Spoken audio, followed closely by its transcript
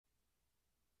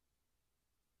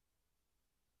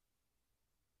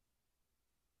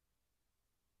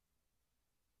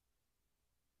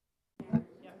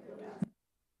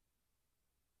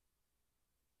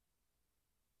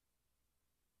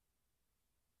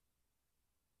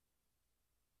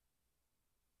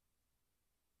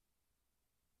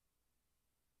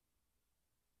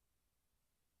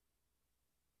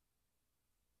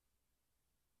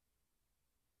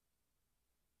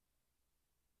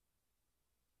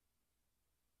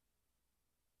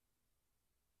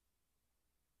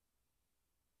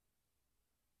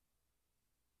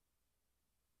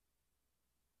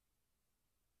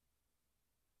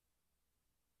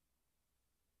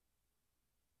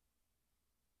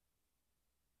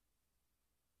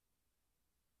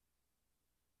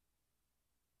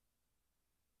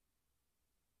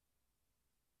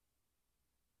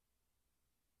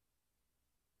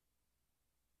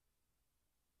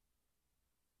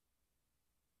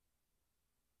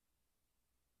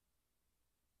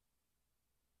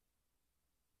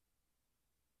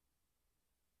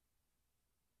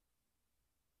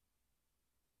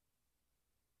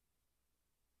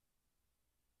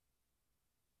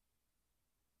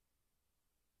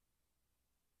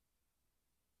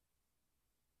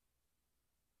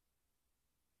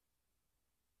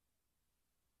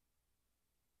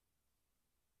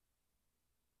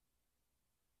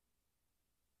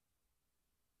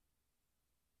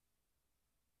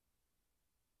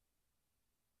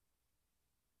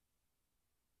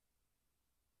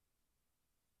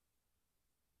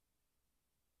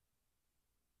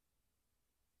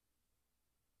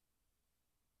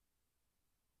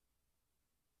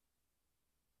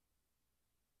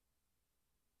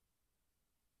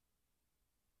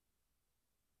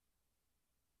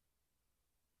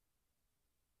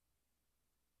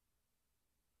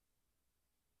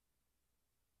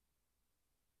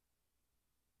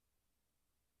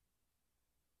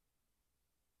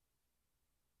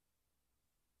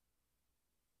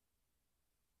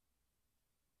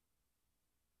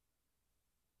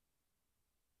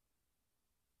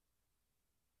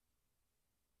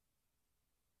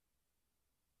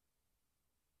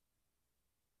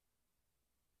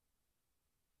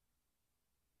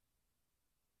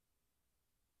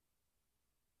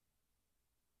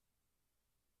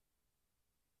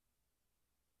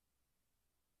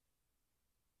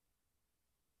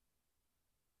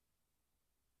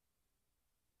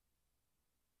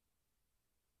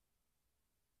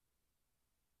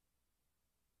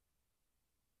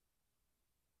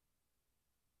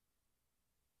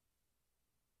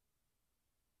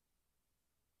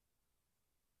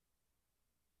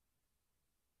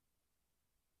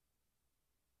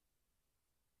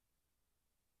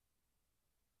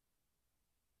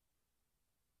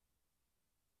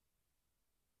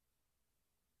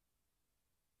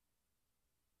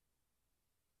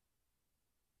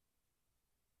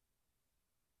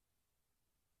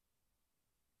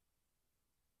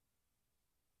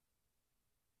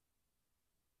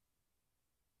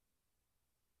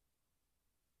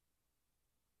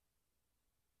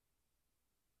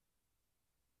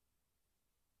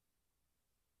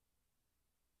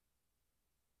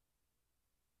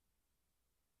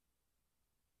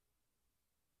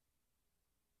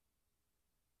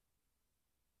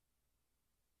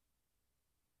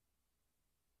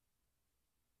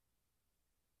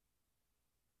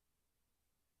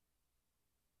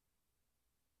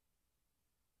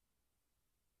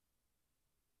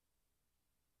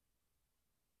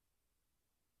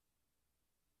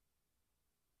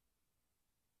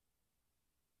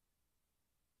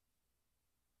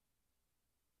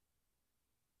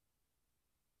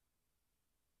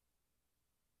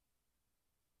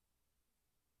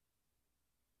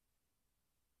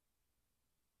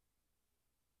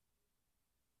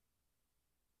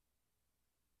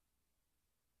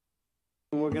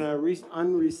We're going to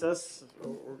unrecess, or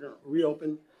we're going to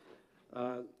reopen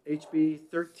HB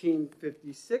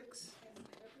 1356.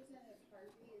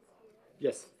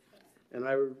 Yes. And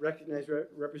I would recognize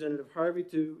Representative Harvey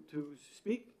to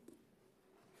speak.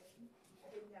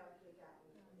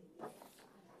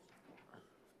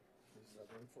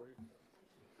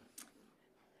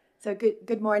 So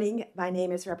good morning. My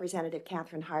name is Representative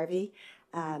Catherine Harvey.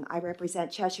 I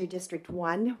represent Cheshire District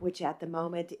 1, which at the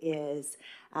moment is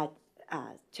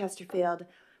Chesterfield,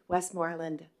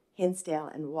 Westmoreland,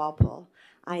 Hinsdale, and Walpole.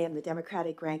 I am the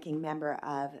Democratic ranking member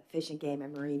of Fish and Game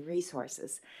and Marine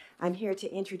Resources. I'm here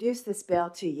to introduce this bill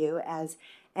to you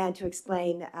and to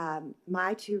explain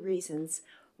my two reasons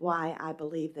why I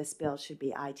believe this bill should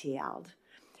be ITL'd.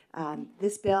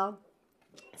 This bill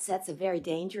sets a very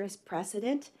dangerous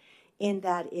precedent in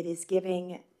that it is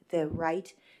giving the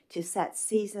right to set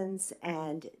seasons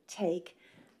and take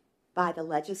by the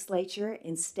legislature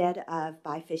instead of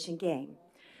by Fish and Game.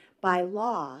 By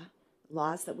laws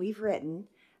that we've written,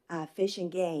 Fish and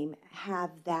Game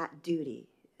have that duty,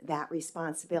 that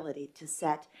responsibility to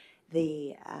set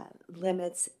the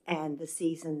limits and the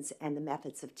seasons and the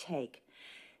methods of take.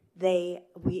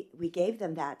 We gave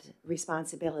them that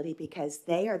responsibility because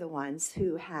they are the ones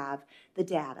who have the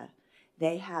data.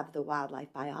 They have the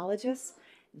wildlife biologists,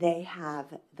 they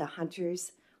have the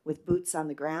hunters with boots on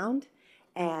the ground,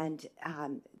 and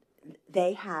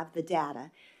they have the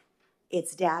data.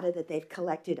 It's data that they've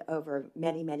collected over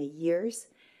many, many years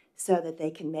so that they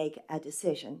can make a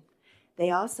decision. They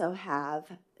also have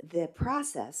the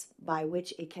process by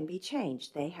which it can be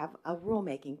changed. They have a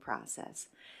rulemaking process.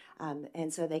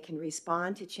 And so they can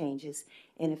respond to changes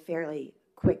in a fairly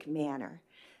quick manner.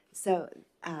 So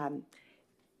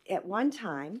at one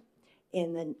time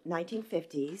in the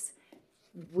 1950s,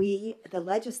 the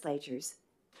legislatures,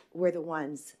 were the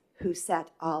ones who set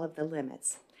all of the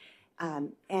limits.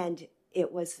 And it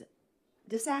was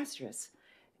disastrous.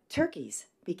 Turkeys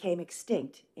became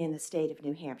extinct in the state of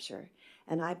New Hampshire.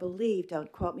 And I believe,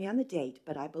 don't quote me on the date,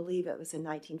 but I believe it was in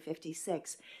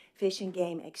 1956, Fish and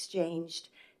Game exchanged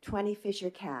 20 Fisher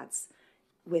cats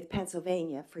with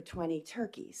Pennsylvania for 20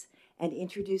 turkeys and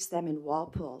introduced them in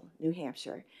Walpole, New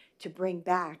Hampshire, to bring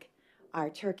back our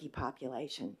turkey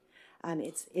population.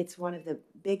 It's one of the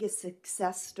biggest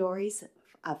success stories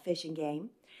of Fish and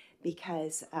Game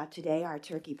because today our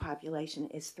turkey population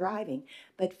is thriving.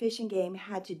 But Fish and Game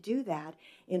had to do that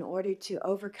in order to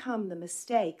overcome the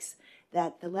mistakes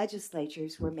that the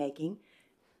legislatures were making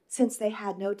since they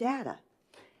had no data.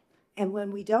 And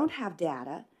when we don't have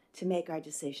data to make our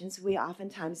decisions, we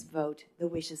oftentimes vote the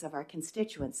wishes of our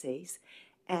constituencies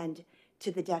and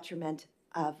to the detriment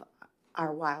of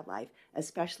our wildlife,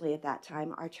 especially at that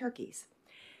time, our turkeys.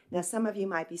 Now, some of you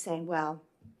might be saying, well,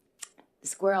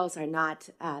 squirrels are not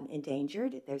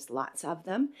endangered. There's lots of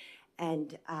them,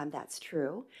 and that's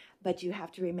true. But you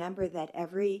have to remember that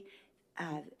every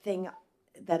thing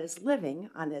that is living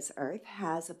on this earth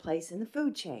has a place in the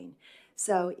food chain.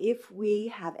 So if we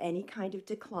have any kind of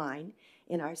decline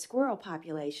in our squirrel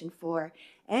population for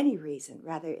any reason,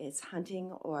 whether it's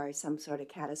hunting or some sort of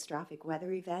catastrophic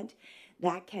weather event,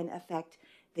 that can affect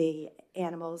the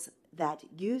animals that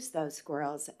use those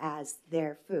squirrels as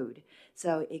their food.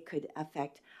 So it could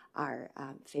affect our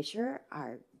fisher,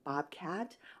 our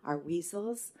bobcat, our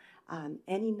weasels,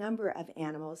 any number of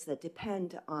animals that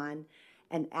depend on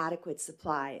an adequate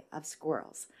supply of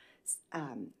squirrels.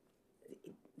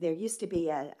 There used to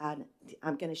be I'm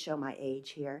going to show my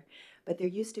age here, but there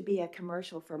used to be a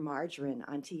commercial for margarine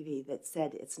on TV that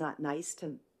said it's not nice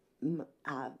to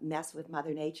mess with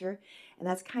Mother Nature, and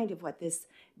that's kind of what this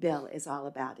bill is all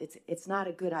about. It's not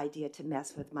a good idea to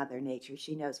mess with Mother Nature.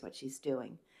 She knows what she's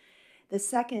doing. The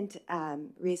second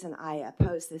reason I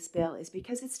oppose this bill is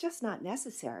because it's just not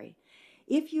necessary.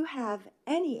 If you have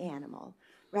any animal,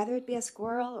 whether it be a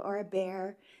squirrel or a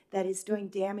bear, that is doing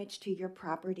damage to your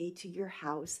property, to your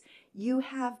house, you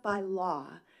have by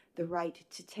law the right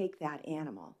to take that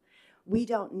animal. We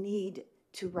don't need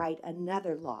to write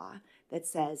another law that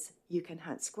says you can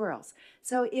hunt squirrels.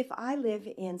 So if I live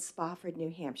in Spofford, New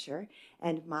Hampshire,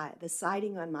 and the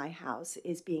siding on my house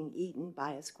is being eaten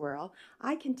by a squirrel,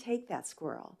 I can take that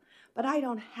squirrel. But I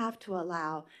don't have to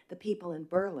allow the people in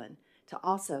Berlin to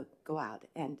also go out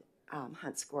and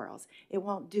hunt squirrels. It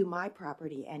won't do my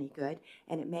property any good,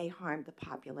 and it may harm the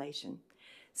population.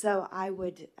 So I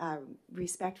would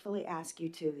respectfully ask you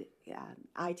to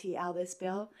ITL this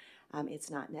bill. It's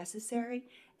not necessary,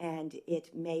 and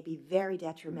it may be very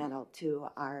detrimental to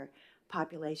our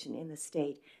population in the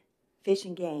state. Fish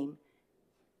and Game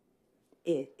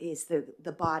is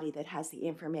the body that has the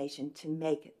information to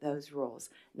make those rules,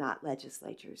 not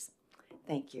legislatures.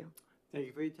 Thank you. Thank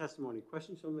you for your testimony.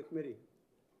 Questions from the committee?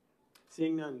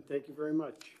 Seeing none, thank you very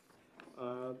much.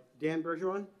 Dan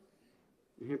Bergeron,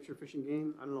 New Hampshire Fish and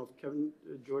Game. I don't know if Kevin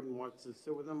Jordan wants to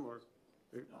sit with them or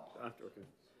after, okay.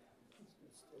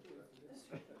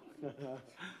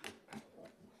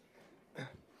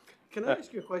 Can I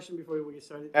ask you a question before we get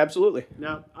started? Absolutely.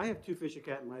 Now, I have two Fisher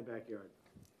cat in my backyard.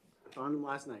 Found them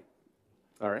last night.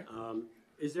 All right.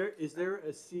 Is there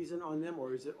a season on them,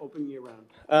 or is it open year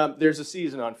round? There's a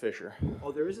season on Fisher.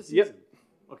 Oh, there is a season? Yep.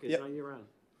 Okay, Yep. it's not year round.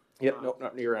 Yep, nope,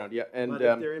 not year round. Yeah, and But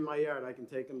if they're in my yard, I can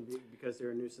take them because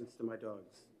they're a nuisance to my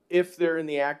dogs. if they're in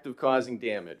the act of causing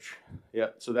damage, yeah.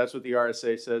 So that's what the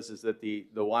RSA says, is that the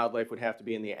wildlife would have to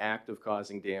be in the act of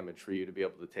causing damage for you to be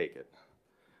able to take it.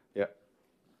 Yeah.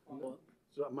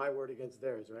 So my word against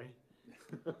theirs, right?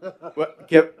 Well,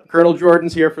 Colonel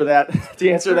Jordan's here for that to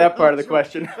answer that part of the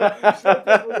question.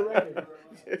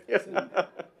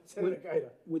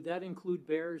 Would that include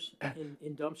bears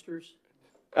in dumpsters?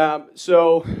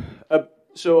 So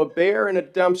a bear in a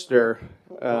dumpster,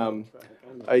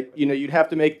 you'd have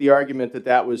to make the argument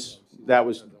that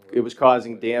it was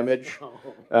causing damage.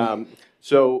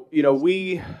 So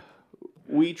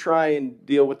we try and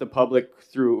deal with the public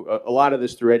through a lot of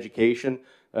this through education.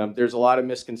 There's a lot of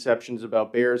misconceptions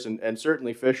about bears and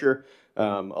certainly Fisher.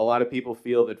 A lot of people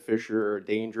feel that Fisher are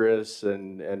dangerous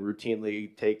and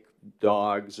routinely take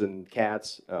dogs and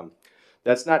cats.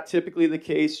 That's not typically the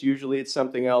case. Usually it's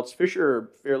something else. Fisher are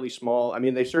fairly small. I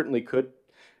mean, they certainly could.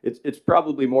 It's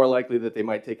probably more likely that they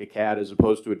might take a cat as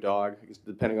opposed to a dog,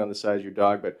 depending on the size of your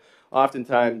dog. But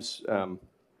oftentimes, an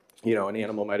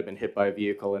animal might have been hit by a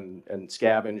vehicle and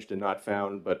scavenged and not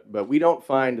found. But we don't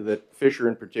find that Fisher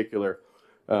in particular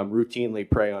routinely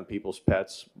prey on people's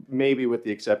pets, maybe with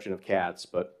the exception of cats.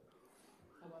 But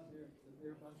How about the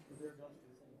bear dumpster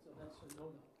thing? So that's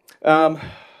a no-no.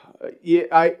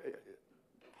 yeah,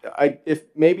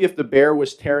 if the bear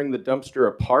was tearing the dumpster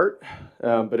apart,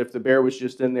 but if the bear was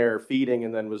just in there feeding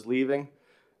and then was leaving,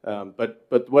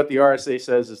 but what the RSA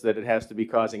says is that it has to be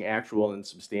causing actual and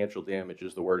substantial damage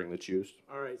is the wording that's used.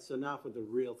 All right, so now for the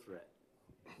real threat.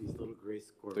 These little gray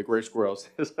squirrels. The gray squirrels.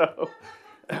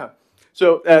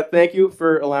 So thank you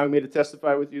for allowing me to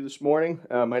testify with you this morning.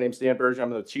 My name's Dan Burge. I'm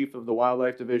the chief of the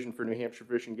Wildlife Division for New Hampshire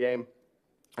Fish and Game.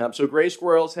 So gray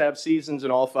squirrels have seasons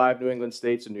in all 5 New England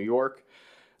states and New York.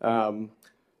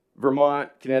 Vermont,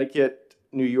 Connecticut,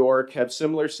 New York have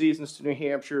similar seasons to New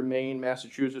Hampshire. Maine,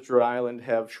 Massachusetts, Rhode Island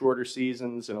have shorter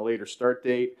seasons and a later start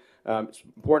date. It's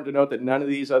important to note that none of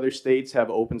these other states have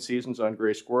open seasons on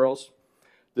gray squirrels.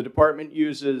 The department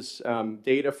uses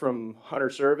data from hunter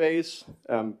surveys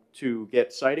to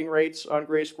get sighting rates on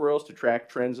gray squirrels to track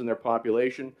trends in their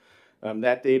population.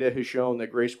 That data has shown that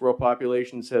gray squirrel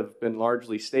populations have been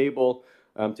largely stable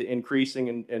to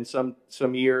increasing in some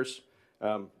years.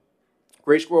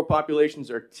 Gray squirrel populations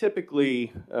are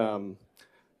typically,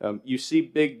 you see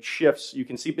big shifts. You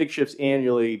can see big shifts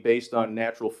annually based on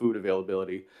natural food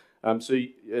availability.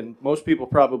 And most people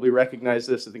probably recognize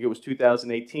this. I think it was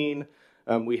 2018.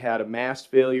 We had a mast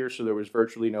failure, so there was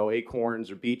virtually no acorns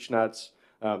or beech nuts.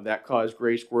 That caused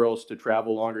gray squirrels to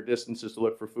travel longer distances to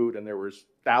look for food, and there was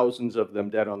thousands of them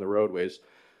dead on the roadways.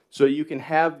 So you can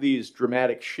have these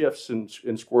dramatic shifts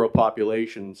in squirrel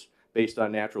populations based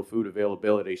on natural food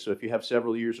availability. So if you have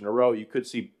several years in a row, you could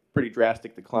see pretty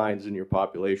drastic declines in your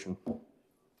population.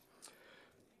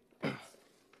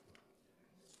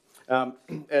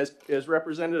 As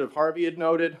Representative Harvey had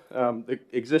noted, the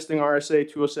existing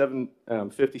RSA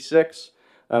 207-56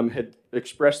 had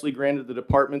expressly granted the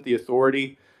department the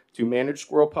authority to manage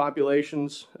squirrel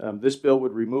populations. This bill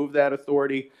would remove that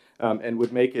authority and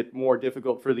would make it more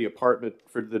difficult for the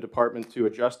department to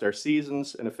adjust our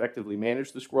seasons and effectively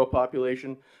manage the squirrel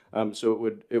population. So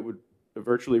it would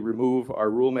virtually remove our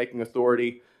rulemaking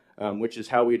authority, which is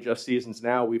how we adjust seasons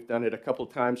now. We've done it a couple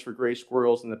times for gray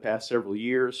squirrels in the past several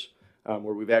years,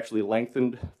 where we've actually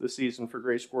lengthened the season for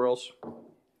gray squirrels.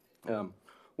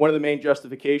 One of the main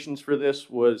justifications for this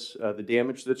was the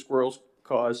damage that squirrels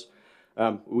cause.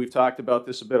 We've talked about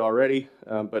this a bit already,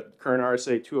 but current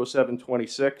RSA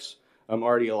 207-26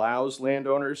 already allows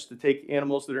landowners to take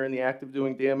animals that are in the act of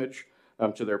doing damage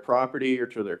to their property or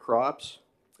to their crops.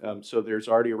 So there's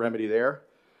already a remedy there.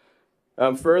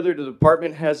 Further, the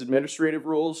department has administrative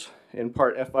rules in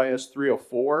Part FIS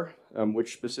 304,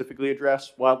 which specifically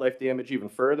address wildlife damage even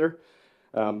further.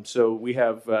 So we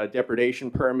have depredation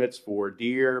permits for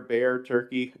deer, bear,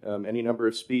 turkey, any number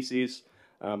of species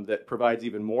that provides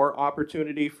even more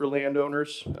opportunity for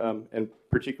landowners and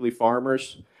particularly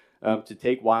farmers to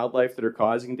take wildlife that are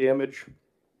causing damage.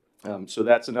 So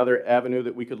that's another avenue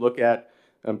that we could look at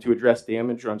to address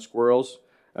damage on squirrels.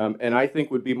 and I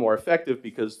think would be more effective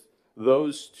because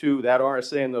those two, that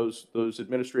RSA and those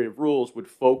administrative rules, would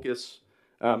focus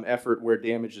effort where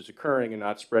damage is occurring and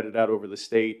not spread it out over the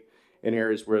state in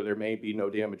areas where there may be no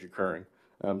damage occurring.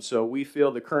 So we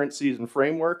feel the current season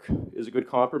framework is a good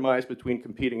compromise between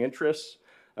competing interests,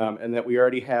 and that we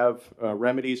already have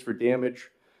remedies for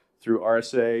damage through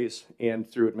RSAs and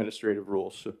through administrative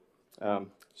rules.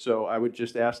 So I would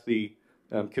just ask the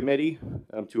committee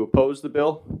to oppose the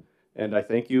bill, and I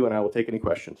thank you, and I will take any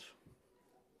questions.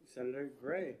 Senator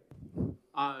Gray.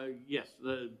 Yes,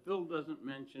 the bill doesn't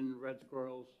mention red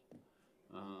squirrels.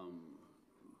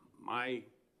 My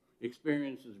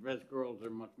experience is red squirrels are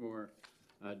much more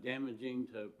damaging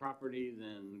to property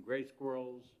than gray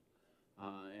squirrels,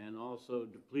 and also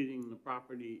depleting the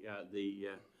property, the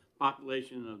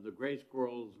population of the gray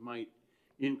squirrels might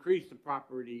increase the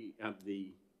property of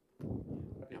the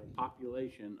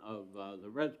population of the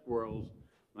red squirrels.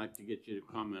 I'd like to get you to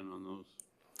comment on those.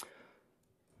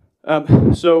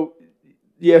 So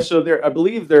there, I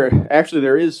believe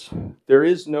there is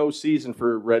no season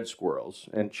for red squirrels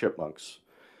and chipmunks.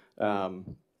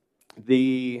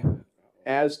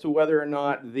 As to whether or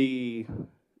not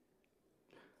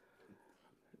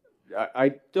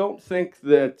I don't think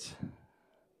that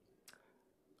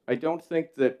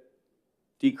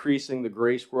decreasing the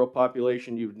gray squirrel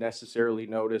population, you would necessarily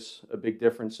notice a big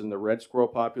difference in the red squirrel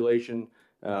population.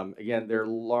 Again, they're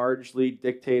largely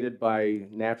dictated by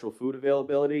natural food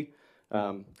availability.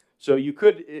 So you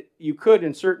could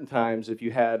in certain times, if you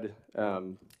had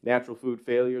natural food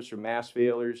failures or mass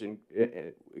failures and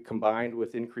combined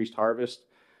with increased harvest,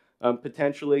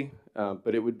 potentially,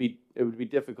 but it would be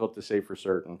difficult to say for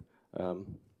certain. Senator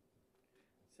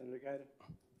Guida.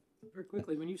 Very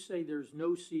quickly, when you say there's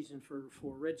no season for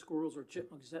red squirrels or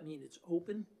chipmunks, does that mean it's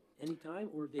open anytime,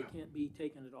 or they can't be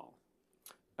taken at all?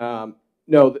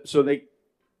 No, so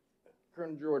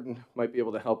Colonel Jordan might be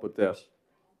able to help with this.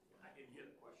 I didn't hear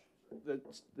the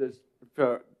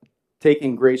question.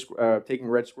 Taking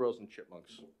red squirrels and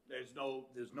chipmunks. There's no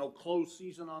closed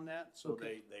season on that, so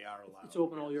Okay. they are allowed. It's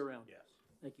open all year round? Yes.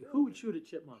 Thank you. Who would shoot a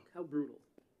chipmunk? How brutal?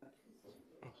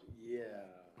 Yeah.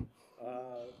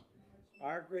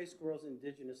 Are gray squirrels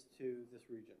indigenous to this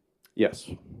region? Yes.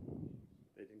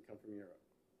 They didn't come from Europe.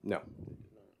 No. They did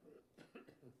not.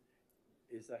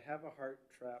 Is a have a heart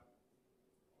trap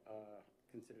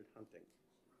considered hunting?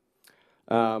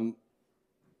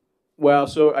 Well,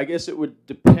 so I guess it would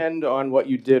depend on what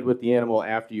you did with the animal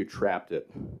after you trapped it.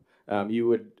 You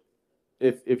would,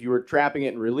 if you were trapping it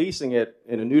and releasing it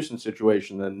in a nuisance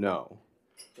situation, then no.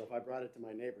 So if I brought it to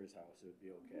my neighbor's house, it would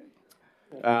be okay.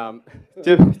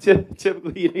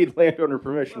 Typically, you need landowner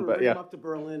permission, but Bring yeah. them up to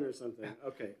Berlin or something.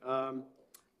 Okay.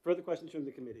 Further questions from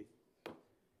the committee?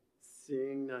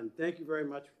 Seeing none. Thank you very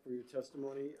much for your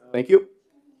testimony. Thank you.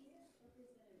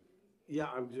 Yeah,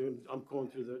 I'm going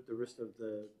through the list of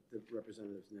the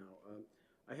representatives now.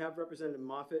 I have Representative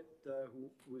Moffitt,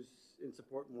 who was in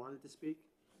support and wanted to speak.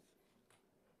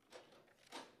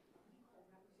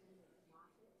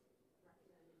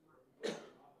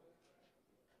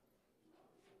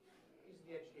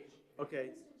 Okay,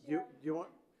 do you want,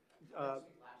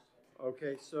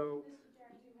 okay, so.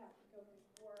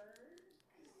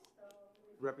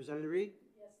 Representative Reed?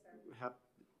 Yes, sir.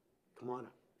 Come on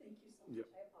up. Thank you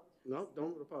so much. No,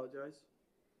 don't apologize.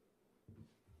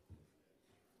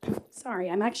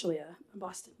 Sorry, I'm actually a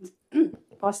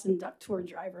Boston duck tour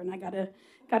driver, and I gotta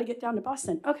get down to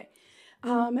Boston. Okay.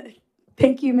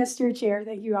 Thank you, Mr. Chair.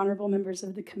 Thank you, honorable members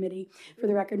of the committee. For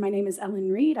the record, my name is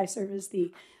Ellen Reed. I serve as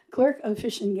the clerk of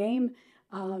Fish and Game.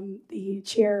 The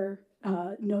chair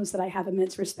knows that I have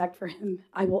immense respect for him.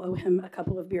 I will owe him a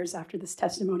couple of beers after this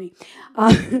testimony.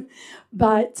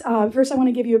 But first, I want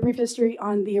to give you a brief history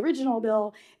on the original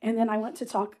bill, and then I want to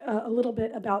talk a little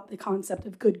bit about the concept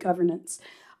of good governance.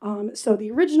 So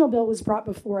the original bill was brought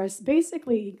before us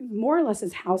basically more or less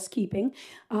as housekeeping.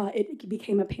 It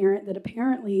became apparent that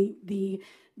apparently the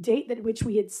date at which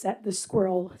we had set the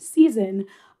squirrel season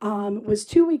was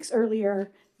 2 weeks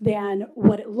earlier than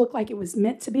what it looked like it was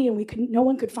meant to be, and no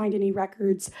one could find any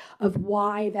records of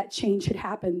why that change had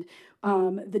happened.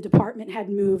 The department had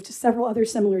moved several other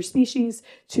similar species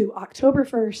to October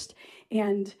 1st,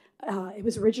 and it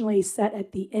was originally set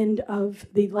at the end of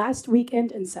the last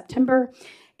weekend in September.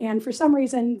 And for some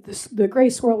reason, the gray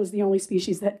squirrel was the only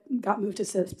species that got moved to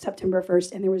September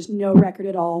 1st, and there was no record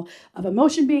at all of a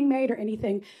motion being made or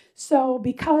anything. So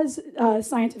because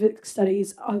scientific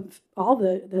studies of all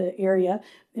the area,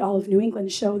 all of New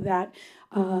England, show that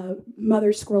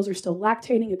mother squirrels are still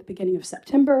lactating at the beginning of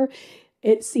September,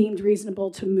 it seemed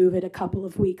reasonable to move it a couple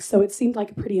of weeks. So it seemed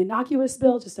like a pretty innocuous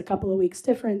bill, just a couple of weeks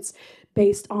difference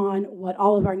based on what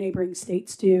all of our neighboring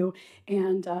states do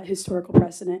and historical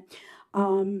precedent.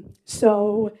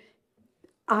 So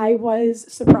I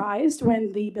was surprised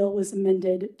when the bill was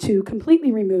amended to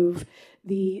completely remove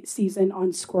the season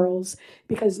on squirrels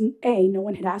because A, no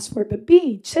one had asked for it, but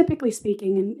B, typically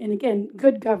speaking, and again,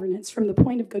 good governance, from the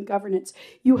point of good governance,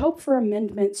 you hope for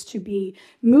amendments to be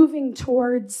moving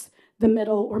towards the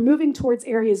middle or moving towards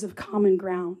areas of common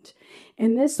ground.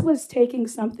 And this was taking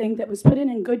something that was put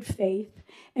in good faith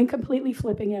and completely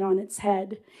flipping it on its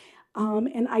head.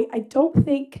 And I don't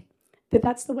think that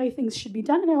that's the way things should be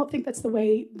done, and I don't think that's the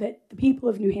way that the people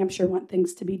of New Hampshire want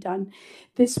things to be done.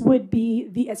 This would be,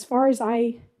 as far as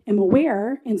I am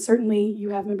aware, and certainly you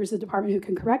have members of the department who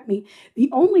can correct me, the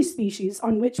only species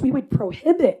on which we would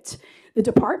prohibit the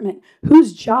department,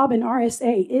 whose job in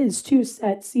RSA is to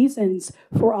set seasons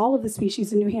for all of the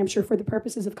species in New Hampshire for the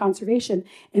purposes of conservation.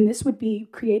 And this would be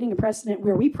creating a precedent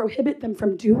where we prohibit them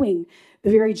from doing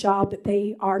the very job that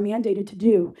they are mandated to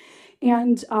do.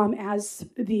 And as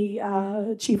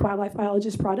the chief wildlife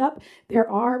biologist brought up, there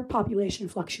are population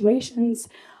fluctuations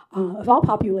of all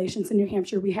populations in New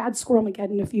Hampshire. We had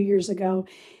Squirrelmageddon a few years ago.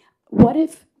 What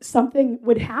if something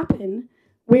would happen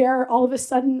where all of a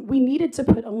sudden we needed to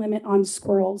put a limit on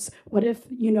squirrels? What if,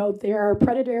 their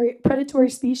predatory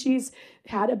species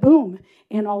had a boom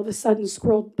and all of a sudden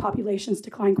squirrel populations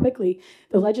decline quickly?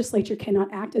 The legislature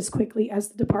cannot act as quickly as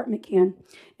the department can.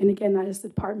 And again, that is the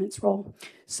department's role.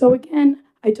 So again,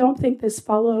 I don't think this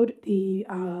followed the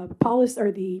policy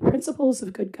or the principles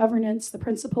of good governance, the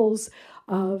principles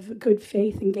of good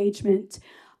faith engagement,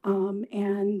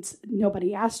 and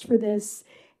nobody asked for this.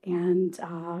 And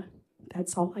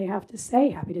that's all I have to say.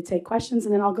 Happy to take questions,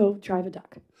 and then I'll go drive a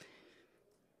duck.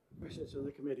 Questions from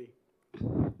the committee?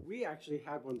 We actually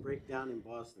had one break down in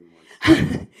Boston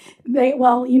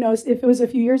once. If it was a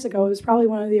few years ago, it was probably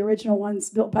one of the original ones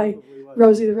built by Probably was.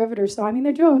 Rosie the Riveter. So I mean,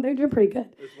 they're doing pretty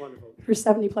good It's wonderful. for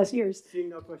 70+ years. Seeing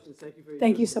no questions, thank you for your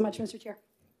Thank you so testimony. much, Mr. Chair.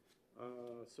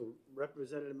 So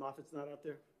Representative Moffat's not out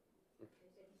there?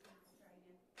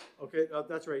 Okay,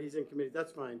 that's right, he's in committee,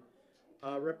 that's fine.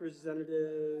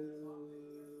 Representative...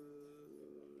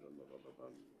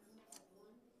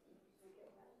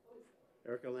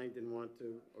 Erica Lang didn't want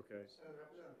to, okay.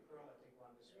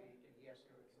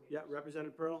 Yeah,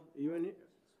 Representative Pearl, are you in here?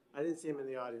 I didn't see him in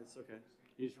the audience, okay.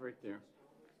 He's right there.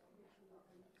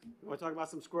 You want to talk about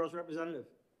some squirrels, Representative?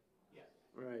 Yes.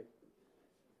 All right.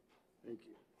 Thank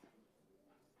you.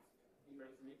 You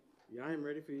ready for me? Yeah, I am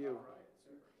ready for you. All right,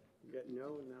 sir. You got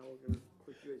no, and now we're going to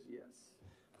put you as yes.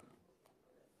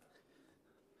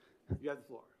 You have the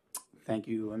floor. Thank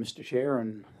you, Mr. Chair,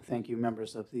 and thank you,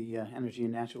 members of the Energy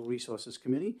and Natural Resources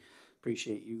Committee.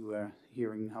 Appreciate you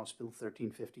hearing House Bill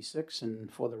 1356.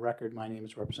 And for the record, my name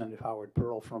is Representative Howard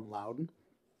Pearl from Loudon.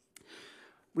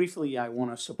 Briefly, I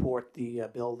want to support the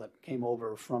bill that came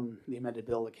over from the amended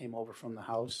bill that came over from the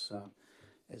House.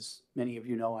 As many of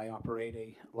you know, I operate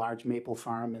a large maple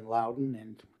farm in Loudon,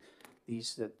 and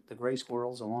the gray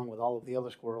squirrels, along with all of the other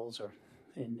squirrels,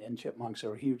 and chipmunks,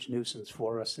 are a huge nuisance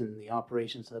for us in the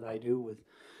operations that I do with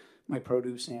my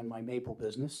produce and my maple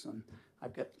business. And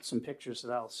I've got some pictures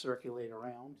that I'll circulate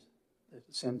around to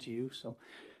send to you. So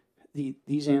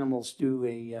these animals do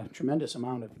a tremendous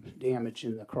amount of damage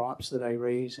in the crops that I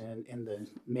raise and in the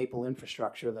maple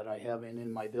infrastructure that I have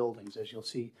in my buildings, as you'll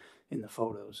see in the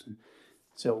photos. And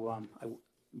so I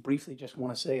briefly just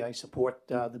want to say I support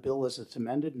the bill as it's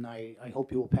amended, and I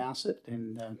hope you will pass it,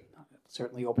 and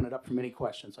certainly open it up for many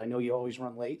questions. I know you always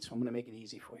run late, so I'm going to make it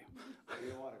easy for you.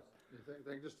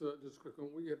 Just a quick one.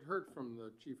 We had heard from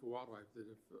the chief of wildlife that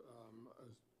if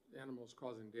animals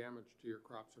causing damage to your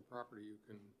crops or property, you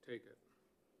can take it.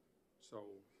 So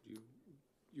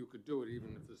you could do it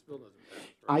even if this bill doesn't pass,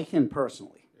 right? I can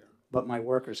personally, Yeah. but my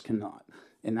workers cannot.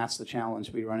 And that's the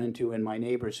challenge we run into, and my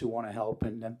neighbors who want to help.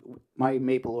 And my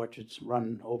maple orchards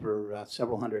run over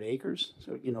several hundred acres,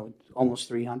 so, almost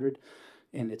 300.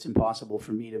 And it's impossible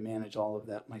for me to manage all of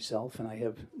that myself. And I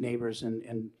have neighbors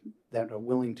and that are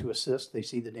willing to assist. They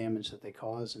see the damage that they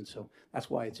cause, and so that's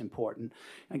why it's important.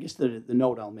 I guess the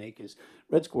note I'll make is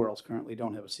red squirrels currently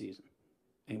don't have a season,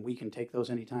 and we can take those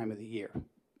any time of the year.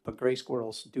 But gray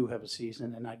squirrels do have a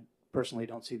season, and I personally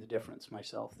don't see the difference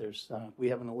myself. We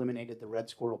haven't eliminated the red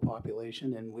squirrel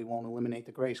population, and we won't eliminate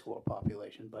the gray squirrel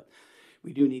population, but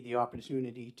we do need the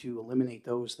opportunity to eliminate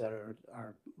those that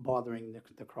are bothering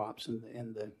the crops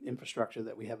and the infrastructure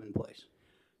that we have in place.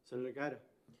 Senator Gaida.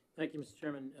 Thank you, Mr.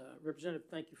 Chairman. Representative,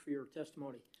 thank you for your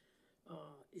testimony.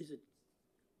 Is it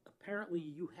apparently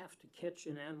you have to catch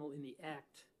an animal in the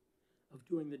act of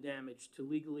doing the damage to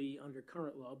legally, under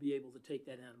current law, be able to take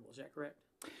that animal. Is that correct?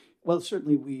 Well,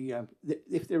 certainly we,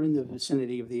 if they're in the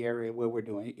vicinity of the area where we're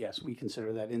doing it, yes, we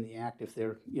consider that in the act. If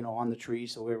they're, on the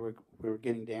trees, so where we're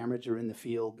getting damage, or in the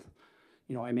field,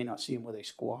 I may not see them with a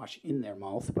squash in their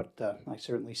mouth, but I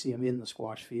certainly see them in the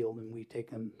squash field, and we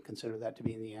consider that to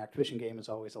be in the act. Fish and Game has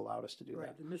always allowed us to do that.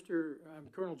 Right. And Mr.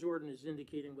 Colonel Jordan is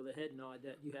indicating with a head nod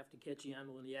that you have to catch the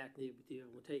animal in the act to be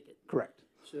able to take it. Correct.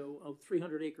 So a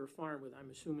 300-acre farm with,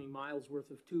 I'm assuming, miles worth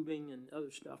of tubing and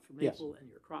other stuff for Yes. maple and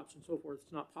your crops and so forth,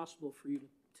 it's not possible for you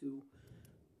to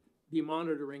be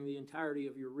monitoring the entirety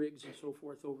of your rigs and so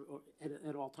forth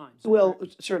at all times. Well,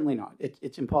 certainly not.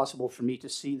 It's impossible for me to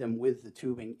see them with the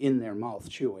tubing in their mouth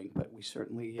chewing, but we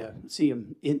certainly see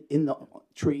them in the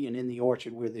tree and in the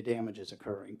orchard where the damage is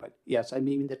occurring. But yes, I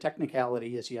mean, the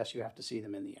technicality is, yes, you have to see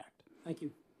them in the act. Thank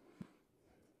you.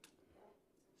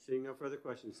 Seeing no further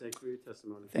questions, thank you for your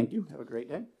testimony. Thank you. Have a great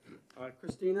day.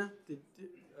 Christina, did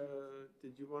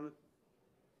you want to?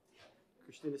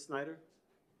 Christina Snyder?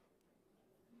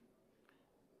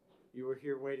 You were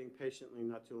here waiting patiently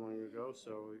not too long ago,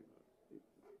 so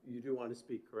you do want to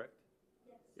speak, correct?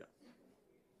 Yes.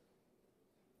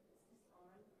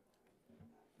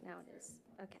 Now it is.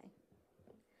 Okay.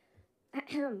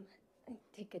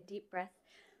 Take a deep breath.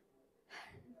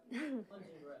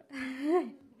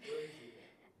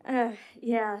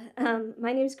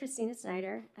 My name is Christina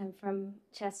Snyder. I'm from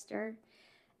Chester,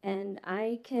 and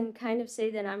I can kind of say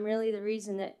that I'm really the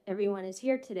reason that everyone is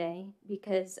here today,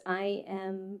 because I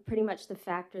am pretty much the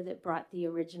factor that brought the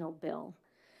original bill.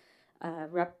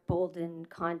 Rep. Bolden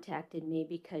contacted me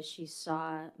because she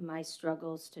saw my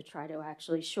struggles to try to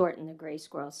actually shorten the gray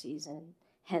squirrel season,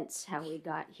 hence how we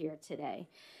got here today.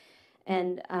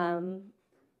 And,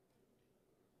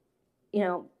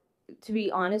 to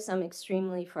be honest, I'm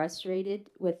extremely frustrated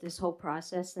with this whole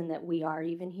process and that we are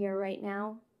even here right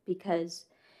now, because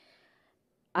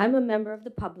I'm a member of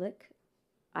the public.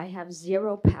 I have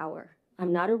zero power.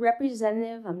 I'm not a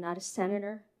representative. I'm not a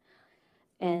senator.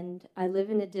 And I live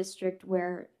in a district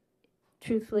where,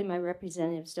 truthfully, my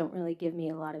representatives don't really give me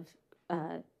a lot of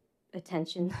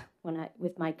attention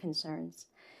with my concerns.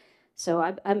 So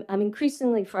I'm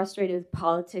increasingly frustrated with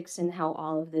politics and how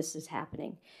all of this is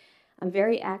happening. I'm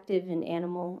very active in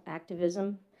animal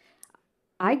activism.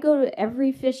 I go to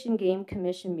every Fish and Game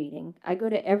Commission meeting. I go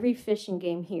to every Fish and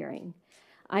Game hearing.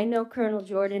 I know Colonel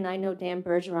Jordan, I know Dan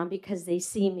Bergeron because they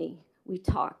see me. We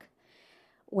talk.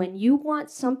 When you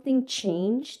want something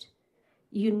changed,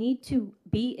 you need to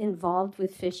be involved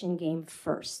with Fish and Game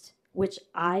first, which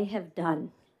I have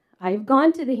done. I've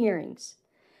gone to the hearings,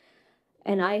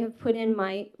 and I have put in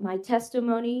my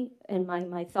testimony and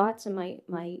my thoughts and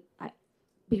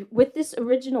with this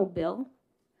original bill.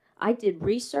 I did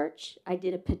research, I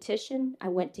did a petition, I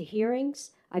went to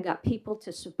hearings, I got people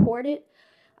to support it.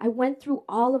 I went through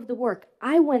all of the work.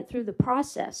 I went through the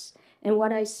process. And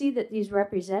what I see that these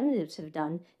representatives have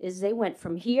done is they went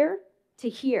from here to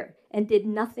here and did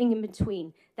nothing in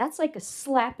between. That's like a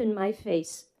slap in my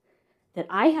face that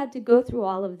I had to go through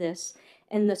all of this.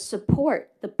 And the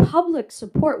support, the public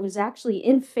support, was actually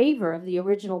in favor of the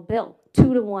original bill,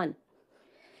 2-1.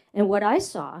 And what I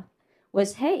saw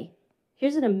was, hey,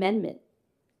 here's an amendment.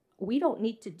 We don't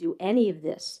need to do any of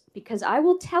this, because I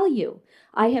will tell you,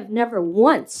 I have never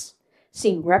once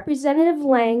seen Representative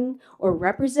Lang or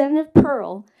Representative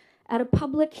Pearl at a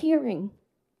public hearing.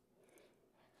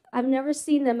 I've never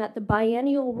seen them at the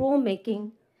biennial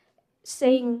rulemaking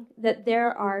saying that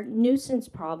there are nuisance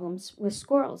problems with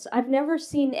squirrels. I've never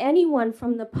seen anyone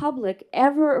from the public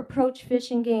ever approach Fish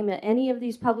and Game at any of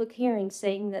these public hearings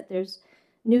saying that there's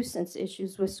nuisance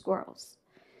issues with squirrels.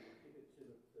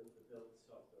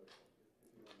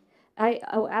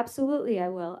 Absolutely, I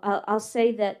will. I'll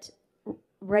say that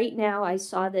right now I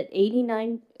saw that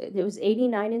there was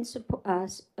 89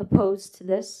 opposed to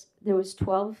this. There was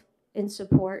 12 in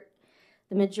support.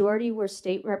 The majority were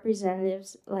state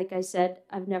representatives. Like I said,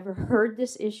 I've never heard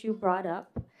this issue brought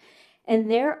up. And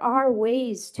there are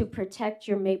ways to protect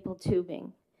your maple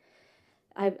tubing.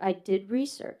 I did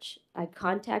research. I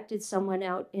contacted someone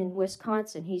out in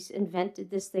Wisconsin. He's invented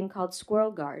this thing called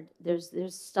Squirrel Guard. There's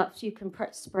stuff you can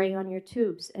spray on your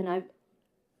tubes. And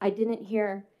I didn't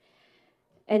hear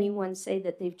anyone say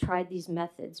that they've tried these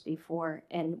methods before.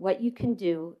 And what you can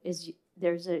do is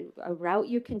there's a route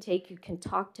you can take. You can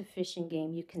talk to Fish and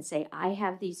Game. You can say, I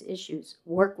have these issues.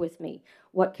 Work with me.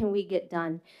 What can we get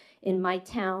done? In my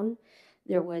town,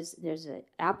 there's an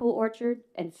apple orchard,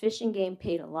 and Fish and Game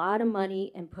paid a lot of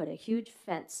money and put a huge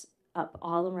fence up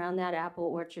all around that apple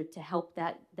orchard to help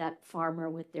that farmer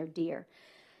with their deer.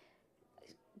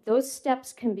 Those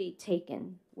steps can be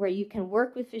taken. where you can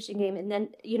work with Fish and Game, and then,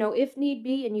 you know, if need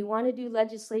be, and you want to do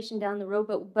legislation down the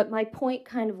road, but my point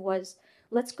kind of was,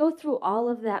 let's go through all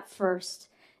of that first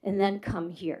and then come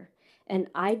here. And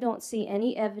I don't see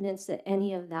any evidence that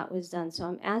any of that was done. So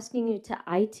I'm asking you to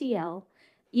ITL,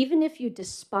 even if you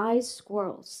despise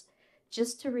squirrels,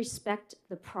 just to respect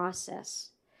the process.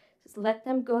 Just let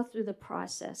them go through the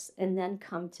process and then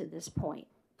come to this point,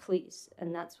 please.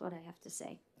 And that's what I have to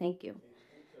say. Thank you.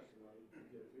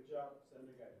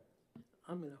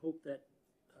 I'm gonna hope that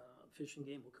Fish and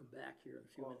Game will come back here in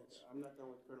a few minutes. I'm not done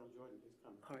with Colonel Jordan, he's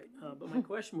coming. All right, but my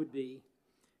question would be,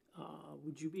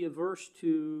 would you be averse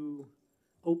to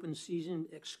open season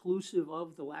exclusive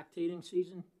of the lactating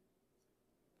season?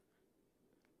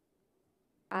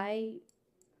 I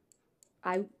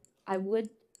would,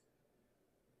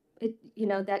 you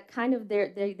know, that kind of,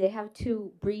 they have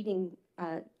two breeding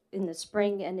in the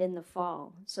spring and in the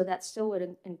fall. So that still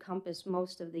would encompass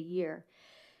most of the year.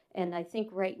 And I think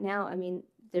right now, I mean,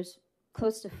 there's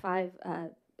close to 5,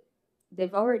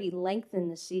 they've already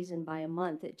lengthened the season by a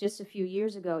month. Just a few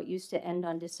years ago, it used to end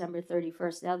on December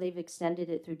 31st. Now they've extended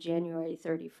it through January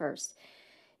 31st.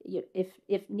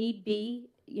 If need be,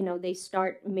 you know, they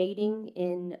start mating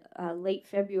in late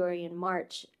February and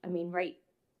March. I mean,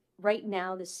 right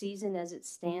now, the season as it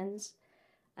stands,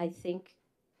 I think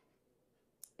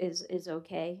is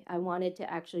okay. I wanted to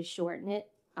actually shorten it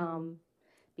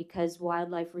because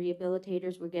wildlife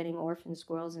rehabilitators were getting orphan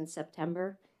squirrels in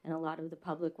September, and a lot of the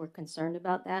public were concerned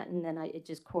about that, and then it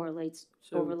just correlates,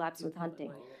 overlaps with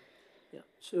hunting. Yeah,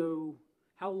 so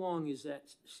how long is that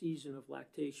season of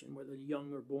lactation, where the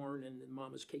young are born and the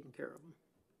mama's taking care of them?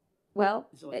 Well,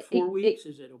 is it like 4 weeks?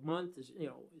 Is it a month? Is it, you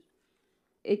know?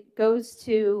 It goes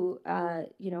to,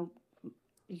 you know,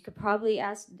 you could probably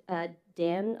ask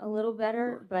Dan a little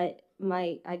better, Sure. but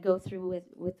I go through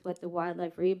with what the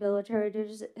wildlife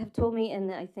rehabilitators have told me,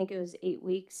 and I think it was 8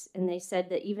 weeks, and they said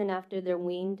that even after they're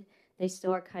weaned, they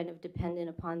still are kind of dependent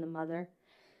upon the mother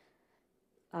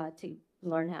to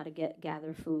learn how to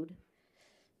gather food.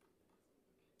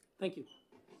 Thank you.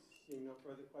 Seeing no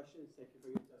further questions, thank you for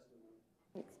your testimony.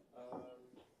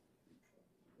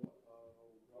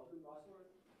 Weldon Bosworth?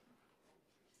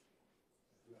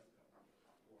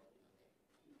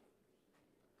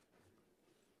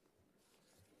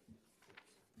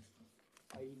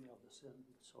 I emailed this in,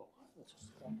 so let's just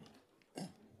start.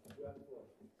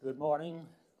 Good morning,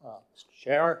 Mr.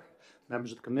 Chair,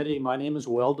 members of the committee. My name is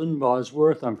Weldon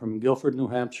Bosworth. I'm from Guilford, New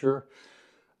Hampshire.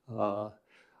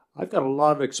 I've got a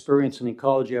lot of experience in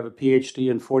ecology. I have a PhD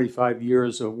and 45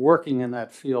 years of working in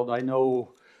that field. I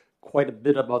know quite a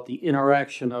bit about the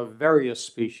interaction of various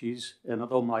species, and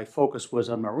although my focus was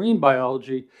on marine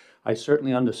biology, I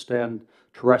certainly understand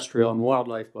terrestrial and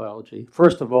wildlife biology.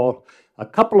 First of all, a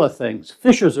couple of things.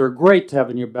 Fishers are great to have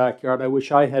in your backyard. I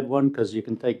wish I had one because you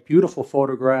can take beautiful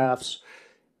photographs.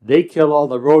 They kill all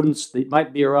the rodents that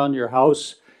might be around your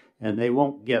house, and they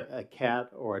won't get a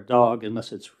cat or a dog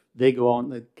unless they go on,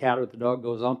 the cat or the dog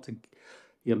goes on to,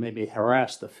 you know, maybe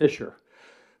harass the fisher.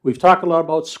 We've talked a lot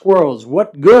about squirrels.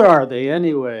 What good are they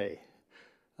anyway?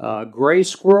 Gray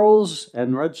squirrels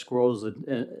and red squirrels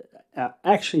are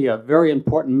actually a very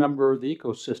important member of the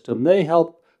ecosystem. They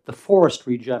help the forest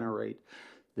regenerate.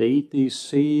 They eat these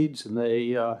seeds and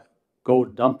they go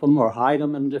dump them or hide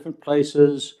them in different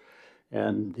places.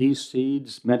 And these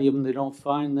seeds, many of them they don't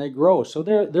find, they grow. So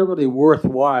they're really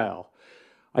worthwhile.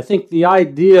 I think the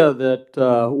idea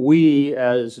that we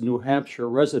as New Hampshire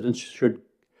residents should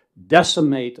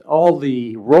decimate all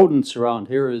the rodents around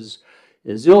here is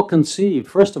ill-conceived.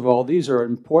 First of all, these are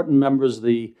important members of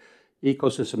the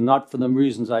ecosystem, not for the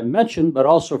reasons I mentioned, but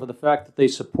also for the fact that they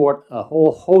support a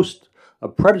whole host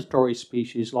of predatory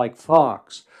species like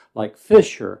fox, like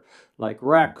fisher, like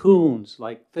raccoons,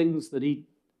 like things that eat,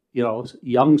 you know,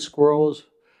 young squirrels,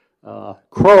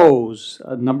 crows,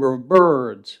 a number of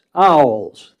birds,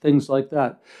 owls, things like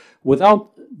that.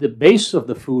 Without the base of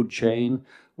the food chain,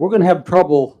 we're going to have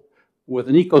trouble with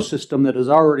an ecosystem that is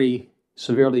already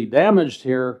severely damaged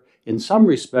here in some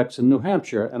respects in New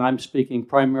Hampshire, and I'm speaking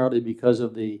primarily because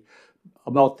of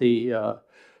about the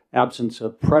absence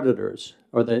of predators,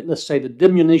 or let's say the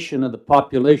diminution of the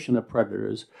population of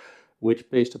predators, which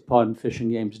based upon Fish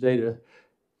and Game's data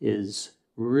is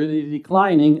really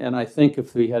declining, and I think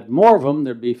if we had more of them,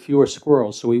 there'd be fewer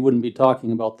squirrels, so we wouldn't be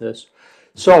talking about this.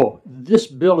 So this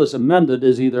bill as amended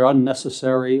is either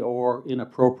unnecessary or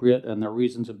inappropriate, and the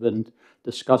reasons have been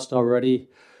discussed already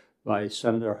by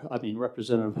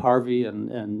Representative Harvey and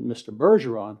Mr.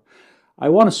 Bergeron. I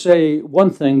want to say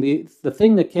one thing. The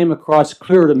thing that came across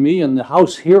clear to me in the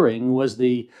House hearing was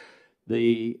the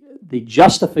The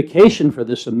justification for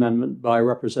this amendment by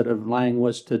Representative Lang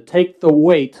was to take the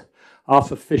weight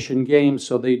off of Fish and Game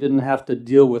so they didn't have to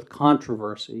deal with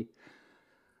controversy.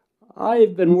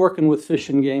 I've been working with Fish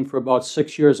and Game for about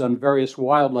 6 years on various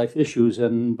wildlife issues,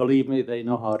 and believe me, they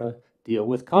know how to deal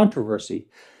with controversy.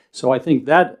 So I think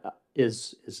that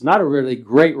is not a really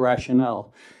great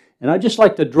rationale. And I'd just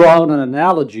like to draw out an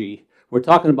analogy. We're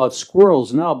talking about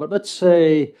squirrels now, but let's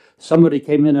say somebody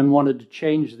came in and wanted to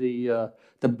change the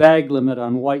bag limit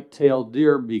on white-tailed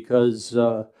deer because,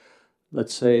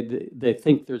 let's say, they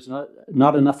think there's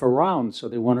not enough around, so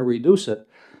they want to reduce it.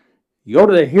 You go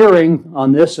to the hearing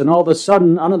on this, and all of a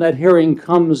sudden, out of that hearing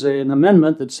comes an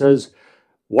amendment that says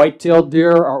white-tailed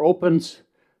deer are open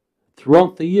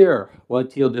throughout the year.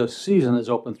 White-tailed deer season is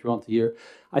open throughout the year.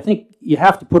 I think you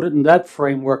have to put it in that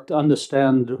framework to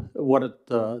understand what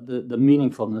the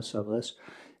meaningfulness of this.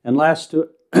 And last, to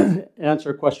answer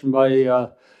a question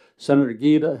by Senator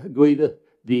Guida.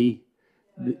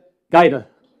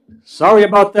 Sorry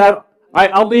about that.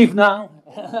 I'll leave now.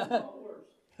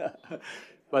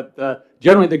 But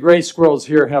generally, the gray squirrels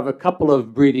here have a couple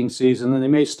of breeding seasons, and they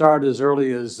may start as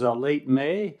early as late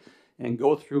May and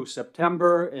go through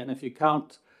September. And if you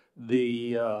count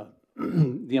the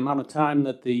amount of time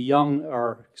that the young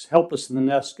are helpless in the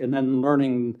nest and then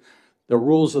learning the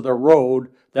rules of the road,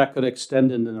 that could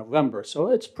extend into November. So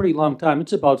it's a pretty long time.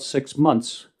 It's about 6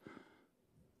 months.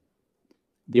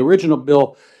 The original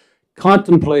bill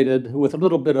contemplated, with a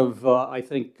little bit of, I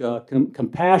think,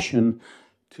 compassion,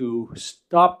 to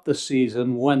stop the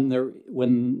season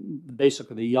when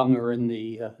basically the young are in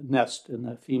the nest and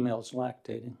the female's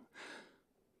lactating.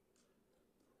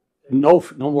 No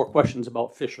more questions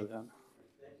about Fisher then.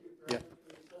 Thank you very much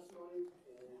for the testimony.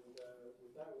 And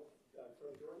with that,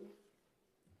 Tony Jordan.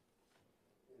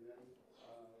 And then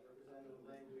Representative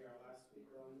Lang will be our last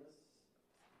speaker on this.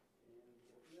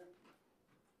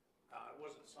 I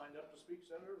wasn't signed up to speak,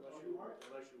 Senator,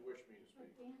 unless you wish me to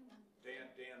speak.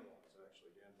 Dan was,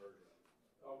 actually, Dan Bergeron.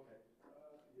 Okay.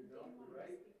 You don't,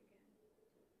 right?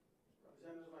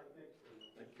 Representative Lang, thank you.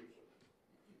 Thank you.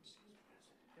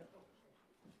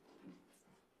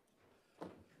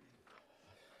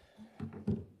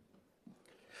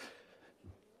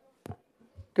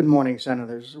 Good morning,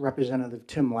 Senators. Representative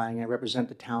Tim Lang. I represent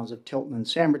the towns of Tilton and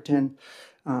Samberton.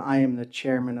 I am the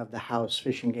chairman of the House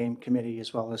Fish and Game Committee,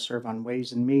 as well as serve on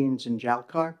Ways and Means in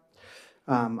Jalkar.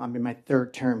 I'm in my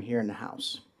third term here in the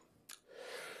House.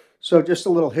 So just a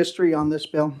little history on this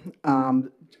bill.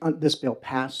 This bill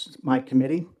passed my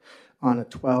committee on a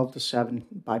 12-7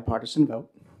 bipartisan vote.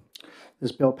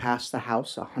 This bill passed the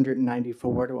House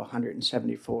 194 to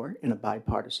 174 in a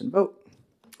bipartisan vote.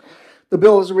 The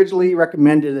bill has originally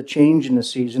recommended a change in the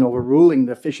season, overruling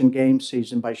the fish and game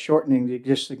season by shortening the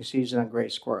existing season on gray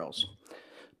squirrels.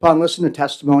 Upon listening to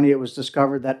testimony, it was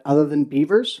discovered that other than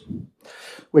beavers,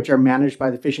 which are managed by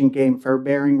the Fish and Game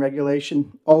Fur-Bearing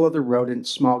Regulation, all other rodents,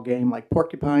 small game like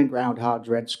porcupine, groundhogs,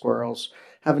 red squirrels,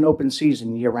 have an open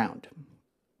season year-round.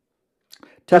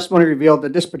 Testimony revealed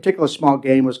that this particular small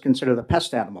game was considered a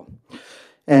pest animal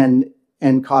and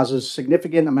causes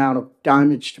significant amount of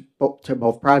damage to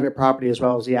both private property as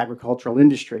well as the agricultural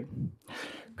industry.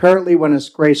 Currently, when a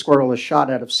gray squirrel is shot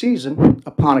out of season,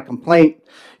 upon a complaint,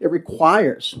 it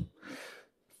requires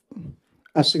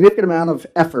a significant amount of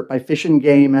effort by Fish and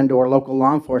Game and or local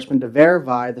law enforcement to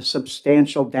verify the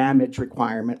substantial damage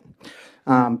requirement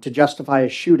to justify a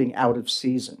shooting out of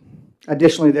season.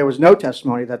 Additionally, there was no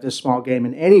testimony that this small game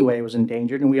in any way was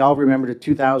endangered, and we all remember the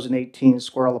 2018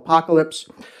 squirrel apocalypse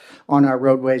on our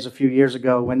roadways a few years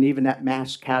ago, when even that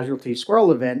mass casualty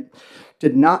squirrel event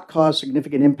did not cause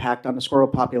significant impact on the squirrel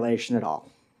population at all.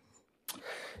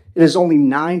 It is only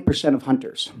 9% of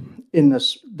hunters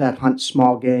that hunt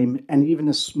small game, and even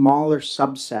a smaller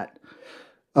subset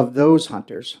of those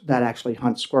hunters that actually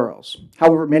hunt squirrels.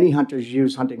 However, many hunters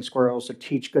use hunting squirrels to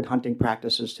teach good hunting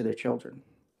practices to their children.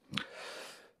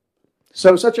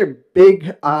 So such a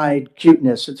big-eyed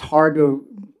cuteness, it's hard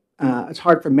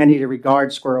for many to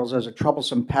regard squirrels as a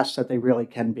troublesome pest that they really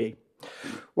can be.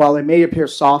 While they may appear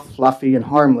soft, fluffy, and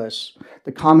harmless,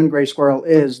 the common gray squirrel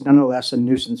is nonetheless a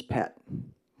nuisance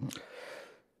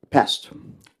pest.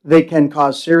 They can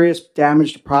cause serious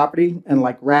damage to property, and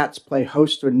like rats, play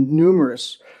host to a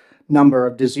numerous number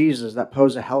of diseases that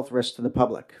pose a health risk to the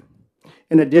public.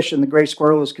 In addition, the gray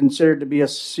squirrel is considered to be a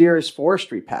serious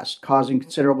forestry pest, causing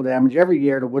considerable damage every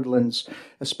year to woodlands,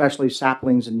 especially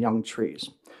saplings and young trees.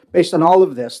 Based on all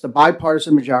of this, the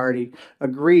bipartisan majority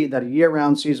agreed that a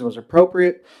year-round season was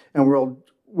appropriate and will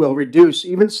reduce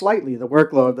even slightly the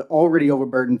workload of the already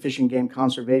overburdened Fish and Game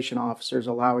conservation officers,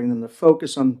 allowing them to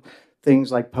focus on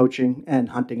things like poaching and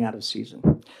hunting out of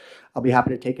season. I'll be happy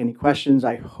to take any questions.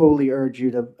 I wholly urge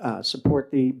you to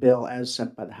support the bill as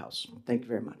sent by the House. Thank you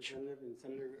very much. Representative and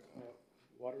Senator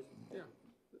Waters? Yeah,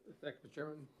 thank you, Mr.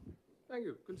 Chairman. Thank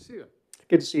you, good to see you.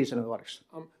 Good to see you, Senator Waters.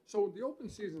 So the open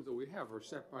seasons that we have are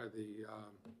set by the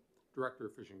Director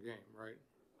of Fish and Game, right?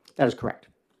 That is correct.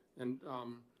 And,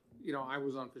 you know, I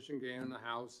was on Fish and Game in the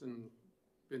House and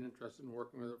been interested in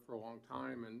working with it for a long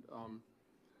time. And,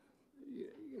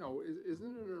 you know,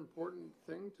 isn't it an important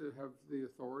thing to have the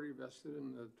authority vested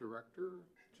in the director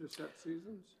to set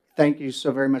seasons? Thank you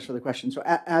so very much for the question. So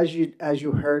as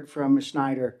you heard from Ms.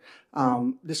 Schneider,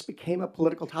 this became a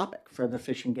political topic for the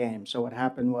Fish and Game. So what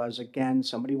happened was, again,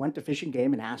 somebody went to Fish and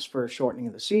Game and asked for a shortening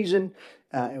of the season.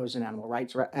 It was an animal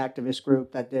rights activist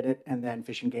group that did it, and then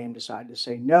Fish and Game decided to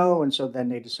say no, and so then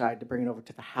they decided to bring it over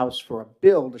to the House for a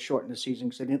bill to shorten the season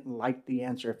because they didn't like the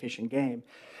answer of Fish and Game.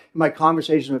 In my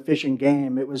conversation with Fish and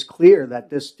Game, it was clear that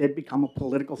this did become a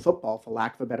political football, for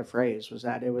lack of a better phrase, was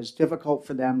that it was difficult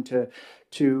for them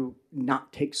to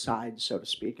not take sides, so to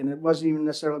speak. And it wasn't even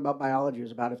necessarily about biology. It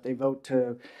was about if they vote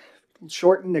to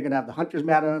shorten, they're going to have the hunters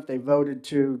mad at them. If they voted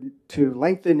to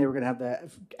lengthen, they were going to have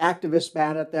the activists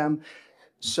mad at them.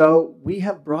 So we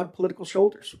have broad political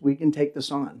shoulders. We can take this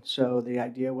on. So the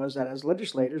idea was that as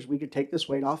legislators, we could take this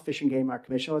weight off Fish and Game, our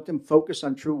commission, let them focus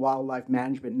on true wildlife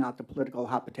management, not the political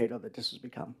hot potato that this has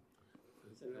become.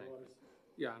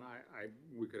 Yeah, and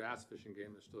we could ask Fish and Game,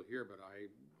 they're still here, but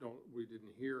we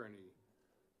didn't hear any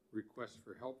requests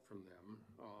for help from them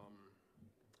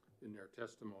in their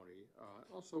testimony.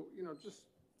 Also, you know,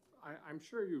 I'm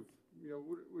sure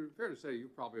would it be fair to say you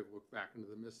probably have looked back into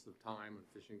the mists of time and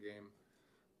Fish and Game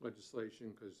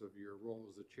legislation because of your role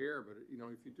as the chair, but you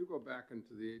know, if you do go back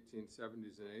into the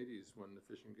 1870s and 80s when the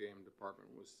Fish and Game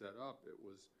Department was set up, it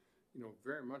was, you know,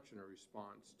 very much in a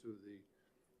response to the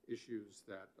issues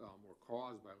that were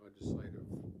caused by legislative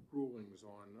rulings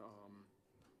on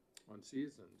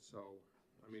seasons. So,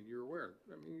 I mean, you're aware.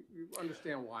 I mean, you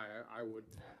understand why I would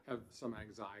have some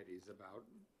anxieties about.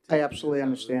 I absolutely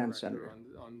understand, Senator.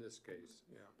 On this case,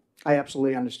 yeah. I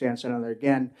absolutely understand, Senator.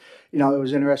 Again, you know, it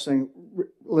was interesting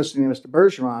listening to Mr.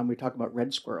 Bergeron. We talk about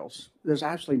red squirrels. There's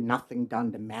actually nothing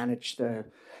done to manage the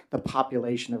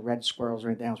population of red squirrels or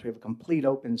anything else. We have a complete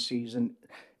open season,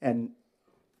 and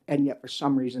yet for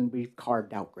some reason we've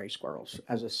carved out gray squirrels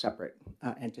as a separate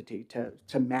entity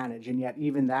to manage. And yet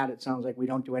even that, it sounds like we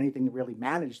don't do anything to really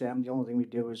manage them. The only thing we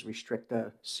do is restrict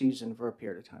the season for a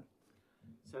period of time.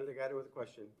 Senator Guida with a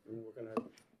question, and we're going to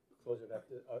close it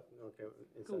after. Okay.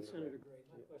 Go, Senator Gray.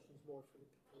 My question's more for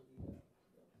the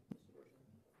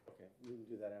Okay, you can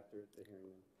do that after the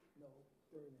hearing. No,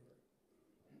 during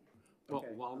the Well,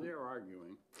 Okay. while they're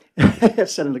arguing,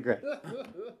 Senator Gray.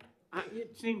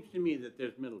 it seems to me that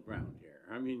there's middle ground here.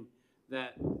 I mean,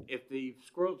 that if the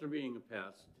squirrels are being a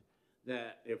pest,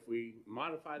 that if we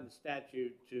modify the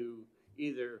statute to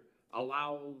either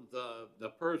allow the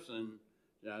person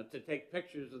to take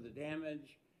pictures of the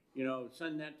damage, you know,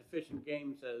 send that to Fish and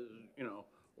Game, says, you know,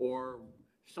 or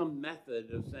some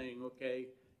method of saying, okay,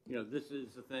 you know, this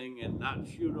is the thing, and not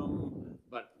shoot them,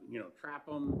 but, you know, trap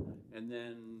them, and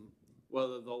then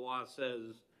whether the law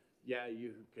says, yeah,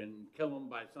 you can kill them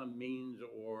by some means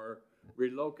or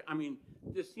relocate. I mean,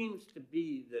 there seems to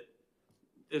be that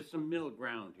there's some middle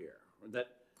ground here, that,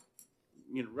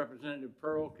 you know, Representative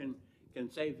Pearl can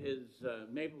save his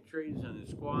maple trees and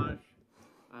his squash.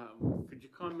 Could you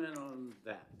comment on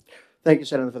that? Thank you,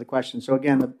 Senator, for the question. So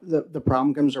again, the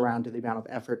problem comes around to the amount of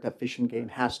effort that Fish and Game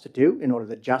has to do in order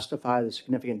to justify the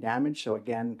significant damage. So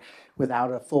again,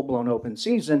 without a full-blown open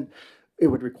season, it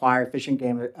would require Fish and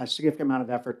Game a significant amount of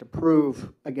effort to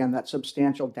prove, again, that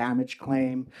substantial damage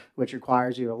claim, which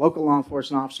requires either a local law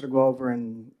enforcement officer to go over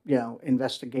and, you know,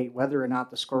 investigate whether or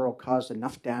not the squirrel caused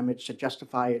enough damage to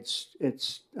justify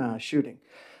its shooting.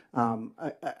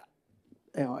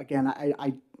 You know, again,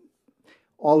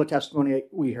 all the testimony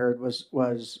we heard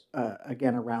was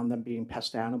again around them being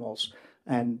pest animals,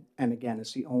 and again,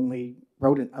 it's the only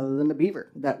rodent other than the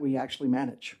beaver that we actually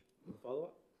manage. Follow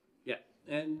up? Yeah,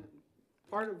 and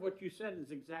part of what you said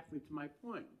is exactly to my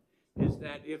point, is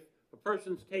that if a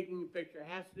person's taking a picture,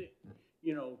 has to,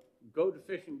 you know, go to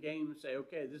Fish and Game and say,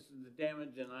 okay, this is the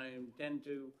damage and I intend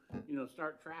to, you know,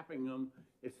 start trapping them.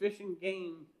 If Fish and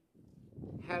Game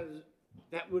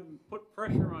that would put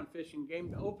pressure on Fish and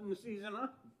Game to open the season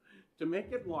up, to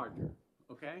make it larger,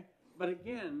 okay? But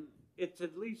again, it's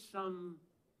at least some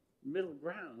middle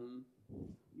ground,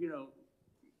 you know.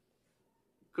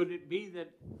 Could it be that,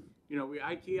 you know, we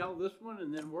ITL this one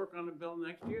and then work on a bill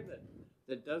next year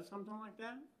that does something like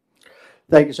that?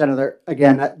 Thank you, Senator.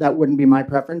 Again, that wouldn't be my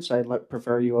preference. I'd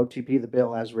prefer you OTP the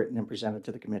bill as written and presented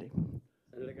to the committee.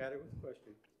 Senator Gatter with a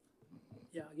question.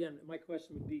 Yeah, again, my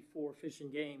question would be for Fish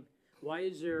and Game. Why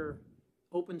is there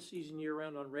open season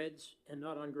year-round on reds and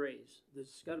not on grays?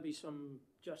 There's got to be some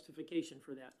justification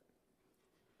for that.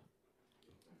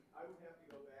 I would have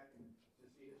to go back to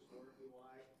see historically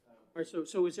why. All right,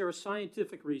 so is there a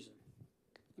scientific reason?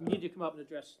 You need to come up and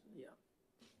address, yeah.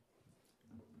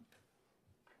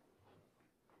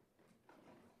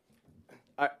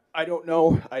 I don't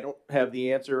know. I don't have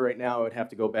the answer right now. I would have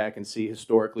to go back and see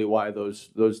historically why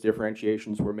those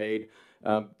differentiations were made.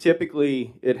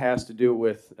 Typically, it has to do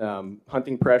with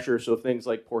hunting pressure, so things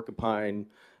like porcupine,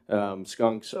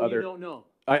 skunks, So other. you don't know?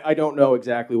 I don't know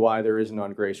exactly why there isn't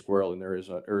on gray squirrel and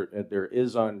there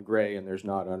is on gray and there's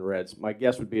not on reds. My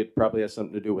guess would be it probably has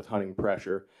something to do with hunting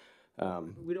pressure.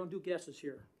 We don't do guesses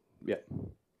here. Yeah.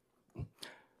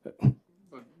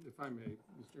 But if I may,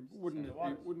 Mr. Wouldn't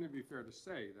it be fair to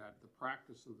say that the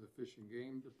practice of the Fish and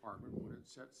Game Department, when it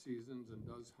sets seasons and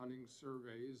does hunting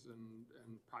surveys and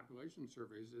population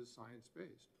surveys, is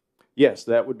science-based? Yes,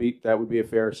 that would be a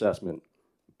fair assessment.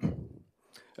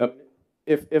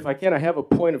 If I can, I have a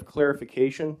point of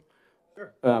clarification.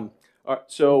 Sure.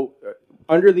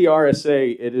 Under the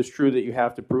RSA, it is true that you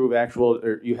have to prove actual,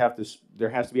 or there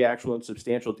has to be actual and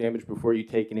substantial damage before you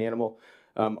take an animal.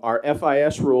 Our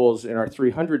FIS rules in our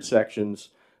 300 sections,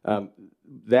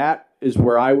 that is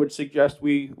where I would suggest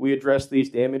we address these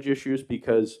damage issues,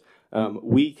 because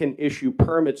we can issue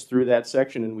permits through that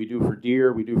section, and we do for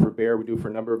deer, we do for bear, we do for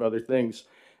a number of other things.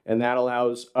 And that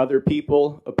allows other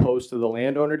people opposed to the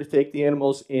landowner to take the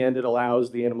animals, and it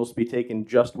allows the animals to be taken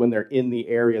just when they're in the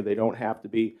area. They don't have to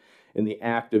be in the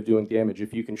act of doing damage.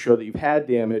 If you can show that you've had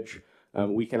damage,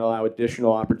 we can allow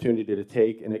additional opportunity to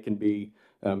take, and it can be,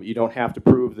 you don't have to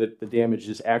prove that the damage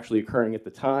is actually occurring at the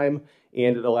time,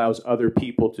 and it allows other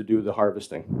people to do the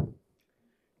harvesting.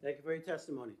 Thank you for your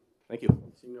testimony. Thank you.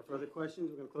 Seeing no further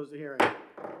questions, we're going to close the hearing.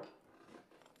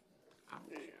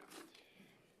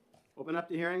 Open up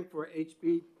the hearing for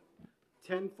HB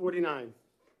 1049.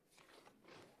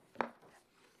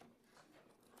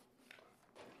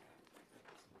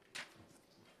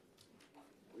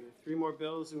 We have 3 more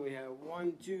bills, and we have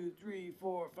 1, 2, 3,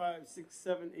 4, 5, 6,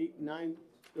 7, 8, 9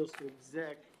 bills to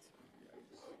exec.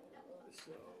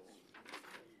 So,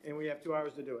 and we have 2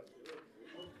 hours to do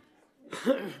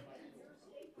it.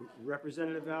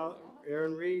 Representative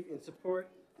Aaron Reed in support,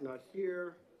 not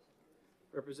here.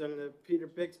 Representative Peter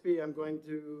Bixby,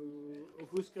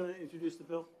 who's going to introduce the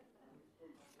bill?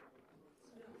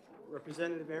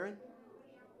 Representative Aaron?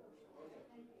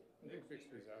 I think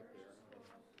Bixby's out there.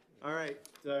 All right,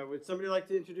 would somebody like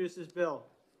to introduce this bill?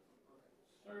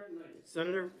 Certainly.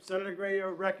 Senator Gray,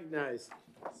 you're recognized.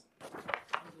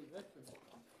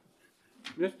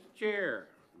 Mr. Chair,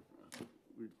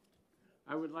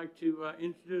 I would like to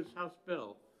introduce House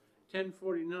Bill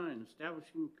 1049,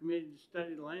 establishing a committee to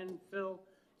study landfill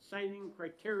siting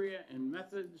criteria and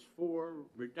methods for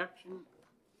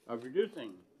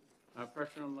reducing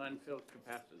pressure on landfill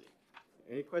capacity.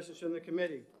 Any questions from the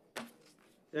committee?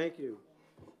 Thank you.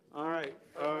 All right,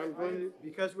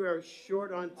 because we are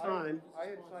short on time. I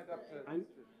had signed up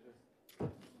to.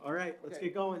 All right, let's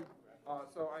get going.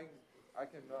 So I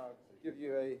can give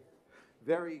you a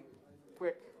very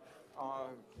quick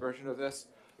version of this.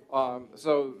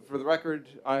 So for the record,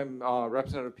 I'm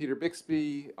Representative Peter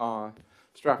Bixby,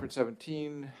 Stratford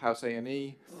 17, House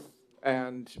A&E,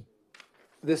 and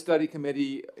this study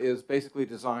committee is basically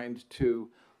designed to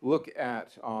look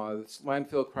at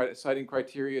landfill siting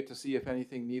criteria to see if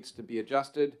anything needs to be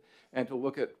adjusted, and to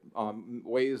look at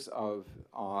ways of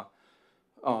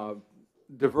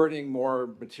diverting more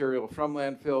material from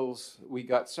landfills. We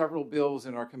got several bills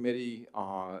in our committee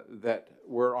that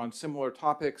were on similar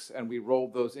topics, and we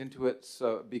rolled those into it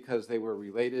because they were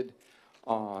related.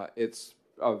 It's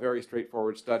a very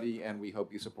straightforward study, and we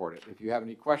hope you support it. If you have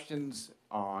any questions,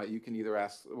 you can either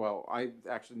ask, well, I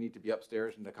actually need to be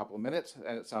upstairs in a couple of minutes,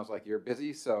 and it sounds like you're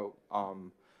busy, so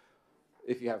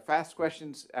if you have fast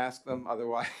questions, ask them,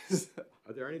 otherwise.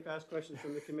 Are there any fast questions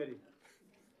from the committee?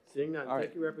 Seeing none. All right.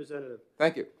 Thank you, Representative.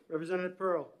 Thank you. Representative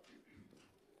Pearl.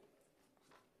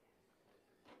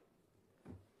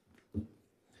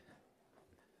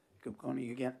 Good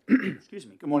morning again. Excuse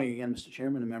me. Good morning again, Mr.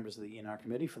 Chairman and members of the ENR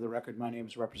Committee. For the record, my name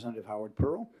is Representative Howard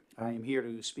Pearl. I am here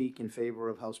to speak in favor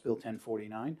of House Bill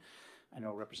 1049. I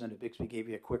know Representative Bixby gave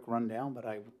you a quick rundown, but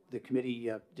the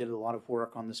committee did a lot of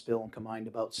work on this bill and combined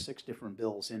about 6 different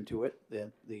bills into it.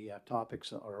 The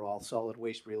topics are all solid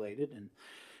waste related, and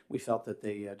we felt that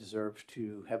they deserved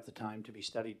to have the time to be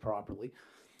studied properly.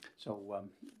 So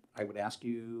I would ask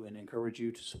you and encourage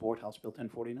you to support House Bill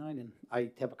 1049. And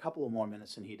I have a couple of more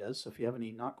minutes than he does, so if you have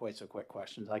any not quite so quick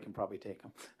questions, I can probably take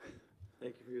them.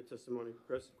 Thank you for your testimony.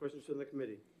 Questions from the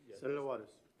committee? Senator Waters.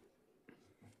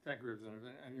 Thank you,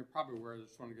 Representative. And you're probably aware, I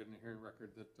just want to get in the hearing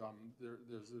record, that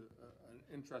there's an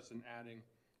interest in adding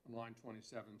on line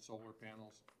 27 solar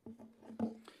panels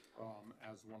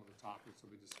as one of the topics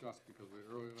that we discussed, because we had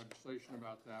earlier legislation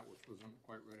about that, which wasn't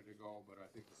quite ready to go, but I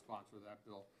think the sponsor of that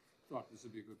bill thought this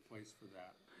would be a good place for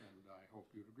that, and I hope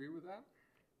you'd agree with that.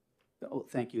 Oh,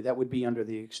 thank you. That would be under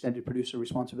the extended producer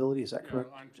responsibility, is that correct?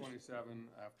 Line 27,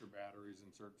 after batteries,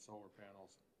 insert solar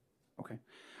panels. Okay.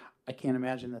 I can't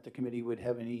imagine that the committee would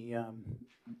have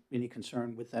any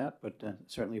concern with that, but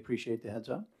certainly appreciate the heads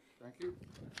up. Thank you.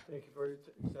 Thank you for your,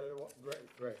 Senator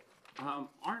Gray.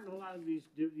 Aren't a lot of these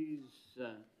duties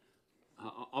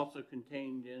also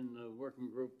contained in the working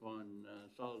group on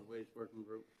solid waste working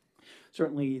group?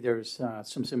 Certainly, there's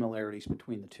some similarities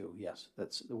between the two. Yes,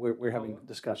 we're having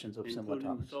discussions of similar Including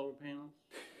topics. solar panels?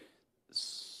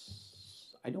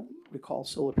 I don't recall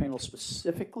solar panels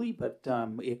specifically, but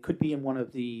it could be in one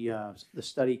of the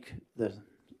study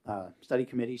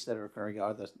committees that are occurring,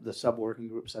 or the sub working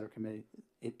groups that are committed.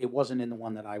 It wasn't in the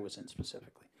one that I was in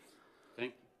specifically.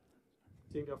 Thank you.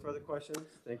 Seeing no further questions,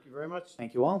 thank you very much.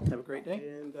 Thank you all. Have a great day.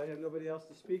 And I have nobody else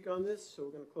to speak on this, so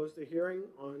we're going to close the hearing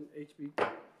on HB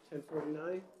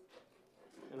 1049.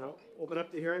 And I'll open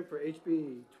up the hearing for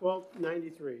HB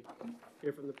 1293.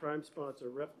 Hear from the prime sponsor,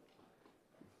 Rep.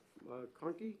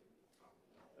 Conkey?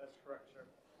 That's correct, sir.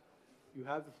 You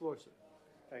have the floor, sir.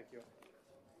 Thank you.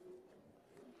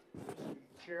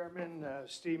 Chairman,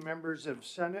 esteemed members of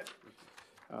Senate,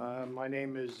 my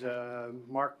name is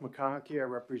Mark McConkey.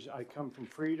 I come from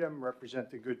Freedom,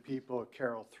 represent the good people of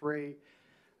Carroll 3.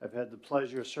 I've had the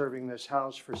pleasure of serving this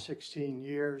House for 16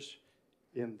 years,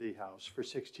 in the House for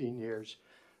 16 years,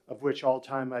 of which all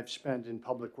time I've spent in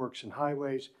Public Works and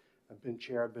Highways. I've been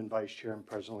chair, I've been vice chair, and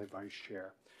presently vice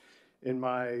chair. In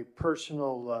my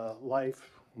personal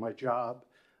life, my job,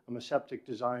 I'm a septic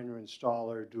designer,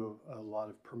 installer, do a lot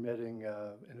of permitting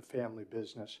in a family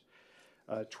business.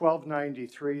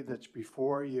 1293 that's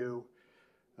before you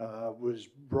was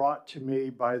brought to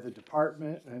me by the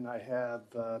department, and I have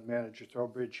Manager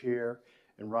Throwbridge here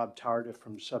and Rob Tardif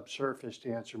from Subsurface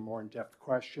to answer more in-depth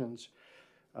questions,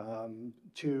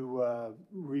 to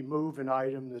remove an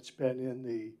item that's been in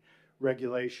the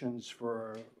regulations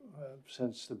for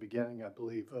since the beginning, I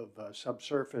believe, of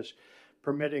Subsurface,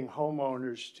 permitting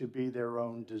homeowners to be their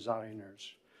own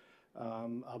designers.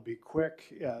 I'll be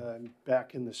quick.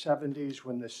 Back in the 70s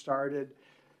when this started,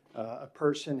 a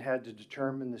person had to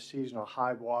determine the seasonal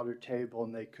high water table,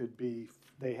 and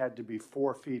they had to be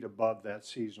 4 feet above that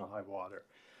seasonal high water.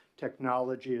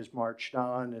 Technology has marched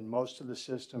on, and most of the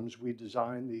systems we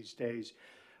design these days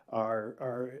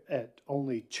are at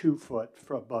only 2 foot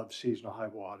above seasonal high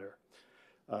water.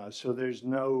 So there's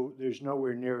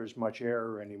nowhere near as much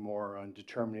error anymore on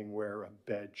determining where a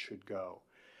bed should go.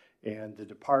 And the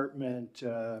department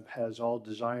has all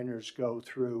designers go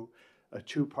through a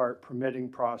 2-part permitting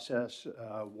process.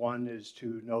 One is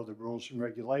to know the rules and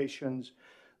regulations.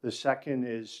 The second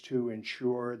is to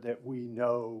ensure that we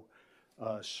know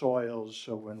soils,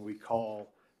 so when we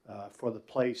call for the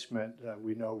placement,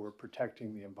 we know we're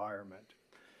protecting the environment.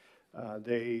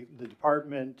 The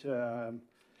department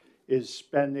is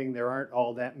spending, there aren't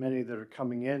all that many that are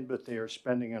coming in, but they are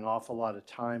spending an awful lot of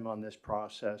time on this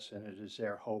process, and it is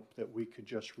their hope that we could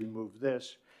just remove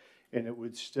this and it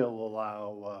would still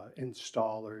allow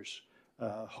installers,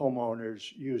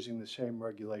 homeowners using the same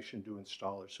regulation to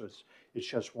installers. So it's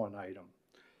just one item.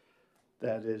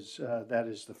 That is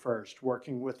the first.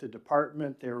 Working with the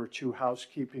department, there were 2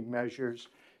 housekeeping measures,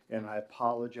 and I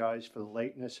apologize for the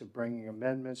lateness of bringing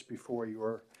amendments before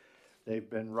your. They've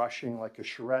been rushing like a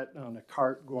charrette on a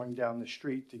cart going down the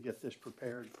street to get this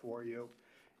prepared for you,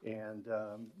 and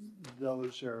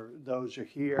those are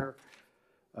here.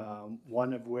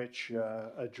 One of which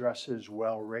addresses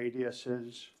well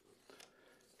radiuses,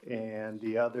 and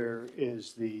the other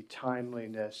is the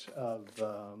timeliness of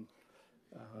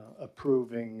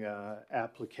approving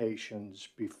applications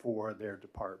before their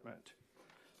department.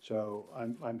 So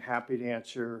I'm happy to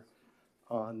answer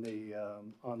on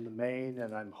the main,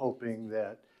 and I'm hoping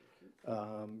that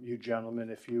you gentlemen,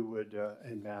 if you would,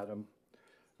 and madam,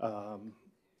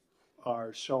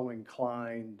 are so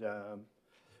inclined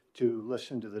to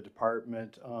listen to the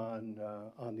department on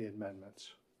the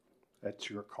amendments. That's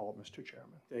your call, Mr.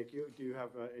 Chairman. Thank you. Do you have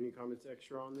any comments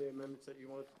extra on the amendments that you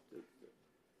want?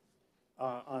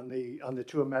 On the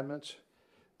 2 amendments,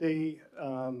 the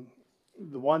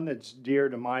The one that's dear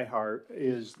to my heart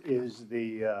is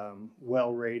the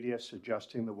well radius,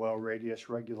 adjusting the well radius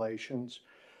regulations.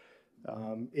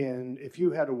 And if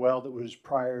you had a well that was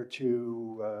prior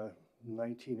to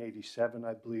 1987,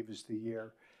 I believe is the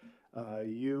year,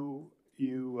 you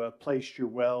placed your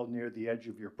well near the edge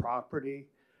of your property,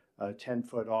 10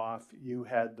 foot off, you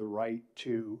had the right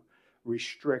to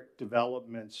restrict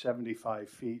development 75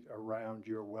 feet around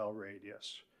your well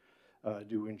radius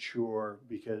to ensure,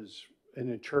 because an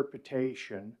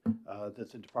interpretation that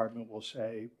the department will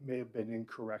say may have been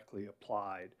incorrectly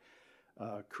applied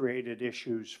created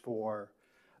issues for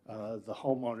the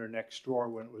homeowner next door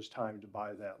when it was time to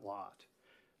buy that lot.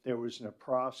 There was a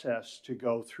process to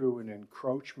go through an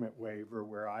encroachment waiver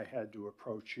where I had to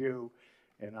approach you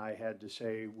and I had to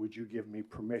say, would you give me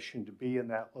permission to be in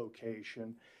that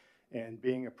location? And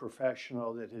being a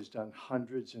professional that has done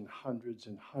hundreds and hundreds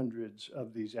and hundreds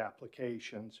of these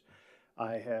applications,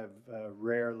 I have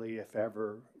rarely, if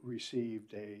ever,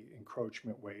 received a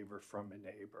encroachment waiver from a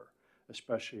neighbor,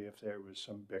 especially if there was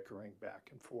some bickering back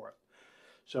and forth.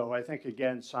 So I think,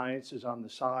 again, science is on the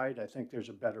side. I think there's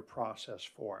a better process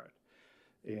for it.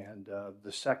 And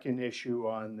the second issue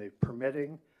on the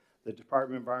permitting, the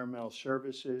Department of Environmental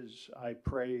Services, I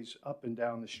praise up and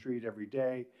down the street every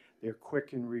day. They're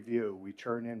quick in review. We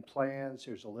turn in plans.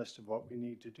 There's a list of what we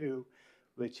need to do.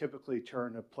 They typically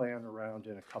turn a plan around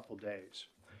in a couple days,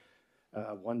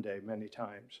 one day, many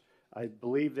times. I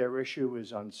believe their issue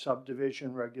is on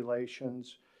subdivision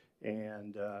regulations,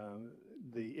 and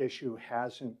the issue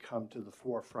hasn't come to the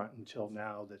forefront until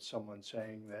now that someone's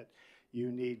saying that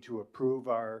you need to approve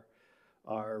our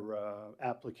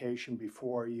application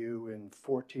before you in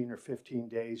 14 or 15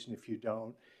 days, and if you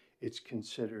don't, it's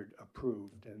considered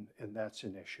approved, and that's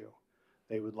an issue.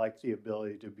 They would like the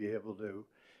ability to be able to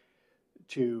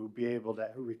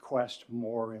request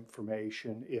more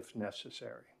information if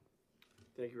necessary.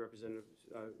 Thank you, Representative.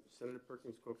 Senator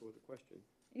Perkins Coker with a question.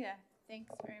 Yeah,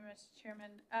 thanks very much,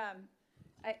 Chairman.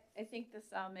 I think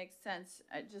this all makes sense.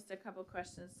 Just a couple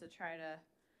questions to try to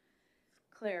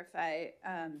clarify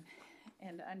and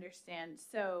understand.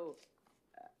 So,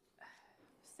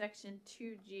 Section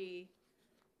 2G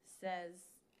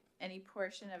says any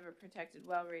portion of a protected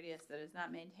well radius that is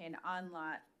not maintained on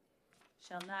lot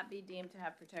shall not be deemed to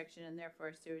have protection, and therefore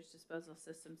a sewage disposal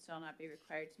system shall not be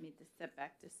required to meet the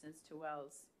setback distance to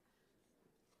wells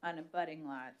on abutting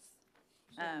lots.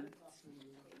 I'm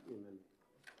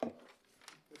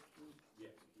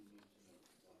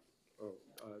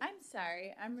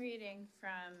sorry, I'm reading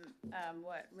from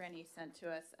what Rennie sent to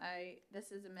us.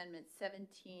 This is Amendment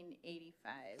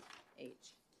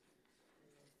 1785H.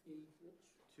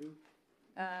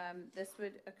 This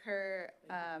would occur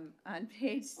on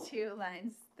page 2,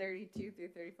 lines 32 through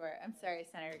 34. I'm sorry,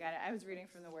 Senator, got it. I was reading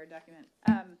from the Word document.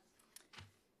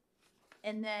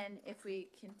 And then if we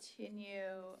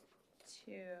continue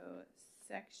to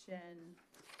section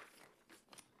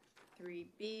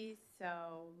 3B,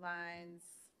 so lines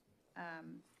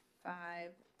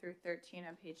 5 through 13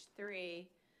 on page 3,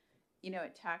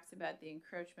 it talks about the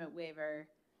encroachment waiver.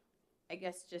 I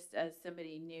guess just as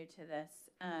somebody new to this,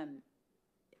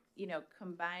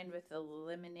 combined with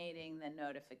eliminating the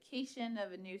notification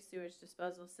of a new sewage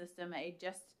disposal system,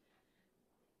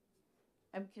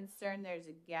 I'm concerned there's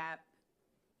a gap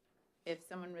if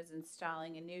someone was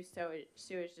installing a new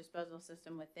sewage disposal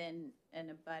system within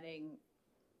an abutting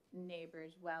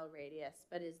neighbor's well radius.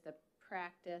 But is the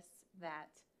practice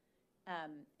that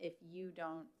if you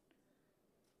don't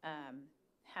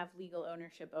have legal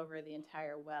ownership over the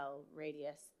entire well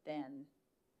radius, then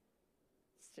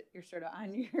you're sort of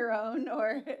on your own?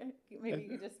 Or maybe you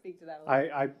could just speak to that a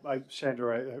little bit.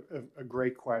 Sandra, a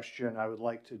great question. I would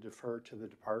like to defer to the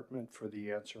department for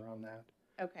the answer on that.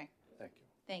 Okay. Thank you.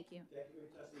 Thank you. Thank you for your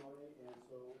testimony, and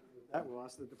so with that, we'll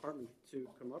ask the department to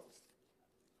come up.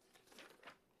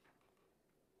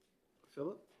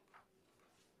 Philip?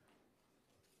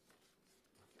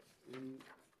 And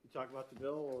you talk about the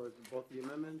bill or both the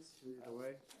amendments, either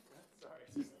way? Sorry,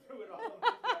 just threw it all.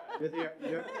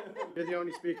 You're the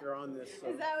only speaker on this. So.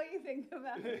 Is that what you think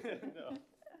about it? No.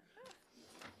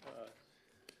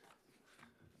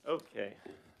 Okay.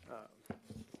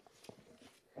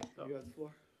 You got the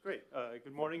floor. Great.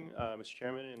 Good morning, Mr.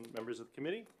 Chairman and members of the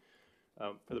committee.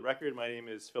 For the record, my name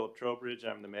is Philip Trowbridge.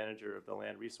 I'm the manager of the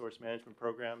Land Resource Management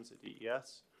Programs at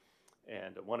DES.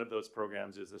 And one of those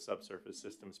programs is the Subsurface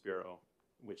Systems Bureau,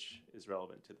 which is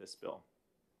relevant to this bill.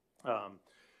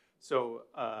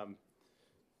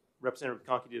 Representative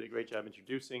Conkey did a great job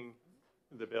introducing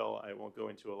the bill. I won't go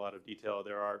into a lot of detail.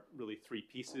 There are really three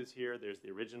pieces here. There's the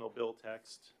original bill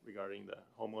text regarding the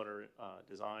homeowner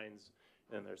designs,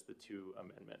 then there's the 2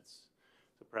 amendments.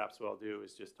 So perhaps what I'll do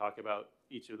is just talk about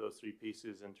each of those 3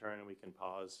 pieces in turn, and we can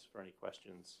pause for any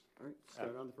questions. All right,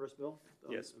 start on the first bill?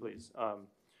 Yes, please.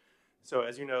 So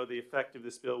as you know, the effect of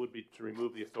this bill would be to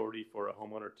remove the authority for a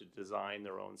homeowner to design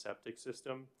their own septic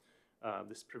system.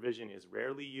 This provision is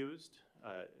rarely used.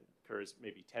 Occurs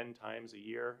maybe 10 times a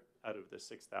year out of the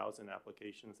 6,000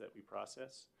 applications that we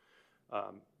process.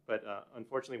 But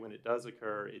unfortunately, when it does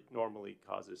occur, it normally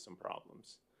causes some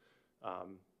problems.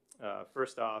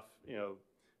 First off,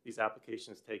 these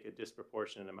applications take a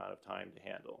disproportionate amount of time to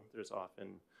handle. There's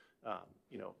often,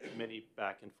 many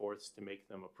back and forths to make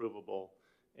them approvable,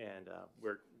 and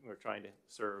we're trying to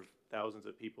serve thousands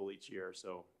of people each year,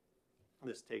 so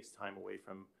this takes time away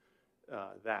from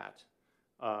that.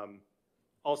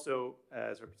 Also,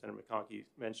 as Representative McConkey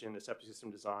mentioned, the septic system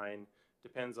design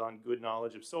depends on good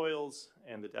knowledge of soils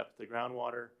and the depth of the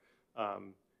groundwater.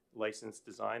 Licensed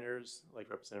designers,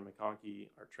 like Representative McConkey,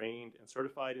 are trained and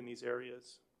certified in these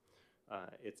areas.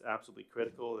 It's absolutely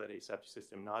critical that a septic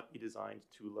system not be designed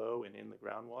too low and in the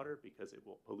groundwater, because it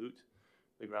will pollute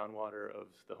the groundwater of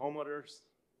the homeowner's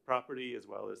property as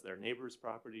well as their neighbors'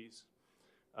 properties,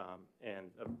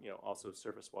 and also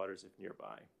surface waters if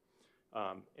nearby.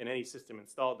 And any system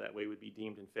installed that way would be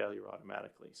deemed in failure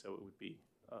automatically, so it would be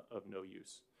of no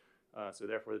use. So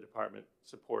therefore, the department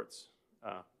supports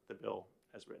the bill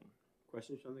as written.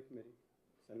 Questions from the committee?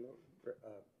 Senator,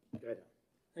 go ahead.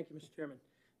 Thank you, Mr. Chairman.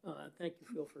 Thank you,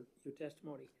 Phil, for your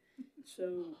testimony.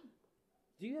 So,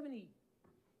 do you have any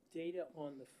data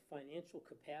on the financial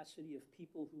capacity of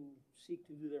people who seek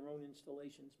to do their own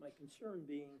installations? My concern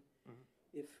being,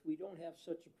 if we don't have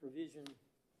such a provision,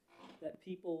 that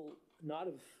people not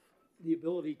of the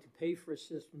ability to pay for a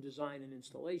system design and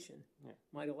installation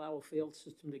might allow a failed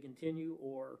system to continue,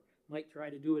 or might try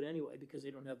to do it anyway because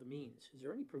they don't have the means. Is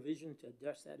there any provision to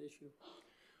address that issue?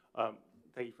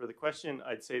 Thank you for the question.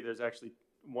 I'd say there's actually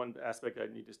one aspect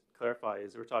I need to clarify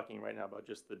is we're talking right now about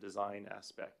just the design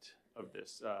aspect of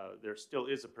this. There still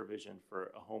is a provision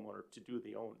for a homeowner to do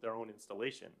their own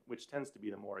installation, which tends to be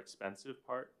the more expensive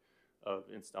part of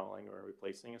installing or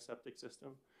replacing a septic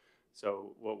system.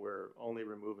 So what we're only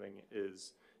removing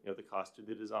is the cost of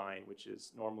the design, which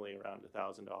is normally around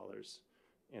 $1,000.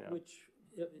 Which,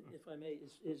 if I may,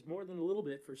 is more than a little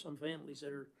bit for some families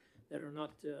that are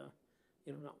not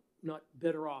not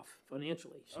better off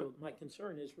financially. So my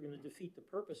concern is we're going to defeat the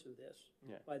purpose of this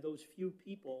by those few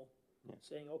people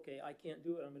saying, okay, I can't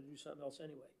do it, I'm going to do something else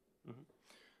anyway.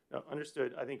 No,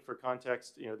 understood. I think for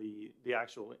context, the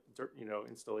actual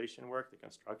installation work, the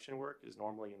construction work is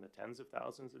normally in the tens of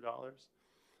thousands of dollars.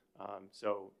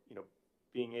 So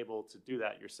being able to do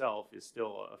that yourself is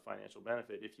still a financial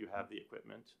benefit if you have the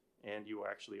equipment and you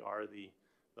actually are the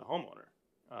homeowner.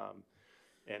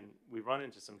 And we run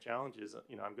into some challenges.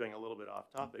 I'm going a little bit off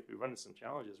topic. We run into some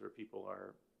challenges where people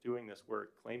are doing this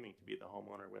work claiming to be the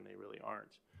homeowner when they really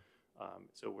aren't.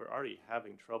 So we're already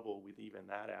having trouble with even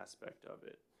that aspect of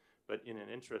it. But in an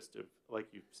interest of,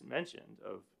 like you mentioned,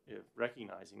 of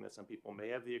recognizing that some people may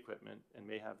have the equipment and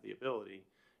may have the ability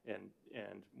and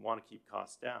want to keep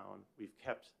costs down, we've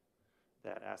kept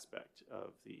that aspect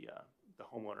of the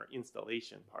homeowner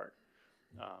installation part.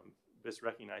 Just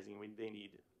recognizing they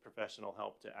need professional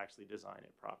help to actually design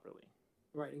it properly.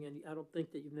 Right, and I don't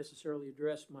think that you've necessarily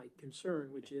addressed my concern,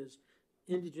 which is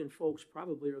indigent folks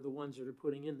probably are the ones that are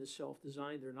putting in the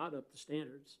self-design. They're not up to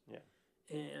standards. Yeah.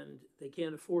 And they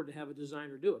can't afford to have a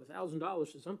designer do it.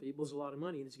 $1,000 to some people is a lot of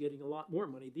money, and it's getting a lot more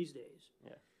money these days.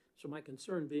 Yeah. So my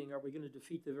concern being, are we going to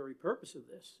defeat the very purpose of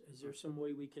this? Is there some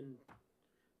way we can,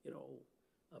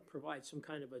 provide some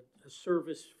kind of a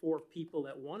service for people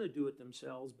that want to do it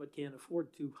themselves but can't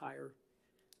afford to hire,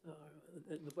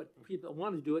 but people that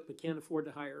want to do it but can't afford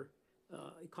to hire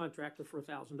a contractor for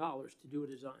 $1,000 to do a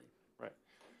design? Right.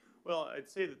 Well, I'd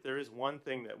say that there is one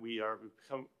thing that we are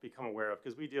become aware of,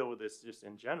 because we deal with this just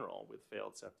in general with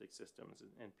failed septic systems,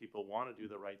 and people want to do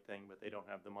the right thing, but they don't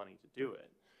have the money to do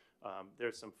it.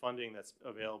 There's some funding that's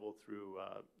available through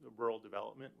rural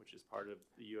development, which is part of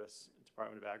the U.S.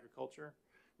 Department of Agriculture,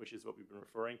 which is what we've been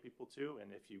referring people to.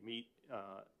 And if you meet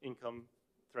income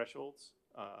thresholds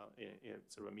in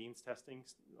sort of a means testing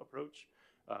approach,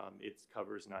 it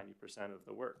covers 90% of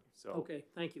the work. So okay,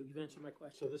 thank you. You've answered my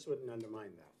question. So this wouldn't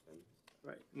undermine that, then?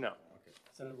 Right. No. Okay.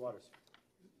 Senator Waters.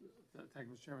 Thank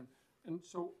you, Mr. Chairman. And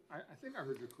so I think I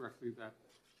heard you correctly that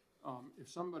if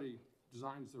somebody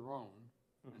designs their own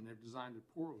and they've designed it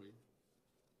poorly,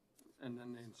 and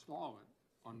then they install it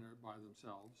by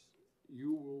themselves,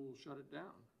 you will shut it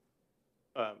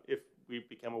down. If we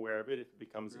become aware of it, if it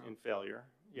becomes in failure,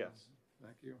 yes.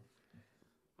 Thank you.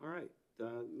 All right.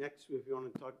 Next, if you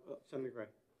want to talk, Senator Gray.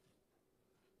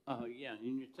 Yeah,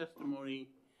 in your testimony,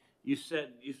 you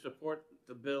said you support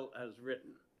the bill as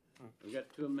written. We've got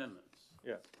two amendments.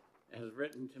 Yes. As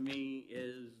written to me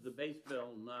is the base bill,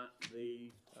 not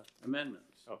the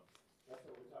amendments. Oh. That's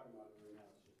what we're talking about right now,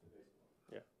 it's just the base bill.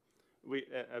 Yeah.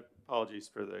 Apologies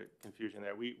for the confusion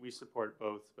there. We support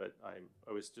both, but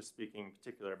I was just speaking in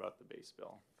particular about the base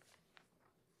bill.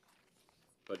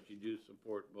 But you do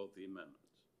support both the amendments.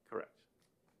 Correct.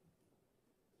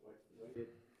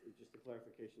 Just a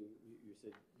clarification, you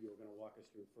said you were gonna walk us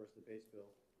through first the base bill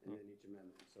and then each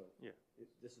amendment, so. Yeah.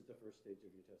 This is the first stage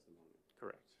of your testimony.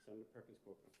 Correct. Senator Perkins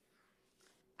Coker.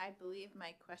 I believe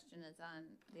my question is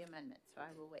on the amendment, so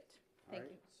I will wait. Thank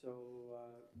you. So,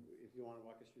 if you wanna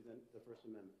walk us through then the First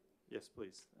Amendment. Yes,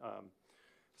 please.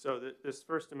 So this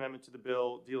First Amendment to the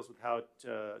bill deals with how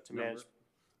to manage.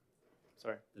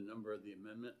 Sorry? The number of the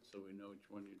amendment, so we know which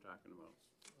one you're talking about.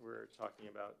 We're talking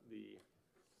about the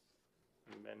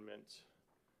amendment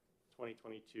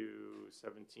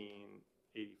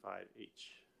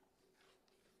 2022-1785H.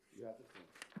 You have the floor.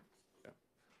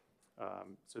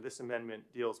 So this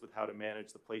amendment deals with how to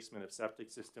manage the placement of septic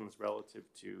systems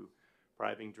relative to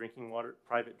private drinking water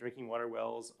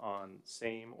wells on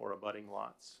same or abutting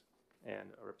lots.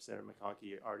 And Representative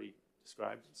McConkey already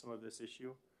described some of this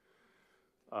issue.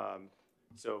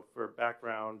 So for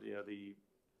background, you know, the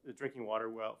drinking water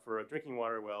well, for a drinking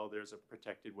water well, there's a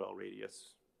protected well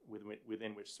radius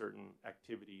within which certain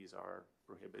activities are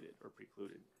prohibited or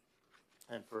precluded.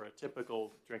 And for a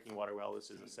typical drinking water well, this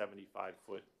is a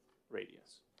 75-foot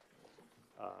radius.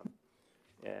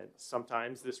 And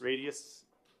sometimes this radius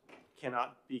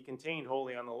cannot be contained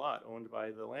wholly on the lot owned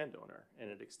by the landowner, and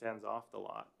it extends off the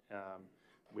lot,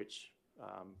 which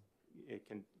it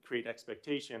can create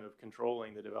expectation of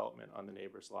controlling the development on the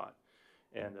neighbor's lot.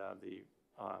 And the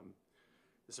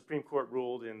Supreme Court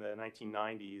ruled in the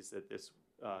 1990s that this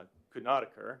could not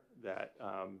occur, that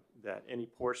any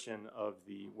portion of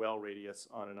the well radius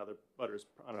on a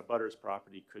butter's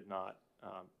property could not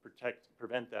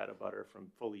prevent that abutter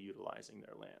from fully utilizing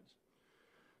their land.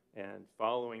 And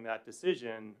following that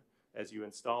decision, as you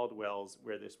installed wells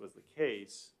where this was the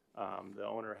case, the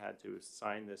owner had to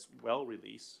sign this well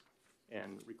release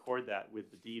and record that with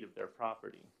the deed of their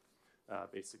property,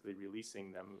 basically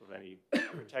releasing them of any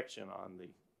protection on the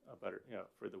abutter,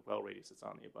 for the well radius that's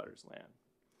on the abutter's land.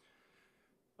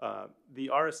 The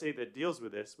RSA that deals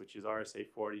with this, which is RSA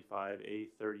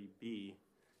 45A30B,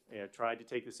 tried to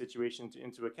take the situation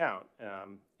into account.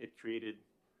 It created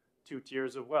two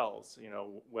tiers of wells,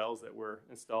 wells that were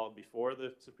installed before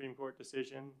the Supreme Court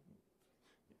decision,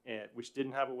 which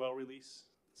didn't have a well release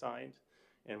signed,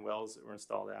 and wells that were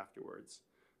installed afterwards.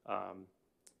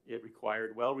 It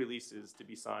required well releases to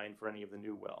be signed for any of the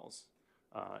new wells,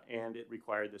 and it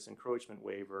required this encroachment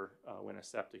waiver when a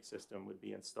septic system would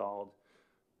be installed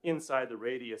inside the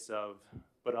radius of,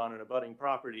 but on an abutting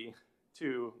property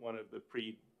to one of the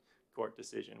pre-court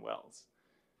decision wells.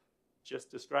 Just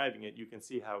describing it, you can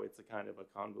see how it's a kind of a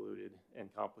convoluted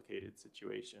and complicated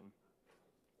situation.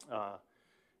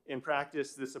 In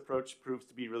practice, this approach proves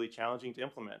to be really challenging to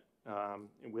implement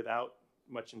without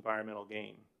much environmental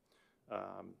gain.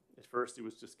 At first, it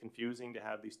was just confusing to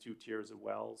have these two tiers of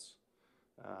wells.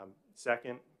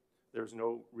 Second, there's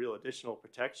no real additional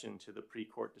protection to the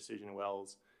pre-court decision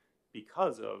wells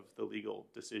because of the legal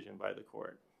decision by the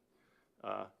court.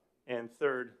 And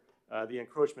third, the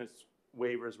encroachment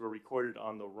waivers were recorded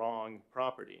on the wrong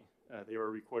property. They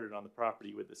were recorded on the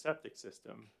property with the septic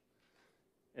system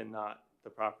and not the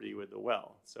property with the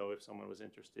well. So if someone was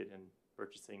interested in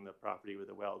purchasing the property with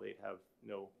the well, they'd have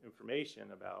no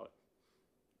information about,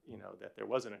 that there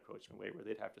was an encroachment waiver.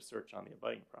 They'd have to search on the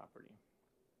abutting property.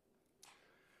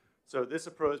 So this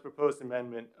proposed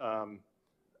amendment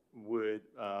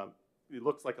it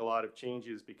looks like a lot of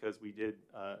changes because we did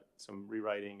some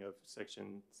rewriting of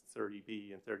section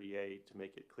 30B and 30A to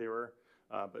make it clearer,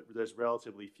 but there's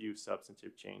relatively few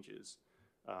substantive changes.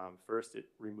 First, it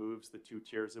removes the two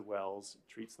tiers of wells,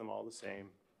 treats them all the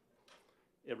same.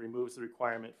 It removes the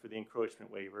requirement for the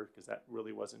encroachment waiver because that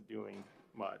really wasn't doing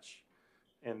much.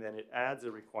 And then it adds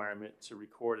a requirement to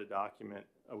record a document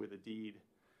with a deed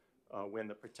when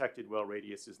the protected well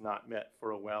radius is not met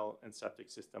for a well and septic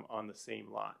system on the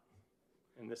same lot.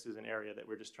 And this is an area that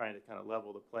we're just trying to kind of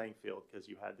level the playing field because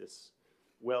you had this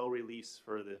well release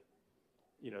for the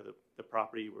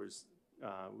property was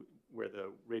where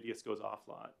the radius goes off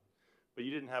lot, but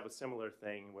you didn't have a similar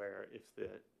thing where if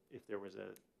there was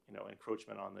a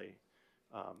encroachment on the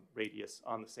radius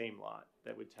on the same lot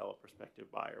that would tell a prospective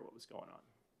buyer what was going on.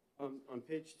 On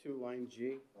page 2, line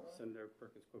G, Senator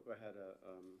Perkins Coker had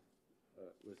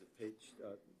was it page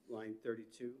line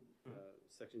 32,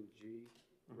 section G,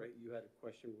 right? You had a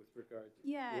question with regard to.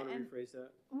 Yeah, You want and- to rephrase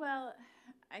that? Well,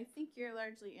 I think you're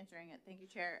largely answering it. Thank you,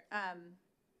 Chair.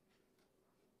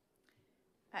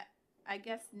 I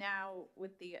guess now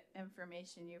with the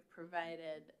information you've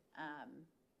provided,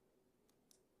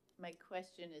 my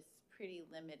question is pretty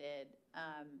limited.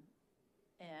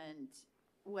 And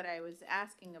what I was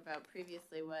asking about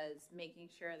previously was making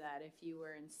sure that if you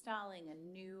were installing a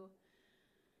new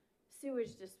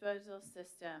sewage disposal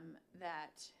system,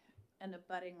 that an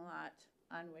abutting lot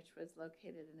on which was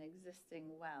located an existing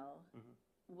well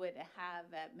would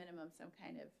have at minimum some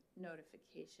kind of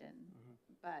notification.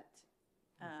 But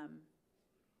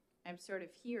I'm sort of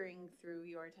hearing through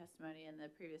your testimony and the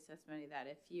previous testimony that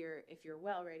if your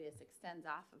well radius extends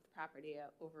off of property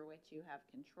over which you have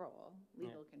control,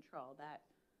 legal control, that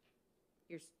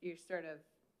you're sort of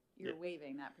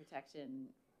waiving that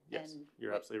protection. Yes, and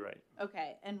you're absolutely right.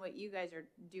 Okay, and what you guys are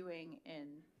doing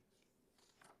in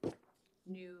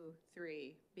new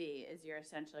 3B is you're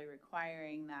essentially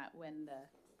requiring that when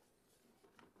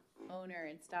the owner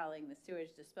installing the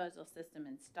sewage disposal system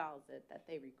installs it, that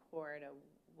they record a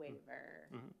waiver.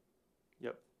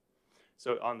 Yep.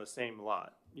 So on the same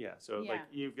lot, yeah. So like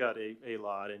you've got a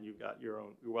lot and you've got your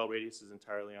well radius is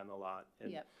entirely on the lot,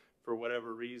 and for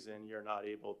whatever reason you're not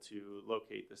able to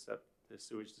locate the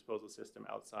sewage disposal system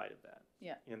outside of that.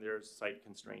 Yeah. And there's site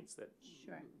constraints that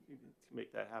Sure.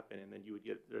 make that happen, and then you would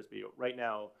get right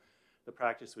now the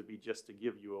practice would be just to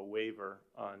give you a waiver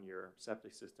on your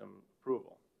septic system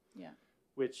approval. Yeah.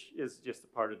 Which is just a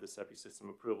part of the septic system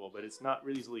approval, but it's not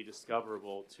easily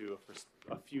discoverable to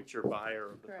a future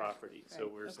buyer of the Correct. property. So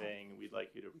Right. we're Okay. saying we'd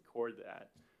like you to record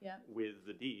that Yeah. with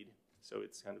the deed. So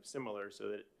it's kind of similar, so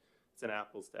that it's an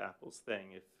apples to apples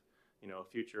thing. If a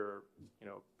future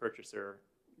purchaser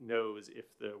knows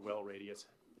if the well radius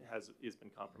has been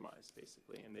compromised,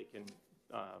 basically, and they can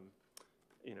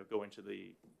go into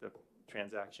the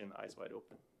transaction eyes wide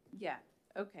open. Yeah.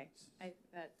 Okay. Thank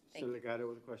Senator you. Gatto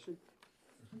with a question?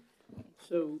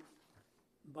 So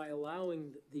by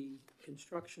allowing the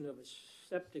construction of a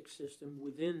septic system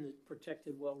within the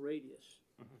protected well radius,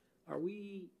 are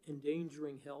we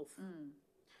endangering health?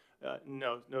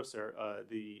 No, sir.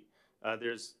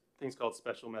 There's things called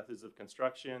special methods of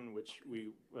construction, which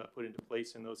we put into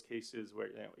place in those cases where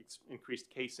it's increased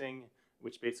casing,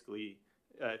 which basically,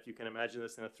 if you can imagine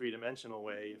this in a three-dimensional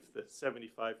way, if the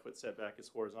 75-foot setback is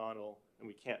horizontal and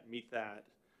we can't meet that,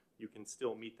 you can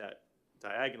still meet that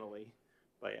diagonally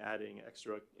by adding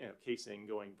extra casing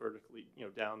going vertically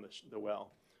down the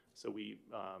well. So we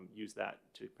use that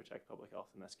to protect public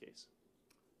health in this case.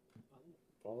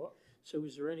 Follow up? So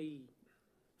is there any,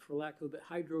 for lack of a bit,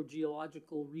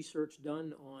 hydrogeological research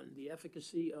done on the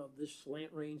efficacy of this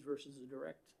slant range versus the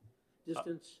direct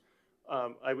distance?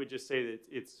 I would just say that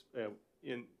it's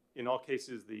in all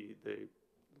cases the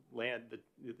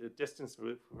distance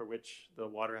for which the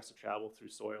water has to travel through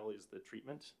soil is the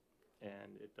treatment,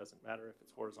 and it doesn't matter if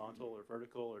it's horizontal or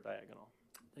vertical or diagonal.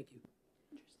 Thank you.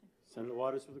 Interesting. Senator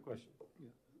Waters with a question.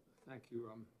 Yeah, thank you.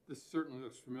 This certainly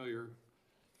looks familiar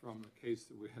from a case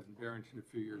that we had in Barrington a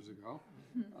few years ago.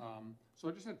 So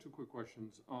I just had two quick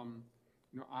questions.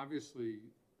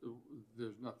 Obviously,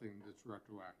 there's nothing that's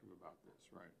retroactive about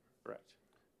this, right? Correct.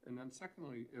 And then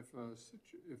secondly, if a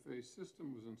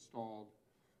system was installed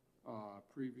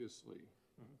previously,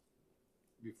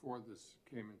 before this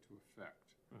came into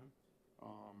effect,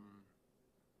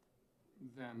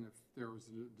 then if there was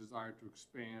a desire to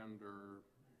expand or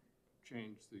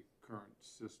change the current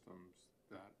systems,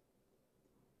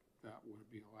 that would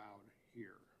be allowed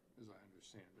here, as I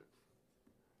understand it.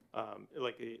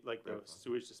 Like the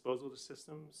sewage disposal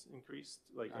systems increased?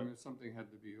 Something had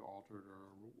to be altered or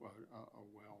a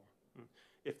well.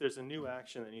 If there's a new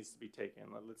action that needs to be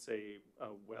taken, let's say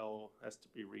a well has to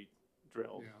be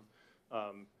re-drilled,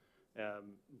 then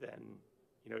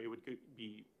it would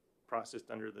be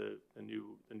processed under the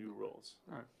new rules.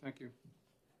 All right, thank you.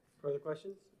 Further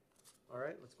questions? All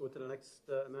right, let's go to the next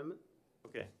amendment.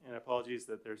 Okay, and apologies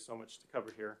that there's so much to cover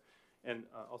here. And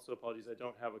also apologies, I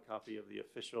don't have a copy of the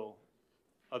official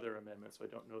other amendment, so I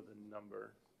don't know the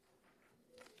number.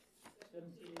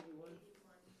 1781.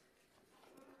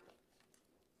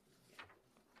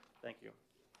 Thank you.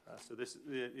 So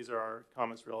these are our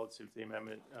comments relative to the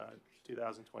amendment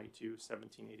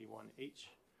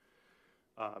 2022-1781H.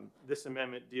 This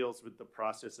amendment deals with the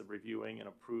process of reviewing and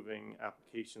approving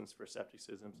applications for septic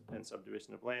systems and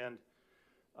subdivision of land.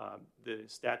 The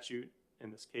statute, in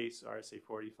this case, RSA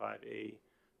 45A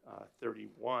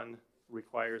 31,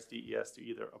 requires DES to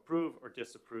either approve or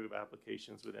disapprove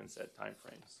applications within set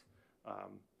timeframes.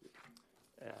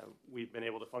 We've been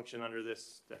able to function under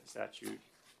this statute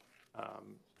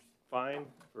fine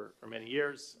for many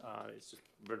years. It's just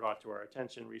been brought to our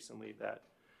attention recently that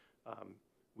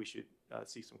we should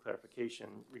see some clarification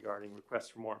regarding requests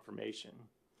for more information.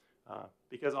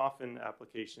 Because often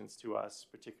applications to us,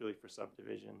 particularly for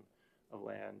subdivision of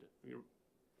land,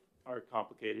 are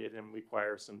complicated and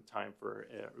require some time for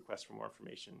a request for more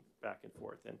information back and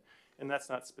forth. And that's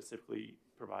not specifically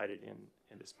provided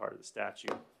in this part of the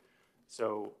statute.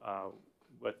 So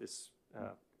what this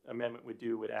amendment would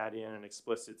do would add in an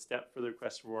explicit step for the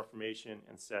request for more information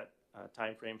and set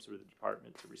timeframes for the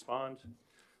department to respond.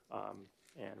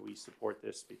 And we support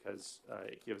this because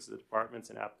it gives the departments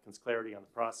and applicants clarity on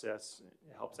the process.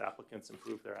 It helps applicants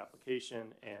improve their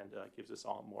application and gives us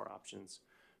all more options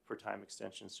for time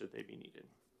extensions should they be needed.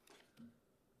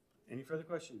 Any further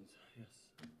questions? Yes.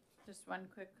 Just one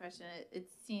quick question. It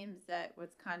seems that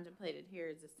what's contemplated here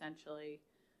is essentially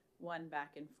one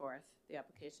back and forth. The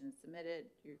application is submitted,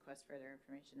 you request further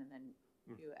information, and then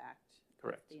you act.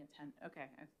 Correct. The intent. Okay,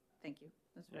 thank you.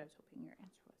 That's what I was hoping your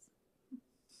answer was.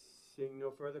 Seeing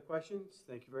no further questions,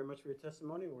 thank you very much for your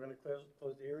testimony. We're going to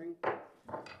close the hearing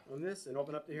on this and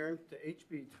open up the hearing to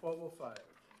HB 1205.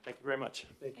 Thank you very much.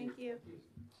 Thank you. Thank you.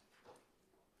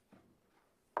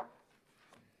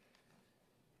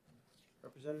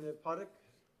 Representative Potic.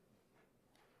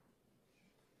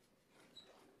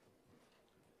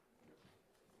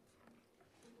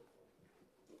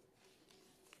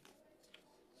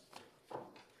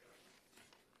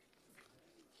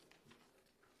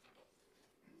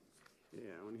 Yeah,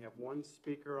 I only have one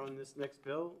speaker on this next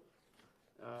bill,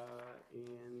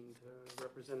 and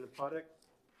Representative Potic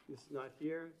is not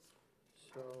here,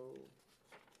 so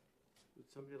would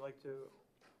somebody like to?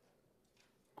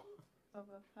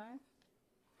 1205?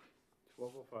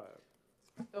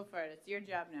 1205. Go for it. It's your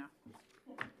job now.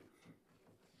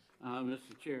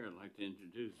 Mr. Chair, I'd like to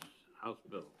introduce House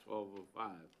Bill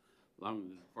 1205, allowing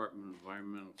the Department of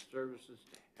Environmental Services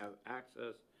to have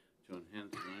access to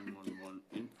enhance 911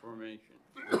 information.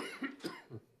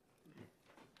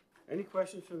 Any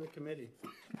questions from the committee?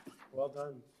 Well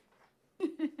done.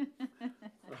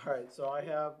 All right, so I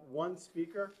have one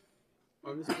speaker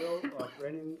on this bill,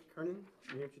 Brandon Kernan,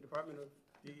 New Hampshire Department of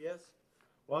DES.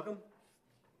 Welcome.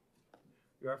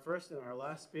 You're our first and our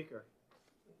last speaker.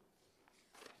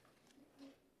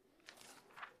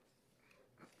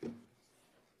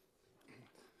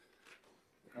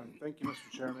 Thank you,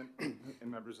 Mr. Chairman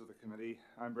and members of the committee.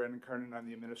 I'm Brandon Kernan. I'm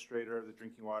the administrator of the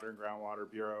Drinking Water and Groundwater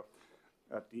Bureau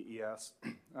at DES.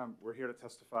 We're here to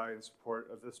testify in support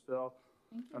of this bill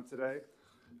today.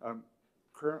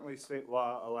 Currently, state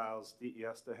law allows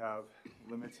DES to have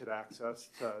limited access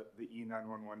to the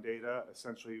E911 data.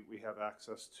 Essentially, we have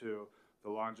access to the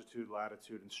longitude,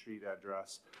 latitude, and street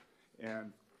address.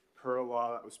 And per a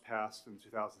law that was passed in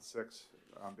 2006,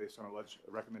 based on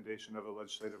a recommendation of a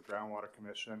legislative groundwater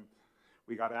commission,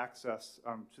 we got access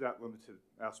to that limited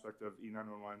aspect of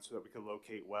E911 so that we could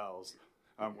locate wells.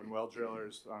 When well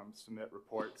drillers submit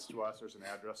reports to us, there's an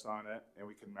address on it, and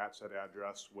we can match that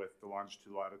address with the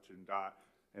longitude, latitude, and dot,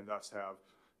 and thus have,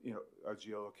 a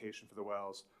geolocation for the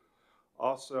wells.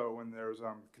 Also, when there's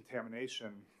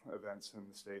contamination events in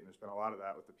the state, and there's been a lot of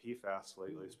that with the PFAS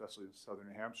lately, especially in southern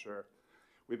New Hampshire,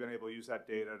 we've been able to use that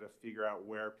data to figure out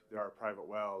where there are private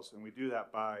wells, and we do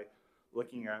that by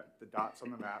looking at the dots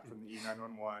on the map from the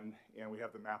E911, and we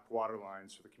have the map water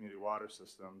lines for the community water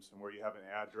systems, and where you have an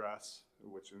address,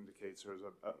 which indicates there's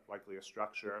likely a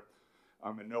structure,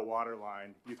 and no water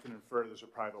line, you can infer there's a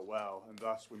private well, and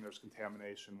thus when there's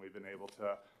contamination, we've been able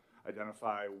to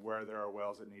identify where there are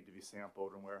wells that need to be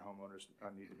sampled and where homeowners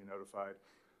need to be notified.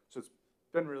 So it's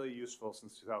been really useful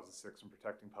since 2006 in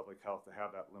protecting public health to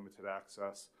have that limited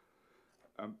access.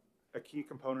 A key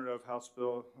component of House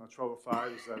Bill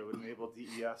 1205 is that it would enable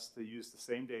DES to use the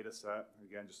same data set,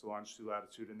 again, just the longitude,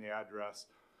 latitude, and the address,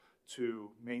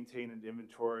 to maintain an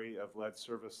inventory of lead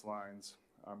service lines.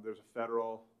 There's a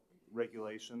federal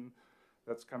regulation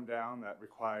that's come down that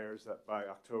requires that by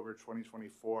October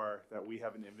 2024 that we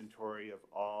have an inventory of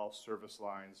all service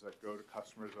lines that go to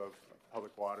customers of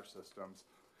public water systems.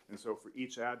 And so for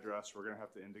each address, we're going to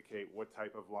have to indicate what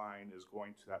type of line is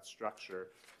going to that structure.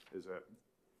 Is it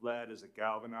lead? Is it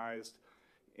galvanized?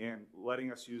 And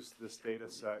letting us use this data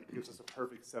set gives us a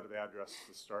perfect set of addresses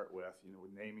to start with.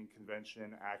 With naming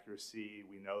convention, accuracy,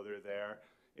 we know they're there,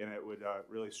 and it would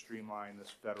really streamline this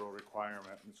federal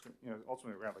requirement. And it's,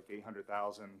 ultimately we're going to have like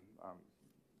 800,000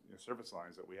 service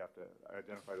lines that we have to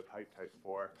identify the pipe type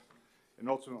for. And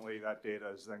ultimately, that data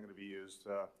is then going to be used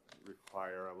to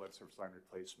require a lead service line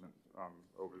replacement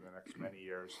over the next many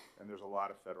years. And there's a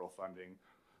lot of federal funding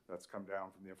that's come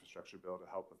down from the infrastructure bill to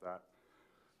help with that.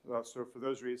 So for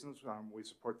those reasons, we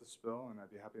support this bill, and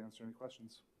I'd be happy to answer any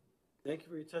questions. Thank you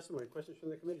for your testimony. Questions from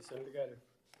the committee? Senator Gatter.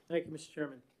 Thank you, Mr.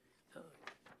 Chairman.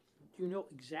 Do you know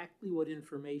exactly what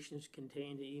information is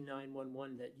contained in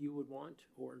E911 that you would want,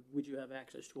 or would you have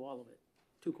access to all of it?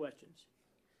 Two questions.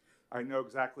 I know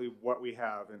exactly what we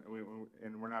have, and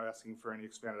we're not asking for any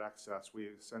expanded access. We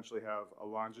essentially have a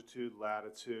longitude,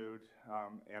 latitude,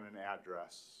 and an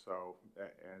address. So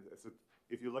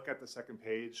if you look at the second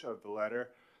page of the letter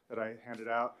that I handed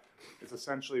out, it's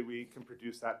essentially we can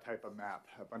produce that type of map,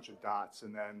 a bunch of dots,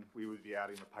 and then we would be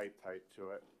adding the pipe type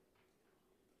to it.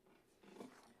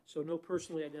 So no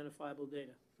personally identifiable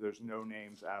data? There's no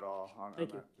names at all on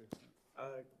Thank that.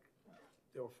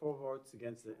 There were 4 votes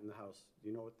against it in the House. Do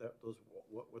you know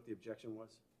what the objection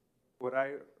was? What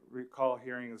I recall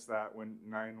hearing is that when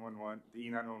the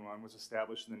E911 was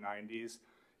established in the 90s,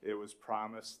 it was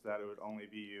promised that it would only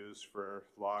be used for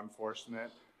law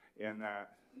enforcement, and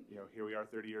that, you know, here we are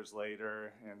 30 years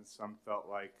later, and some felt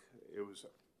like it was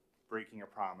breaking a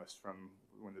promise from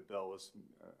when the bill was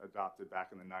adopted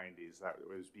back in the 90s, that it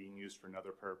was being used for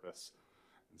another purpose.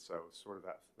 And so sort of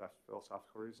that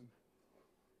philosophical reason.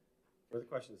 Further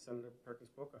questions? Senator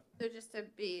Perkins-Coker. So just to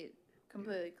be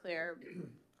completely clear,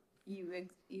 you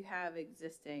have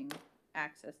existing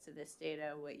access to this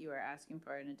data. What you are asking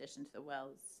for in addition to the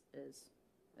wells is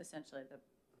essentially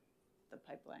the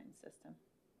pipeline system.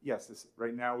 Yes,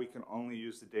 right now we can only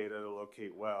use the data to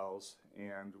locate wells,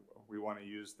 and we want to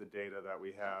use the data that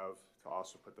we have to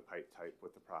also put the pipe type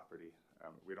with the property.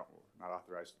 We're not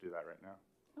authorized to do that right now.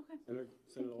 Okay.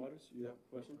 Senator Waters, you have a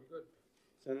question? Good.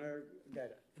 Senator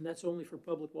Gaida. And that's only for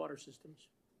public water systems?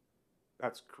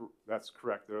 That's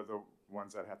correct. They're the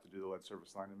ones that have to do the lead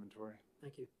service line inventory.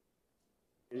 Thank you.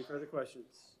 Any further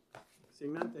questions?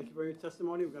 Seeing none, thank you for your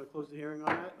testimony. We're going to close the hearing on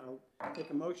that. I'll take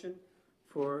a motion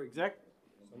for exec.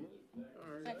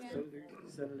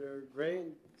 Senator Gray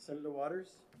and Senator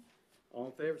Waters. All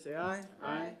in favor, say aye.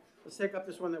 Aye. Let's take up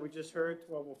this one that we just heard,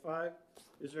 1205.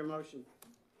 Is there a motion?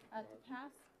 To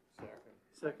pass?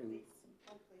 Second.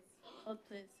 Hold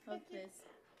please, hold please.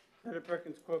 Senator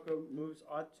Perkins-Coker moves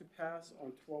ought to pass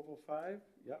on 1205.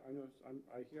 Yeah, I know,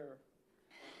 I hear her.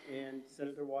 And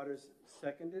Senator Waters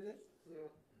seconded it?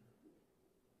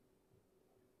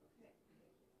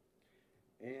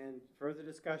 Yeah. And further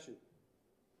discussion?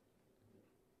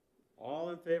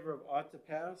 All in favor of ought to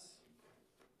pass?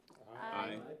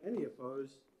 Aye. Any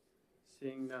opposed?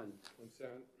 Seeing none.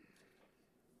 Consent.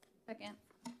 Second.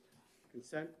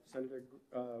 Consent, Senator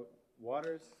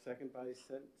Waters, second by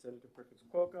Senator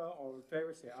Perkins-Coker. All in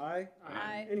favor, say aye.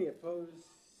 Aye. Any opposed?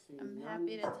 Seeing I'm none.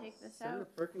 happy to take this Senator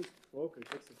out. Perkins-Coker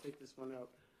gets to take this one out.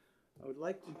 I would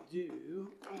like to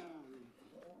do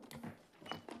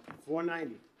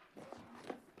 490. Let's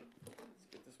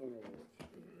get this one over with.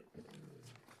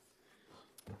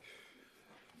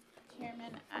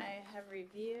 Chairman, I have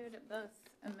reviewed both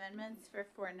amendments for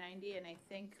 490, and I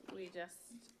think we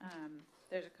just,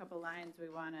 there's a couple lines we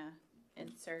want to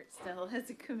insert still as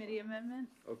a committee amendment.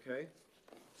 Okay.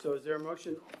 So is there a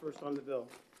motion first on the bill?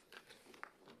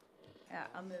 Yeah,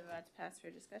 I'll move on to pass for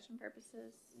discussion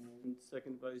purposes. And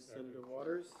second by Senator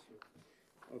Waters.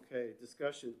 Okay,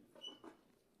 discussion.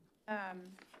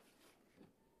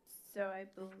 So I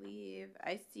believe,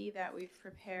 I see that we've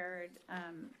prepared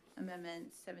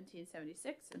amendments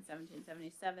 1776 and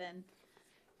 1777,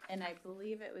 and I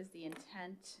believe it was the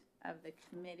intent of the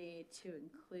committee to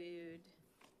include,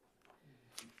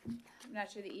 I'm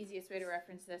not sure the easiest way to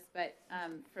reference this, but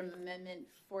from Amendment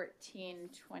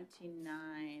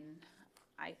 1429,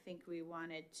 I think we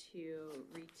wanted to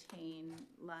retain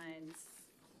lines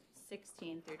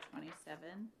 16 through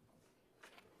 27.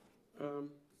 I'm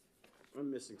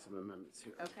missing some amendments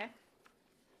here. Okay.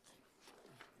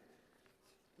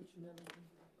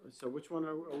 So which one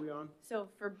are we on? So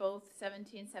for both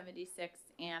 1776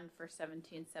 and for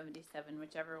 1777,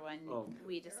 whichever one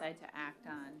we decide to act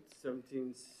on,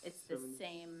 17. it's the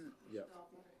same Yep.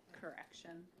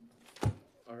 correction.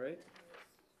 All right. Is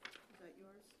that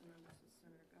yours? And then this is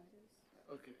Senator Gaida's.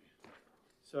 Okay.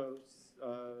 So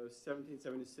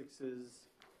 1776 is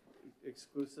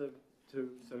exclusive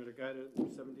to Senator Gaida.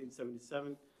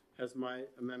 1777 has my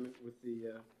amendment with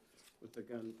the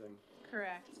gun thing.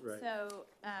 Correct. Right. So,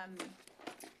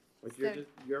 But so-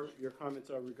 your comments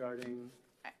are regarding.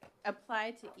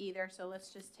 apply to either, so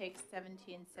let's just take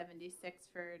 1776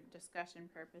 for discussion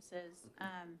purposes.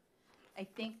 I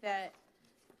think that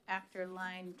after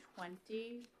line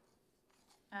 20,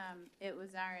 it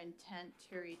was our intent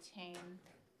to retain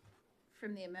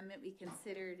from the amendment we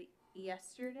considered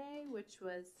yesterday, which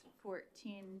was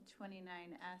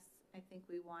 1429S. I think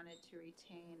we wanted to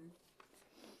retain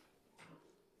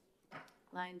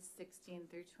lines 16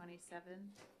 through 27.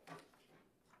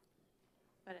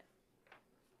 But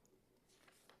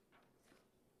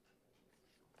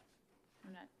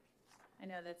I'm not, I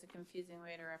know that's a confusing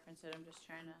way to reference it, I'm just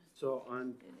trying to So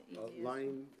on do the easiest.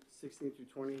 line 16 through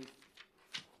 20, Was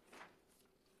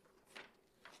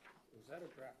that a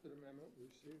drafted amendment we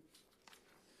received?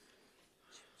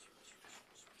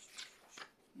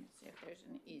 Let me see if there's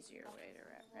an easier way to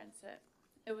reference it.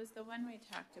 It was the one we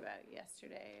talked about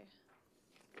yesterday.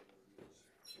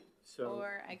 so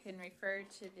Or I can refer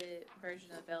to the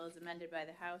version of the bill as amended by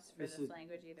the House for This this is-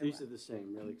 language either these way. are the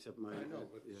same, really, except mine. I know,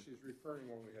 but yeah. she's referring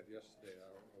one we had yesterday,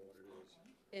 I don't know what it is.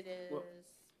 It is, Well-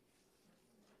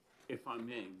 If I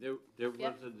may, there was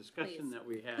Yep, a discussion please. that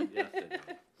we had yesterday.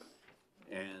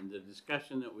 And the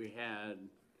discussion that we had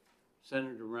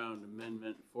centered around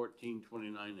Amendment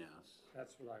 1429S.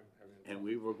 That's what I'm having. And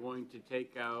we were going to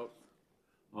take out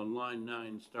on line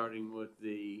 9, starting with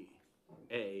the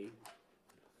A,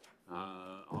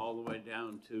 all the way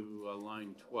down to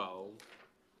line 12.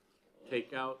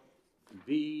 Take out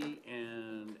B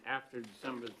and after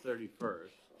December 31st.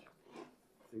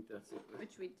 I think that's it.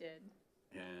 which we did,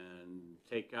 And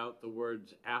take out the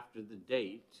words after the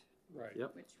date. Right.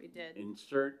 Yep. which we did.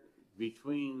 Insert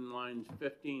between lines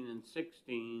 15 and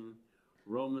 16,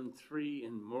 Roman 3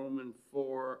 and Roman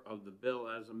 4 of the bill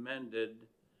as amended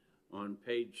on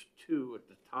page 2 at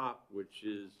the top, which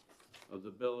is of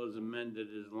the bill as amended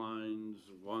is lines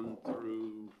 1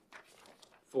 through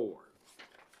 4.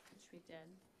 Which we did.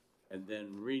 And then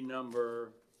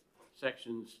renumber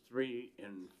sections 3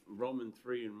 and Roman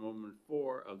 3 and Roman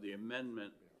 4 of the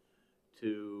amendment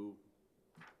to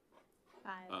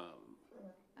 5.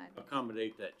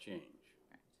 accommodate that change.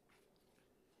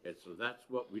 Okay, so that's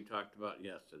what we talked about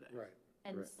yesterday. Right.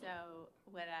 And Right. so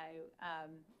what I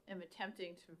am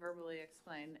attempting to verbally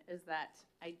explain is that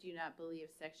I do not believe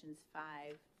sections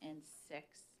 5 and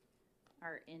 6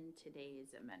 are in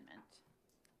today's amendment.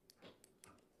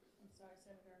 I'm sorry,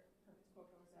 Senator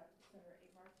Perkins-Coker, was that Senator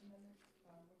Abart's amendment?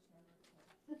 Which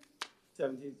number?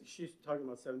 17, she's talking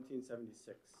about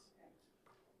 1776.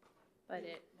 But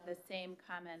the same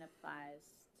comment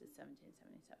applies to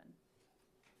 1777.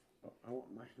 Oh, I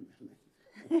want my amendment.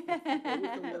 Well, we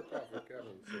can work off of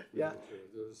Kevin's if we Yeah. need to.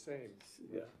 They're the same.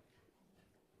 Yeah.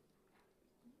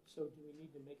 So do we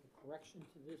need to make a correction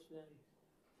to this then?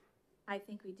 I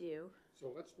think we do. So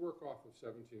let's work off of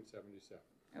 1777.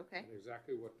 Okay. And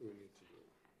exactly what do we need to do?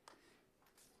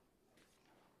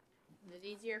 Is it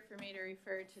easier for me to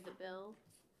refer to the bill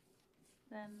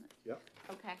then? Yep.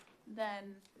 Okay,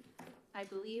 then I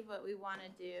believe what we want to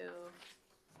do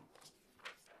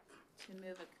to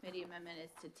move a committee amendment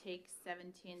is to take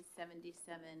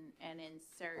 1777 and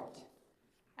insert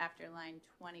after line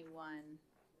 21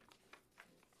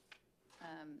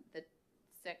 the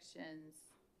sections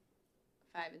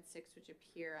 5 and 6 which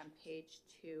appear on page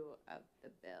 2 of the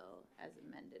bill as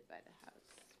amended by the House.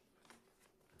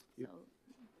 Yep. So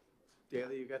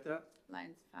Daley, you got that?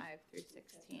 lines 5 through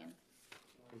 16.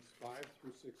 Lines 5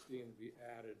 through 16 be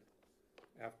added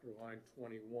after line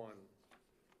 21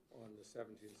 on the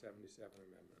 1777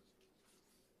 amendment.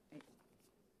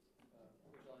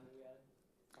 Which line did we add?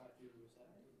 5 through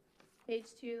 17?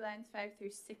 Page 2, lines 5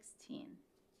 through 16.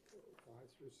 5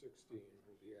 through 16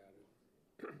 will be added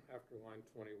after line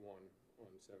 21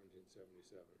 on 1777.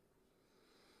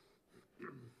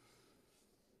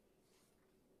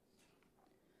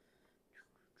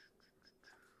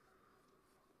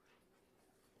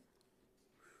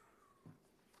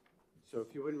 So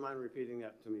if you wouldn't mind repeating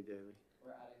that to me, Daley.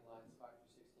 We're adding lines 5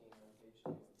 through 16 on page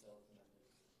 2 of the bill as amended.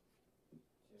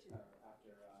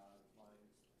 After lines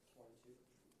 22?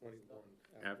 21.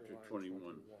 After line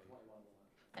 21. 21.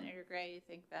 Senator Gray, you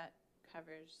think that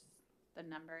covers the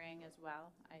numbering as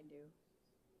well? I do.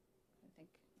 I think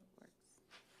it works.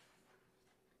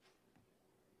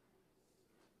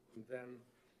 And then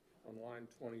on line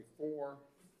 24,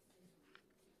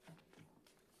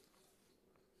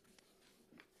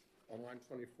 on line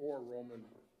 24, Roman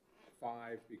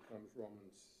 5 becomes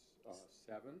Roman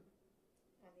 7.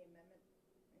 On the amendment?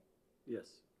 Yes.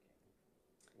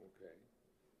 Okay,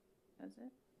 Does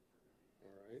it?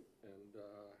 all right, and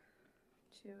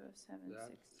 207, that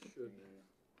 63. should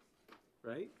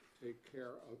Right? take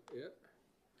care of it.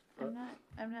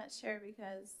 I'm not sure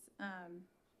because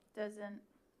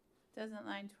doesn't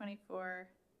line 24,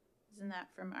 isn't that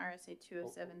from RSA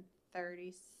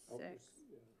 207-36? Yeah.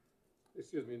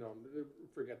 Excuse me, no,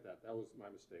 forget that, that was my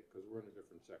mistake, because we're in a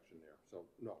different section there, so,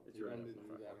 no, It's we right don't up need to in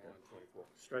do front, that on okay. line 24.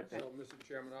 Strike that. So, Mr.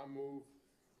 Chairman, I'll move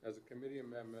as a committee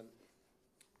amendment,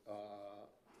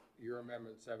 your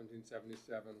amendment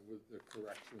 1777 with the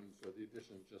corrections or the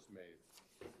additions just made.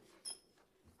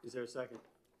 Is there a second?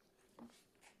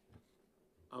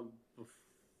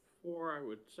 Before I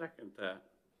would second that,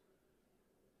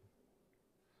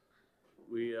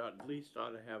 we at least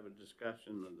ought to have a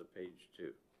discussion on the page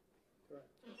 2. Correct.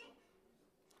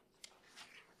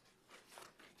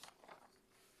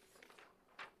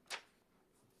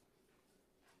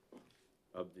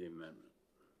 Of the amendment.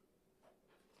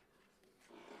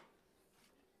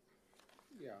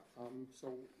 Yeah,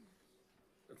 so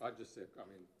if I just say, I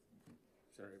mean,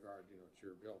 Senator Yvard, you know, it's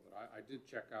your bill, but I did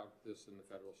check out this in the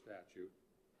federal statute.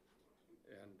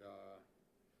 And,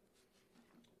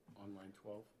 On line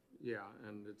 12? yeah,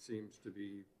 and it seems to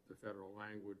be the federal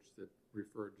language that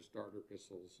referred to starter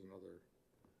pistols and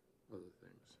other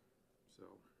things, so.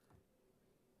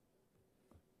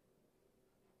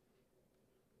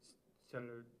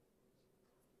 Senator,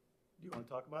 do you want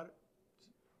to talk about it?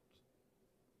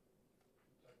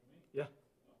 Yeah.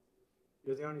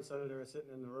 You're the only senator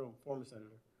sitting in the room, former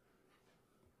senator.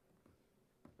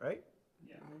 Right?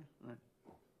 Yeah. Right.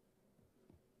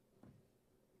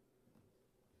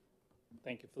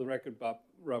 Thank you. For the record,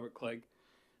 Robert Clegg.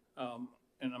 And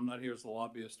I'm not here as a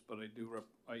lobbyist, but I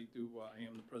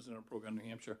am the president of Pro Gun New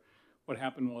Hampshire. What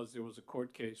happened was there was a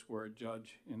court case where a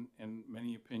judge, in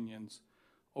many opinions,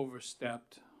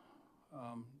 overstepped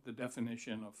the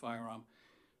definition of firearm.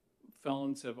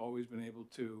 Felons have always been able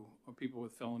to, or people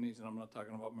with felonies, and I'm not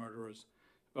talking about murderers,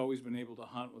 have always been able to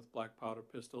hunt with black powder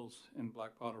pistols and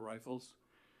black powder rifles.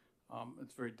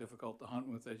 It's very difficult to hunt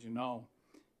with, as you know.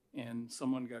 And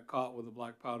someone got caught with a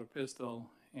black powder pistol,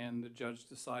 and the judge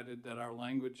decided that our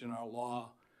language and our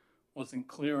law wasn't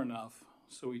clear enough,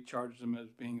 so he charged him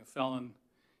as being a felon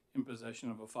in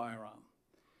possession of a firearm.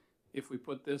 If we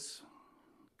put this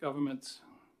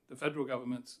the federal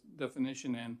government's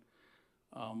definition in,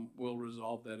 we'll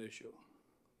resolve that issue.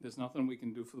 There's nothing we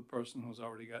can do for the person who's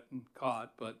already gotten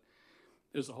caught, but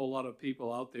there's a whole lot of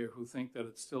people out there who think that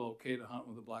it's still okay to hunt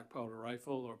with a black powder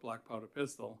rifle or black powder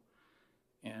pistol.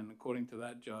 And according to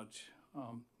that judge, a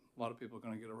lot of people are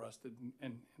going to get arrested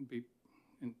and be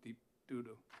in deep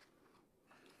doo-doo.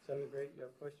 Senator Gray, you have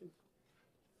a question?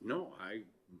 No, I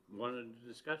wanted a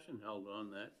discussion held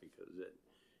on that because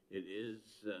it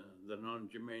is the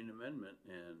non-germane amendment,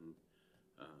 and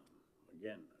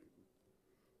again,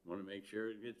 I want to make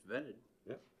sure it gets vetted.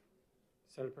 Yep.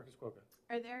 Senator Perkins Coker.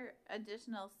 Are there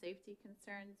additional safety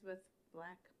concerns with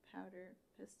black powder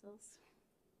pistols?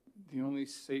 The only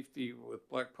safety with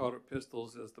black powder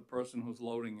pistols is the person who's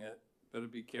loading it better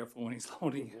be careful when he's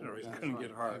loading it, or he's going to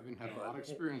get hurt. I haven't had a lot of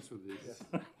experience with these.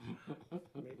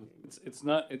 It's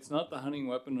not the hunting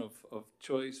weapon of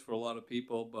choice for a lot of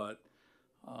people, but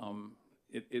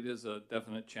it is a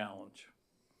definite challenge.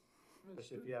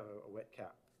 Especially if you have a wet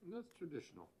cap. And that's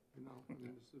traditional, you know, I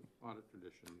mean, there's a lot of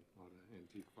tradition, a lot of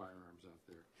antique firearms out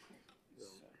there. So.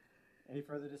 Any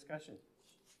further discussion?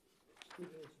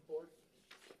 Support?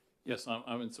 Yes,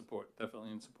 I'm in support,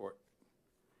 definitely in support.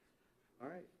 All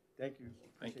right, thank you.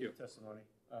 Thank Appreciate you. your testimony.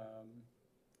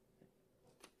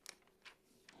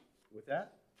 With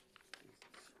that,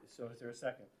 so is there a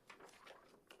second?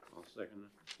 I'll second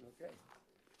it.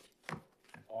 Okay.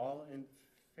 All in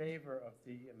favor of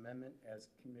the amendment as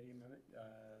committee amendment?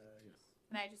 Yes.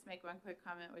 Can I just make one quick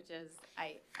comment, which is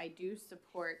I do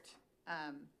support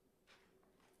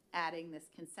adding this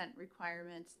consent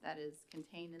requirement that is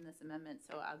contained in this amendment,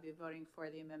 so I'll be voting for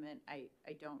the amendment. I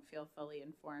don't feel fully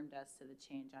informed as to the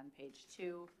change on page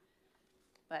 2,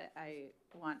 but I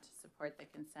want to support the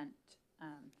consent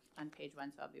on page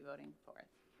 1, so I'll be voting for it.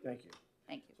 Thank you.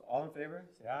 Thank you. So all in favor,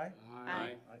 say aye.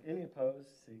 Aye. Any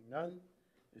opposed, seeing none.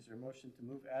 Is there a motion to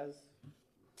move as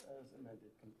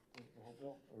amended, the whole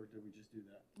bill, or did we just do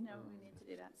that? No, we need to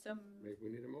do that. So Maybe we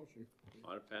need a motion.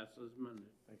 Ought to pass as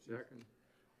amended. Thank you. Second.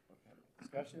 Okay.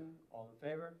 Discussion, all in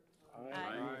favor?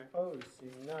 Aye. Any opposed,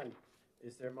 seeing none.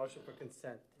 Is there a motion for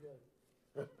consent?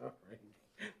 All right.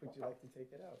 Would you like to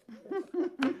take it out?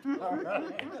 All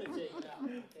right. I'm gonna take it out.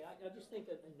 Okay, I just think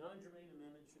that the non-germane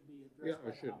amendment should be Yeah,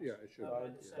 addressed by the House. it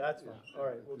should. That's fine. All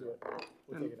right, we'll do it.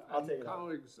 We'll take it out. I'll take it out.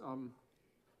 Colleagues,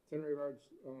 Senator Yvard's,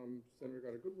 Senator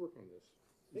got a good work on this.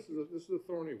 This is a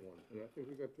thorny one, and I think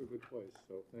we got to a good place,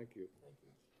 so thank you. Thank you.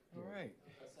 All right.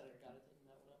 Senator got it, taking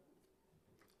that one up?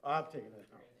 I'm taking it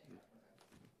out.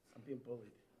 I'm being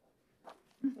bullied.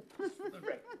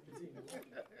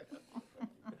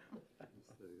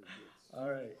 All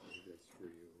right. That's for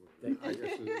you. Thank I you.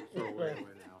 guess it's throw away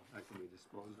now. That can be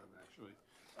disposed of, actually.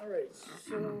 All right,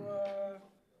 so,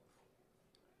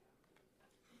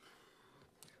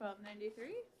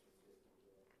 1293?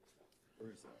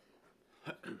 where is that?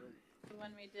 the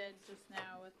one we did just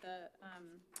now with the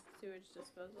sewage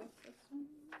disposal system.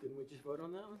 Didn't we just vote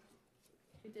on that one?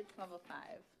 We did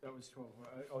 1205. That was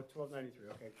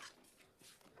 1293, okay.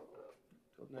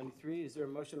 1293, is there a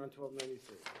motion on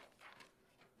 1293?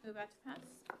 Move out to pass.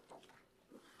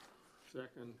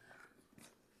 Second,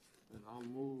 and I'll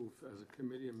move as a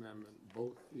committee amendment,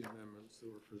 both the amendments that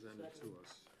were presented to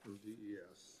us from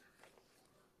DES.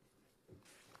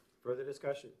 Further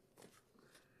discussion?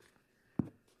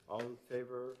 All in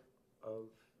favor of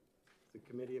the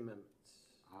committee amendments?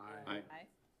 Aye. Aye.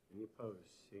 Any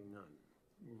opposed? Seeing none.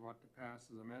 Move out to pass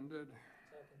as amended.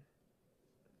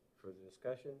 Further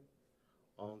discussion?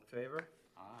 All in favor?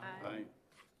 Aye.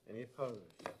 Any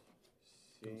opposed?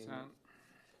 Seeing. Consent.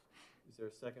 Is there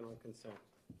a second on consent?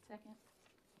 Second.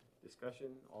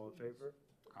 Discussion? All in favor?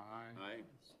 Aye.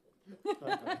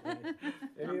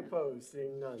 Any opposed?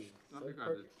 Seeing none. Not be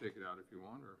glad to take it out if you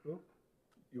want, or. Who?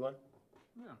 You want?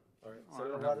 Yeah. All right. Oh, I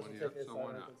Senator don't have Waters one will yet, take his so side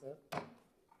why on not? consent.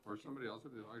 Or somebody else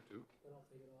if they'd like to.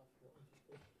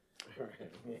 All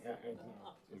right. Yeah, I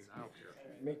know. I mean, I don't care.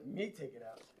 Make me take it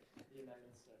out. The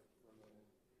amendments are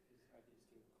these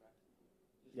two, correct?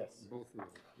 Yes. Both of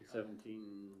them.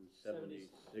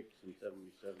 1776 and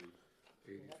 77.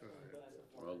 85.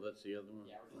 Well, that's the other one?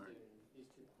 Yeah, we're All right. just doing these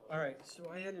two. All right, so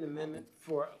I had an amendment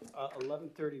for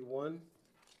 1131,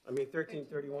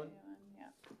 1331.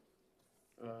 Yeah.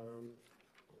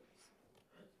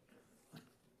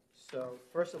 So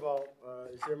first of all,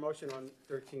 is there a motion on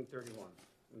 1331?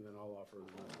 And then I'll offer.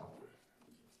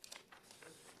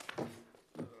 Let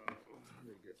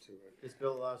me get to it. This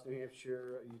bill allows New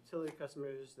Hampshire utility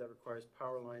customers that requires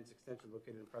power lines extension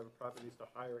located in private properties to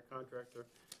hire a contractor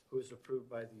who is approved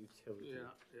by the utility. Yeah.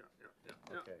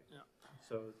 Okay. Yeah.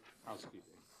 So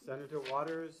Housekeeping. Senator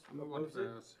Waters Move on moves to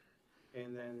it, pass.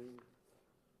 and then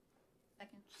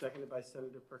Second. seconded by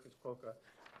Senator Perkins Polka.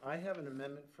 I have an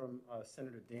amendment from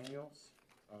Senator Daniels.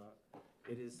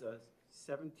 It is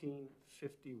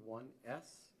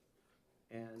 1751S,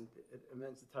 and it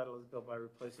amends the title of the bill by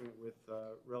replacing it with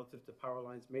relative to power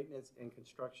lines, maintenance and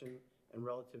construction, and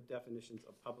relative definitions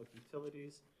of public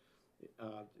utilities.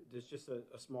 There's just a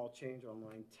small change on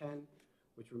line 10,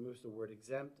 which removes the word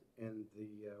exempt and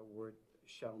the word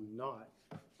shall not,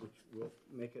 which will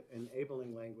make it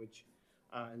enabling language.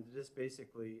 And this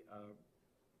basically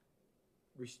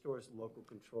restores local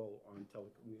control on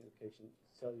telecommunication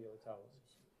cellular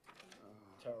towers.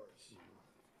 So,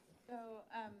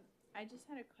 I just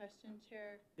had a question,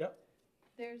 Chair. Yep.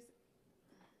 There's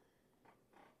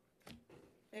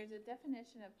a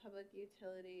definition of public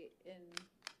utility in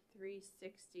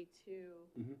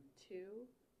 362(2)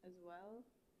 as well.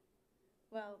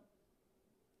 Well,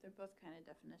 they're both kind of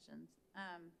definitions.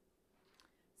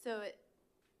 So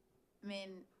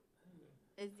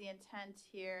is the intent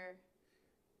here?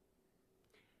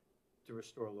 To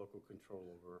restore local control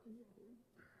over.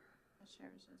 The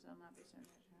sheriff says will not be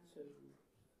subject to. So,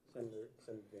 Senator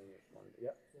Daniels wanted,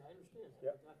 yep. yeah, I understand.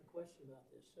 Yep. I have a question about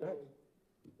this. Go ahead. So,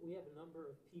 we have a number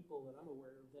of people that I'm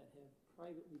aware of that have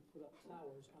privately put up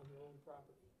towers on their own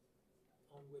property,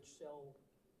 on which cell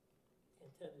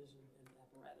antennas and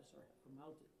apparatus are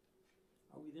mounted.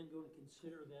 Are we then going to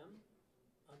consider them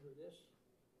under this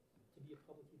to be a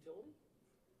public utility?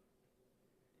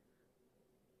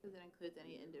 Because it includes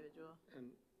any individual. And,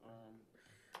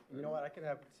 You know what, I could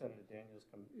have Senator Daniels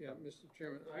come. yeah, Mr.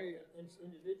 Chairman, And it's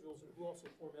individuals who also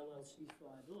form LLCs for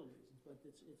liability reasons, but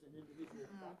it's an individual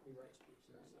property rights piece.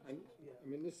 I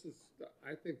mean,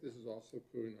 I think this is also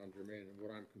clearly non-germane, and what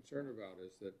I'm concerned about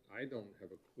is that I don't have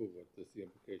a clue what the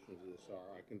implications of this are.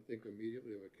 I can think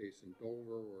immediately of a case in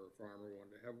Dover where a farmer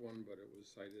wanted to have one, but it was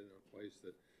sited in a place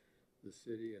that the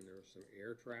city, and there were some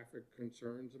air traffic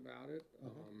concerns about it.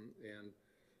 And,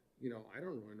 I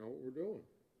don't really know what we're doing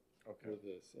with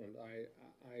this. And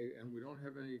and we don't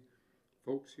have any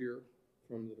folks here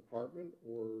from the department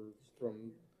or from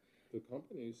the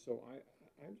companies, so I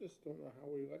just don't know how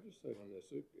we legislate on this,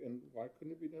 and why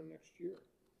couldn't it be done next year?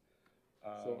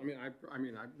 So, I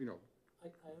understand.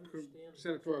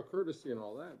 senatorial courtesy and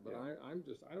all that, but I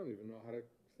don't even know how to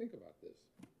think about this.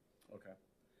 Okay.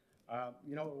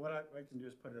 You know, what I can do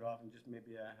is put it off and just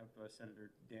maybe have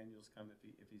Senator Daniels come if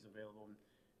he's available and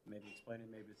maybe explain it.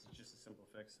 Maybe it's just a simple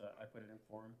fix. I put it in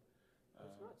for him.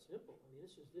 It's not simple. I mean,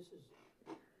 this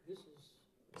is.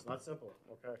 It's not simple,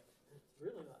 okay. It's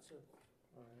really not simple.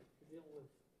 All right. You're dealing with.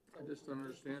 I just don't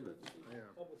understand it. Yeah.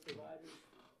 Public providers.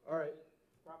 All right.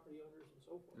 Property owners and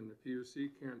so forth. And the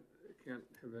PUC can't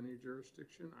have any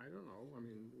jurisdiction? I don't know. I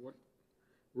mean, we're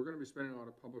gonna be spending a lot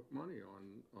of public money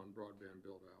on broadband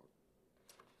build out.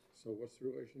 So what's the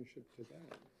relationship to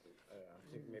that?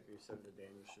 I think maybe Senator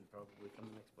Daniels should probably come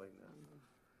and explain that.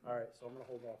 All right, so I'm gonna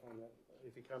hold off on that.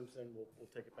 If he comes in, we'll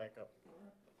take it back up.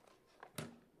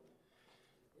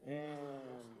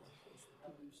 And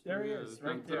there he is,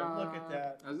 right there. Look at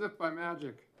that. As if by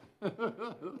magic.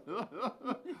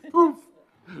 Poof!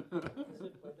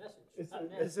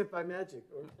 As if by magic,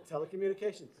 or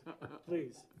telecommunications,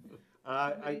 please.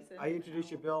 I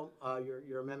introduced your bill,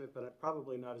 your amendment, but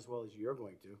probably not as well as you're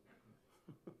going to.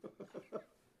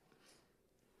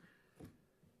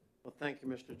 Well, thank you,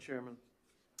 Mr. Chairman,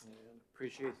 and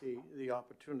appreciate the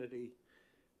opportunity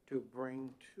to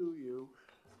bring to you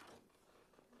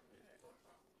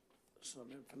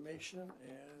some information,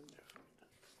 and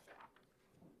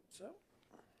so.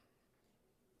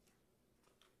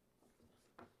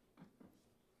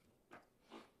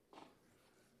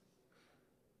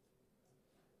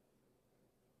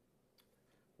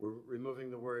 We're removing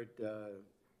the word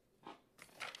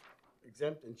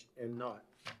exempt and not.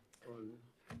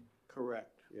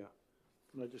 Correct. Yeah.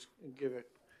 Can I just give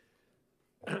it,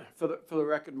 for the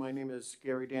record, my name is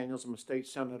Gary Daniels. I'm a state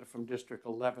senator from District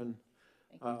 11,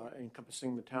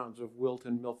 encompassing the towns of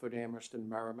Wilton, Milford, Amherst, and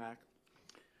Merrimack.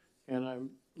 And I'd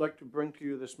like to bring to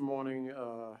you this morning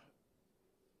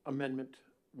Amendment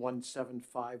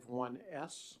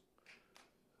 1751S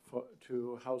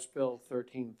to House Bill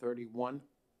 1331.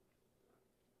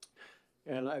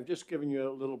 And I've just given you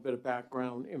a little bit of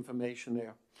background information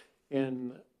there.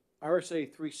 In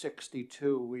RSA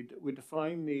 362, we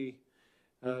define the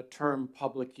term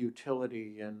public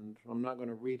utility, and I'm not going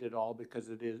to read it all because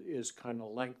it is kind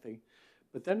of lengthy.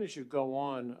 But then as you go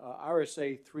on,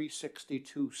 RSA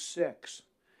 362.6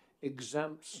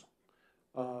 exempts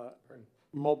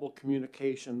mobile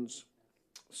communications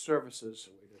services.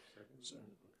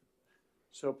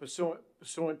 So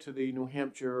pursuant to the New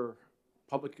Hampshire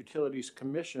Public Utilities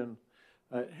Commission,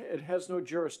 it has no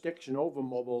jurisdiction over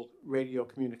mobile radio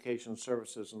communication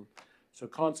services, and so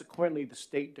consequently the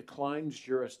state declines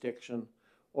jurisdiction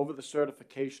over the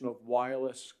certification of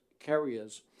wireless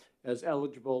carriers as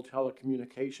eligible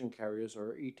telecommunication carriers,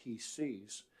 or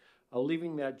ETCs,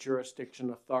 leaving that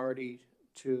jurisdiction authority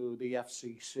to the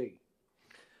FCC.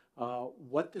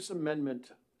 What this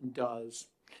amendment does,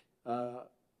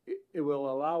 it will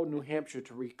allow New Hampshire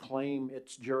to reclaim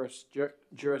its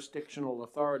jurisdictional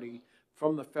authority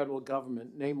from the federal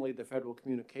government, namely the Federal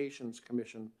Communications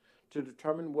Commission, to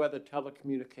determine whether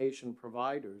telecommunication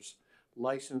providers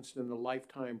licensed in the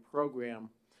lifetime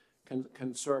program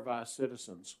can serve our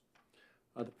citizens.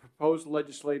 The proposed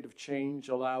legislative change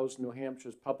allows New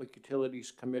Hampshire's Public Utilities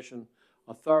Commission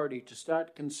authority to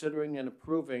start considering and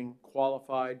approving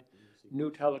qualified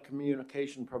new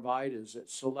telecommunication providers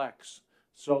it selects,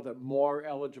 so that more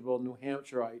eligible New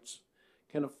Hampshireites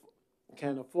can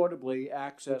affordably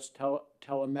access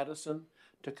telemedicine,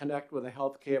 to connect with a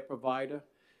healthcare provider,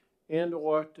 and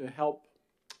or to help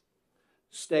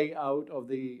stay out of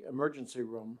the emergency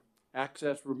room,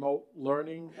 access remote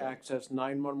learning, access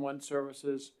 911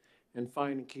 services, and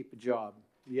find and keep a job.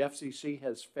 The FCC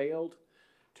has failed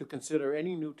to consider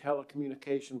any new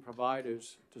telecommunication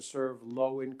providers to serve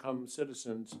low-income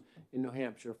citizens in New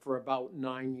Hampshire for about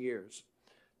 9 years.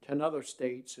 10 other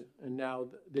states, and now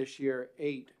this year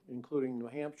 8, including New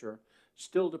Hampshire,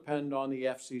 still depend on the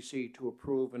FCC to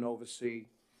approve and oversee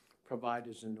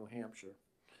providers in New Hampshire.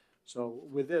 So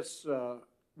with this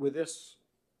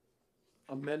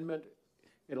amendment,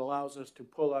 it allows us to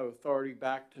pull our authority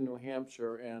back to New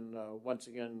Hampshire and once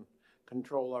again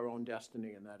control our own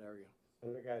destiny in that area.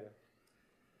 Senator Gaida.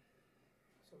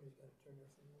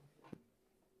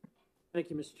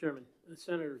 Thank you, Mr. Chairman.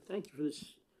 Senator, thank you for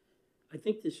this. I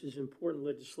think this is important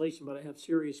legislation, but I have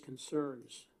serious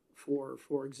concerns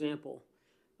for example,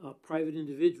 private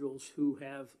individuals who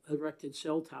have erected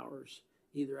cell towers,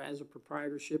 either as a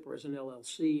proprietorship or as an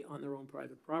LLC on their own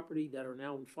private property, that are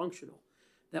now functional.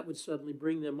 That would suddenly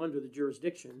bring them under the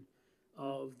jurisdiction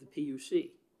of the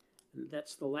PUC. And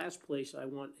that's the last place I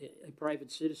want a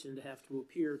private citizen to have to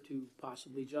appear to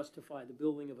possibly justify the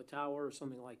building of a tower or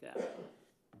something like that.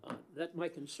 That my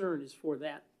concern is for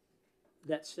that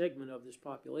segment of this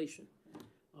population.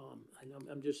 I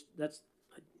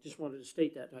just wanted to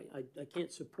state that. I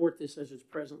can't support this as it's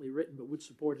presently written, but would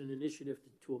support an initiative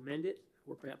to amend it,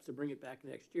 or perhaps to bring it back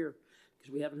next year,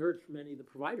 because we haven't heard from any of the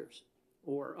providers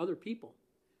or other people.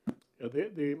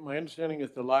 Yeah, my understanding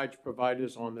is the large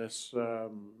providers on this,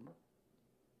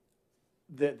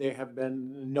 there have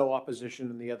been no opposition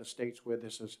in the other states where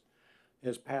this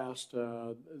has passed.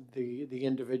 The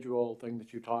individual thing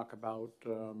that you talk about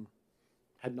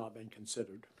had not been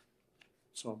considered.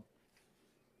 So.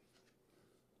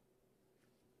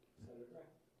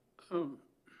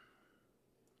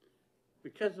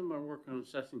 because of my work on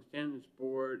Assessing Standards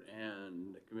Board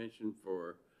and the Commission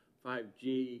for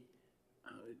 5G,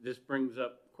 this brings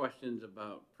up questions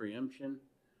about preemption,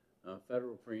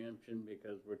 federal preemption,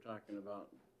 because we're talking about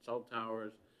cell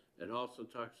towers. It also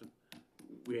talks,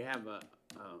 we have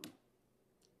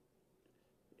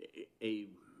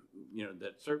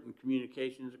that certain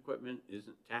communications equipment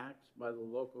isn't taxed by the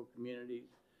local communities.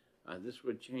 This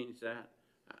would change that.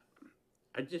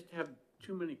 I just have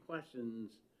too many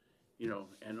questions,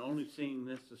 and only seeing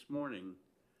this morning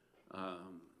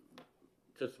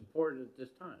to support it at this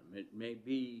time. It may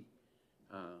be,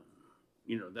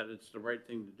 that it's the right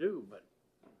thing to do, but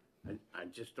I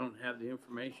just don't have the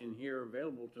information here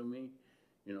available to me.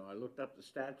 I looked up the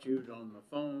statute on the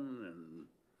phone,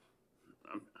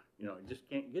 and I just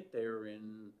can't get there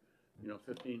in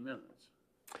 15 minutes.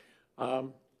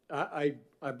 I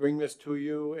bring this to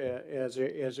you as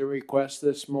a request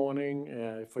this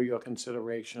morning for your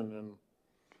consideration, and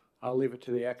I'll leave it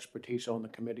to the expertise on the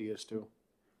committee as to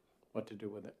what to do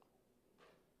with it.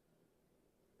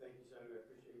 Thank you, Senator. I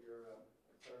appreciate your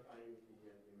clarifying the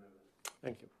amendment.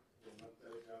 Thank you. You're a much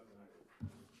better job than I did.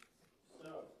 So,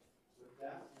 with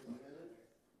that,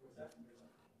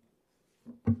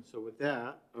 So with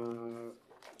that,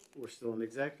 we're still in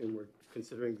exec and we're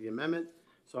considering the amendment.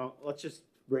 So let's just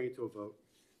bring it to a vote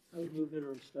I would move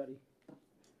interim study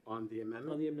on the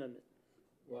amendment. on the amendment.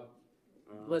 Well,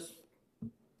 Let's,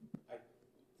 I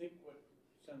think what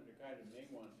Senator Guida may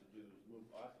want to do is move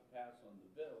off the pass on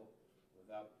the bill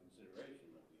without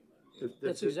consideration of the amendment.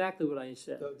 that's exactly what I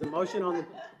said. The motion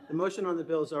on the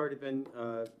bill has already been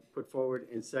put forward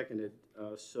and seconded.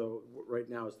 So right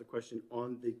now is the question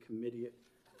on the committee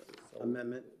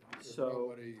amendment.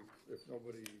 So If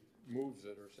nobody moves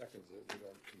it or seconds it, we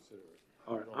don't consider it.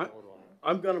 all We don't right, vote on it.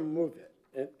 I'm going to move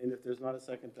it, and if there's not a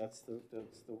second, that's the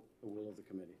will of the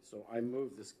committee. So I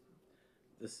move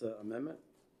this amendment,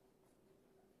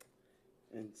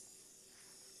 and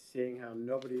seeing how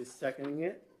nobody is seconding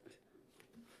it.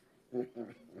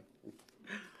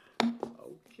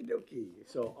 Okie dokie.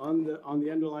 So on the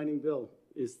underlining bill,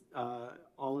 is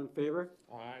all in favor?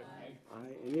 Aye.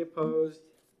 Aye. Any opposed?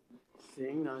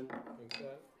 Seeing none.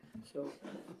 Consent? So,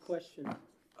 a question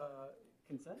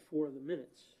Consent? for the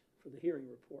minutes, for the hearing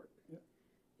report.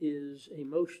 Is a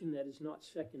motion that is not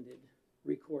seconded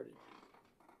recorded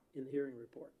in the hearing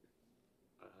report?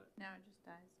 No, it just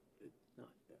dies. Not,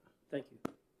 thank you.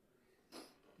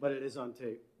 But it is on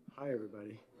tape. Hi,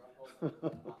 everybody.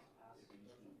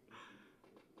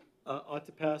 Ought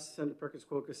to pass, Senator Perkins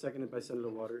Coker, seconded by Senator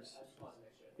Waters.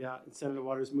 Yeah, and Senator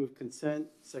Waters moved consent,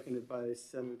 seconded by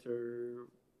Senator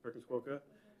Perkins Coker.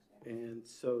 And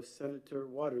so Senator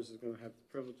Waters is going to have the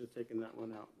privilege of taking that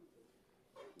one out.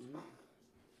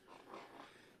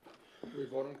 Do we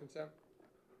vote on consent?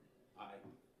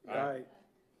 Aye. Aye.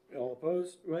 All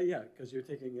opposed? Well, yeah, because you're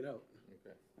taking it out.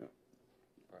 Okay. Yeah.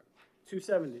 All right.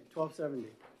 1270.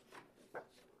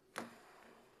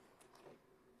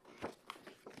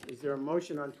 Is there a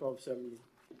motion on 1270?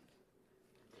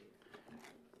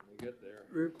 We get there.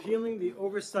 Repealing the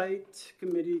Oversight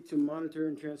Committee to monitor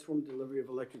and transform delivery of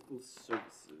electrical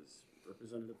services.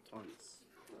 Representative Thomas.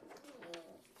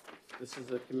 This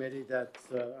is a committee that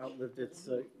outlived its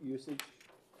usage,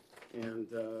 and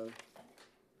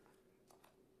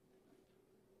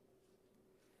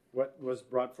what was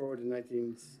brought forward in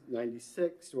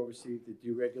 1996 to oversee the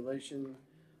deregulation.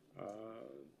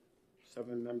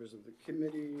 7 members of the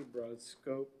committee, broad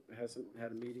scope, hasn't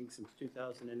had a meeting since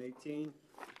 2018.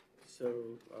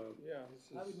 So, Yeah,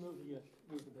 this I is would move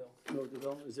the bill. move the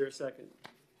bill. Is there a second?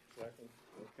 second.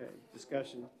 Okay,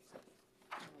 discussion.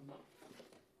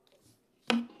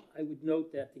 I would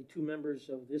note that the 2 members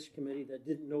of this committee that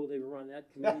didn't know they were on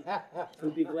that committee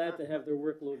would be glad to have their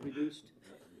workload reduced.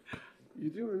 You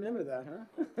do remember that,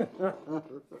 huh?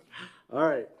 All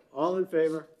right, all in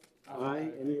favor?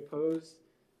 Aye. Any opposed?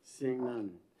 Seeing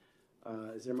none.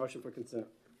 Is there a motion for consent?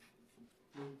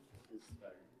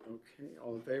 Okay,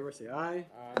 all in favor, say aye.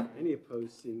 Aye. Any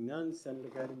opposed? Seeing none. Senator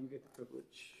Guida, you get the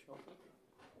privilege.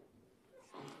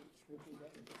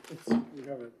 Shrinking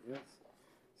government, yes.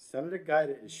 Senator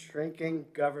Guida is shrinking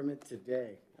government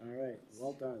today. All right,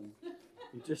 well done.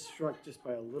 You just shrunk just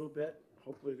by a little bit.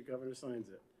 Hopefully the governor signs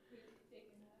it.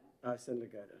 Senator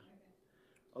Guida.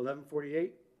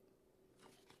 1148.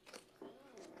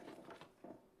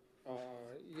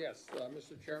 Yes,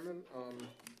 Mr. Chairman,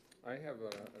 I have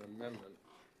an amendment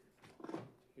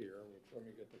here, which, let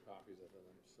me get the copies of it,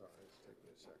 I'm sorry, it's taking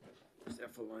me a second. Is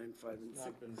that for line 5 and 6?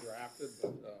 Not been drafted,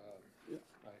 but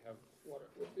I have what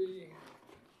it would be.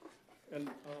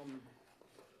 And,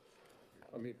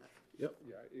 I mean, Yep.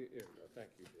 yeah, here we go, thank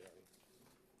you, Danny.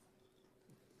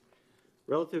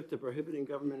 relative to prohibiting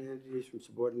government entities from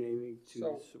subordinating to.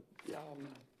 So, Yeah.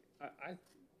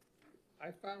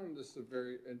 I found this a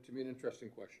very, and to me, an interesting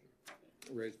question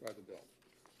raised by the bill.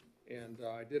 And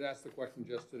I did ask the question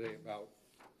just today about,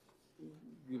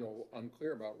 you know,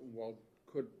 unclear about, well,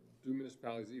 do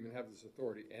municipalities even have this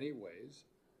authority anyways?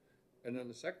 And then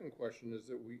the second question is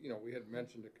that we had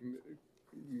mentioned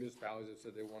municipalities that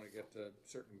said they want to get to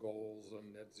certain goals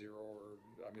on net zero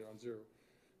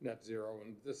net zero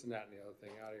and this and that and the other thing,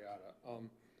 yada, yada.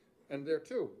 And there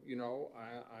too,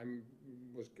 I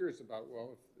was curious about,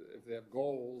 well, if they have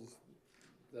goals,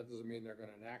 that doesn't mean they're going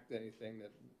to enact anything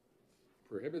that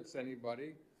prohibits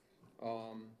anybody.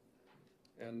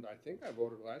 And I think I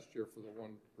voted last year for the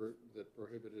one that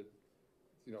prohibited,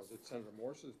 that Senator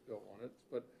Morse's bill on it.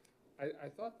 But I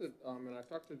thought that, and I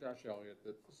talked to Josh Elliott,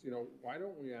 that, why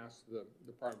don't we ask the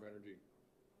Department of Energy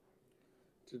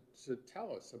to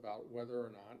tell us about whether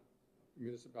or not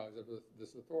municipalities have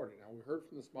this authority. Now, we heard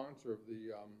from the sponsor of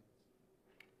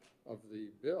the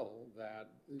bill that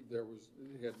he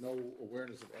had no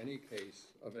awareness of any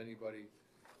case of anybody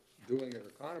doing it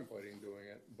or contemplating doing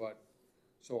it, but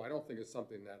so I don't think it's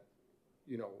something that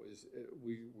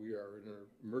we are in an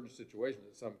emergent situation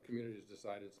that some communities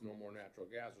decide it's no more natural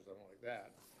gas or something like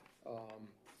that.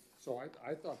 So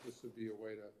I thought this would be a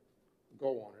way to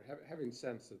go on it. Having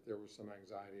sensed that there was some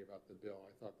anxiety about the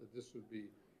bill, I thought that this would be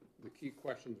the key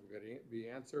questions were going to be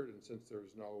answered, and since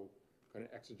there's no kind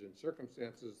of exigent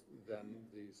circumstances, then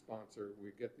the sponsor,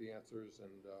 we get the answers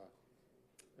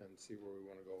and see where we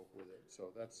want to go with it.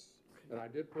 So that's, and I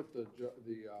did put the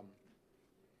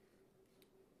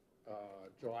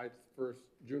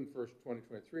June 1st,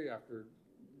 2023, after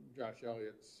Josh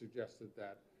Elliott suggested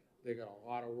that they got a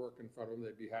lot of work in front of them.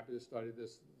 They'd be happy to study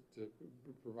this, to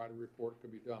provide a report. It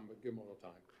could be done, but give them a little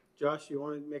time. Josh, you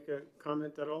want to make a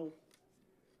comment at all?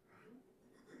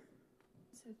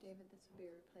 So David, this will be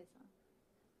a replace on.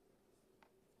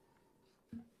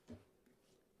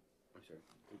 I'm sorry,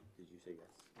 did you say yes?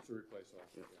 It's a replace all,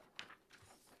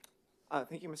 yeah.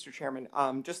 Thank you, Mr. Chairman.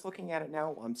 Just looking at it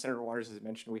now, Senator Waters has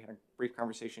mentioned we had a brief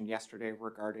conversation yesterday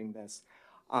regarding this.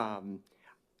 I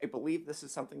believe this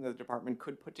is something that the department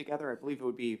could put together. I believe it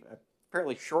would be a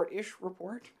fairly short-ish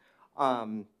report,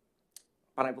 but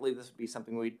I believe this would be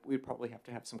something we'd probably have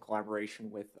to have some collaboration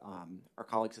with our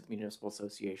colleagues at the Municipal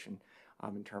Association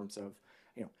in terms of,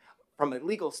 from a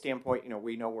legal standpoint,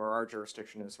 we know where our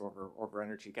jurisdiction is over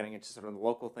energy. Getting into sort of the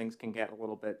local things can get a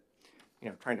little bit,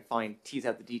 trying to tease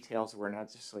out the details. We're not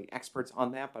necessarily experts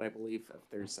on that, but I believe if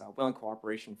there's willing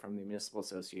cooperation from the Municipal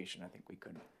Association, I think we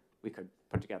could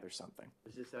put together something.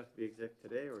 Does this have to be exec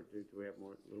today, or do we have a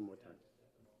little more time?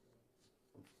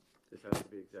 This has to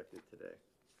be executed today.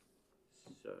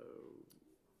 So,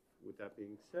 with that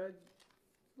being said,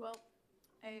 Well,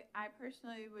 I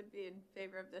personally would be in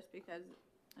favor of this because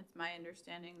it's my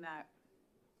understanding that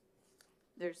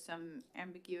there's some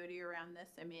ambiguity around this.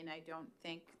 I mean, I don't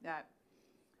think that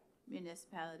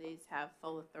municipalities have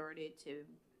full authority to,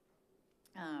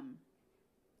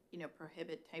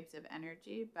 prohibit types of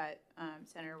energy, but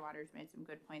Senator Waters made some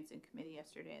good points in committee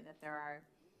yesterday that there are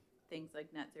things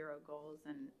like net zero goals,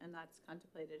 and that's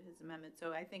contemplated his amendment.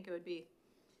 So I think it would be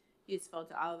useful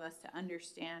to all of us to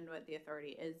understand what the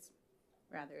authority is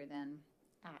rather than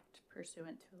act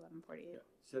pursuant to 1148. yeah.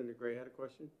 Senator Gray had a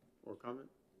question or comment?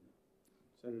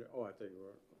 I thought you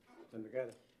were, Senator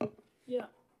Gaddis. Yeah.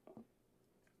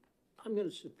 I'm going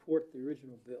to support the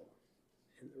original bill.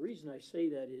 And the reason I say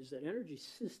that is that energy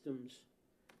systems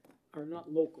are not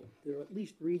local. They're at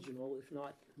least regional, if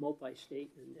not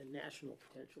multi-state and national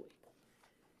potentially.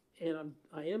 And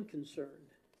I am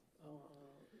concerned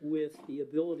with the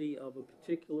ability of a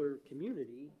particular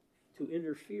community to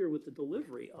interfere with the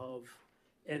delivery of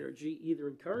energy, either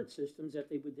in current systems that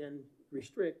they would then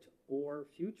restrict or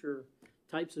future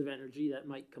types of energy that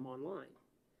might come online.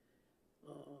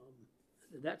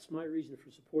 That's my reason for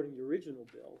supporting the original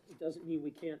bill. It doesn't mean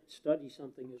we can't study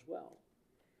something as well.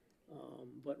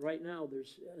 But right now,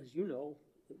 there's, as you know,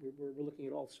 we're looking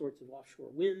at all sorts of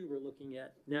offshore wind, we're looking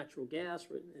at natural gas,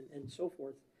 and so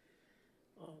forth.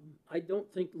 I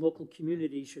don't think local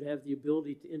communities should have the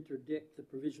ability to interdict the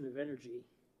provision of energy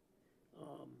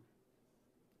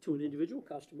to an individual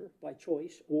customer by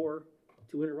choice, or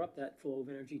to interrupt that flow of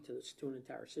energy to an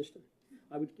entire system.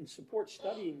 I would support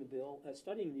studying the bill,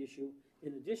 studying the issue,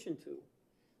 in addition to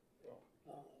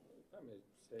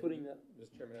putting that.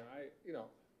 Mr. Chairman,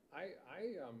 I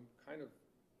kind of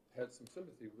had some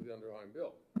sympathy with the underlying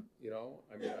bill.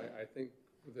 I mean, I think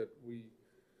that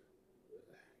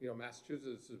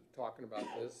Massachusetts is talking about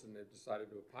this, and they've decided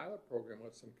to do a pilot program.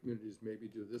 Let some communities maybe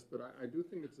do this, but I do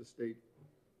think it's a state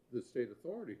the state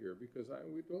authority here, because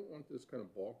we don't want this kind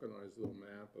of balkanized little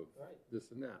map of Right.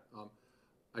 this and that.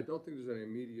 I don't think there's any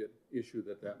immediate issue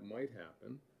that that might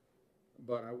happen,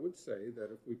 but I would say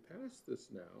that if we pass this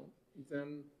now,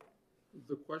 then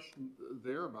the question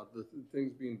there about the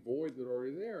things being void that are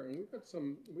already there, and we've got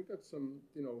some,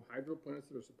 you know, hydro plants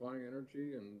that are supplying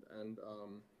energy, and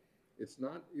it's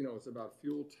not, you know, it's about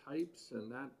fuel types,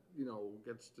 and that, you know,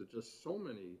 gets to just so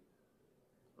many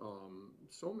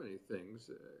things.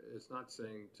 It's not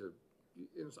saying to,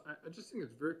 you know, I just think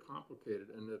it's very complicated,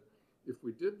 and that if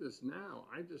we did this now,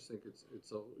 I just think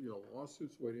it's a, you know,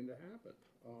 lawsuits waiting to happen.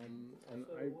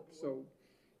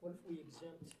 What if we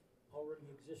exempt already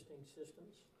existing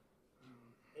systems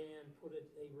and put a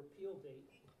repeal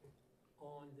date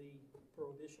on the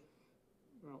prohibition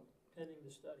Well, pending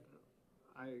the study?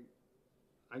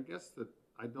 I guess that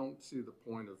I don't see the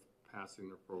point of passing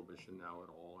the prohibition now at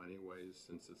all anyways,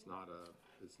 since it's not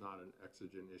an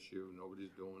exigent issue,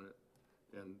 nobody's doing it.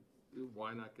 And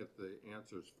why not get the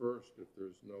answers first if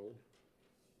there's no,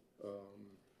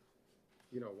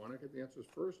 you know, why not get the answers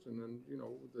first, and then, you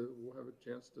know, we'll have a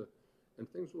chance to, and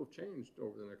things will have changed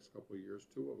over the next couple of years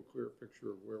too. We'll have a clearer picture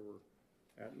of where we're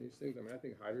at in these things. I mean, I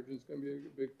think hydrogen's gonna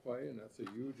be a big play, and that's a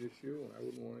huge issue, and I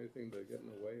wouldn't want anything to get in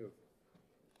the way of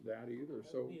that either,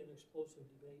 That so. would be an explosive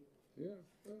debate. Yeah,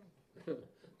 well,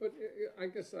 but I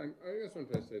guess what I'm trying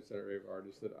to say, Senator Avard,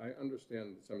 is that I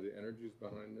understand some of the energies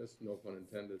behind this, no pun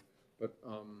intended, but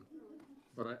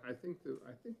I think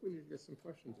we need to get some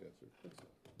questions answered, that's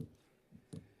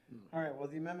all. All right, well,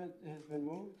 the amendment has been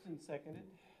moved and seconded,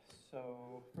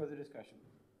 so further discussion.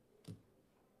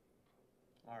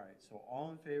 All right, so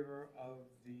all in favor of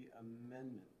the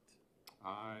amendment?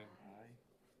 Aye.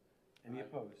 Aye. Any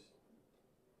opposed?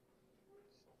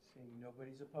 Seeing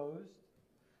nobody's opposed?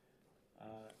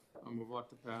 I'll move on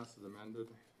to pass as amended.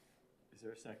 Is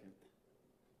there a second?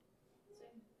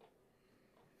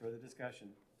 Further discussion?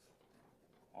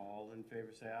 All in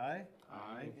favor say aye.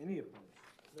 Aye. Any opposed?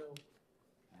 No.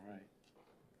 All right.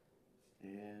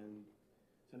 And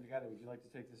Senator Gatta, would you like to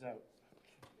take this out?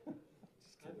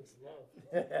 I would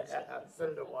love.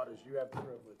 Senator Waters, you have the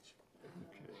privilege.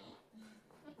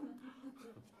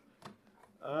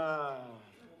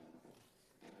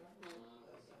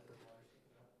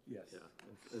 Yes. Yeah,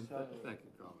 and thank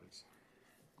you, colleagues.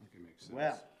 I can make sense.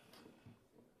 Well,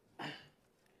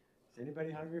 is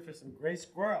anybody hungry for some gray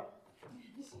squirrel?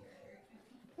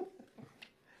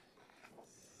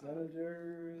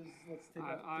 Senators, let's take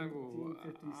up I'll move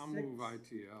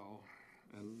 1356. ITL,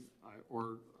 and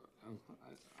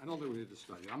I don't think we need to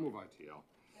study. I'll move ITL.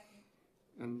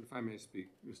 And if I may speak,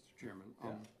 Mr. Chairman,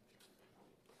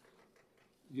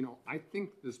 you know, I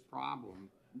think this problem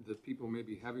that people may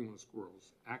be having with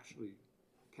squirrels actually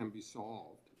can be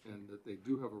solved, and that they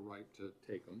do have a right to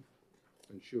take them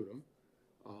and shoot them.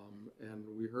 And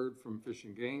we heard from Fish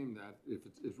and Game that if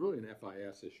it's really an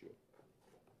FIS issue,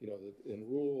 you know, that in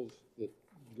rules that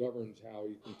governs how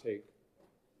you can take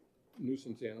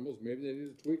nuisance animals, maybe they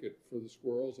need to tweak it for the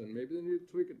squirrels, and maybe they need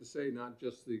to tweak it to say not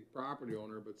just the property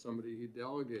owner, but somebody he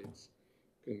delegates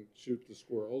can shoot the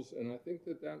squirrels. And I think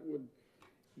that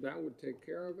would take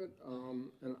care of it.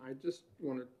 And I just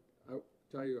want to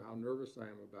tell you how nervous I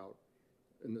am about,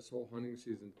 in this whole hunting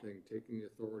season thing, taking the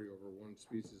authority over one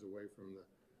species away from the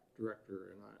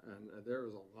director. And there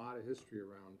is a lot of history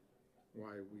around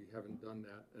why we haven't done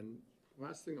that. And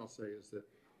last thing I'll say is that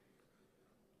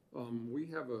we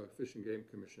have a Fish and Game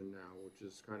Commission now, which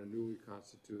is kind of newly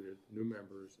constituted, new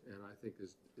members, and I think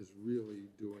is really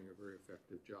doing a very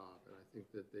effective job. And I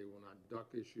think that they will not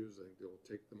duck issues. I think they will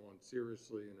take them on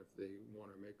seriously, and if they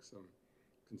want to make some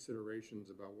considerations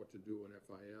about what to do in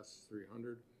FIS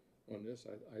 300 on this,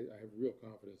 I have real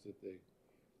confidence that they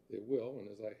will.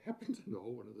 And as I happen to know,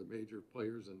 one of the major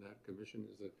players in that commission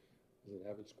is an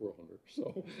avid squirrel hunter.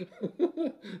 So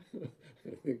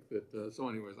I think that, so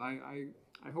anyways,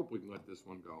 I hope we can let this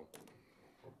one go.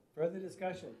 Further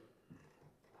discussion?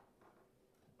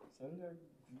 Senator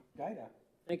Gaida.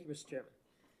 Thank you, Mr.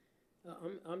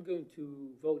 Chairman. I'm going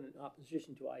to vote in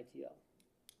opposition to ITL.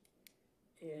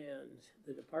 And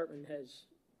the department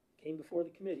came before the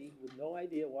committee with no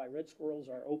idea why red squirrels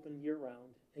are open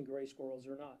year-round and gray squirrels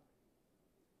are not.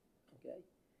 Okay?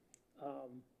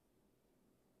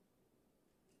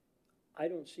 I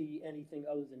don't see anything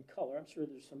other than color. I'm sure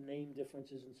there's some name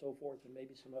differences and so forth, and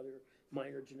maybe some other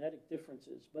minor genetic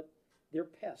differences, but they're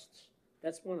pests.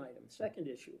 That's one item. Second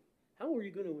issue, how are you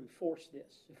going to enforce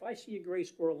this? If I see a gray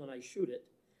squirrel and I shoot it,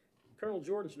 Colonel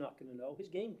Jordan's not going to know. His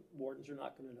game wardens are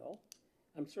not going to know.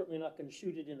 I'm certainly not going to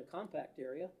shoot it in a compact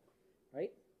area,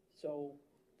 right? So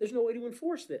there's no way to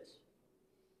enforce this.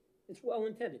 It's well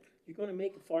intended. You're gonna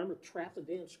make a farmer trap a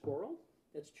damn squirrel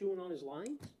that's chewing on his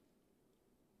lines?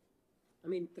 I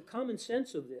mean, the common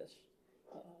sense of this,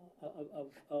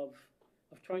 of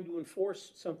trying to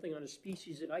enforce something on a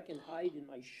species that I can hide in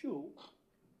my shoe,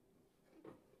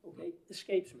 okay,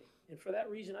 escapes me. And for that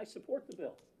reason, I support the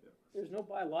bill. There's no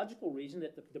biological reason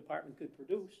that the department could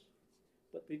produce,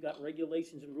 but we've got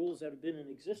regulations and rules that have been in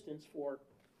existence for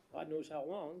God knows how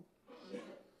long,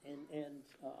 and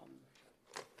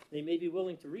they may be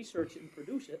willing to research it and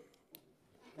produce it.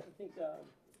 I think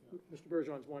Mr.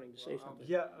 Bergeron's wanting to say something.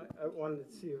 Yeah, I wanted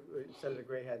to see if Senator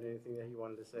Gray had anything that he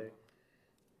wanted to say.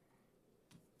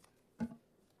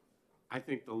 I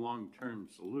think the long-term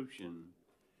solution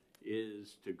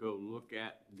is to go look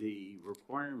at the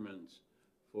requirements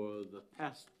for the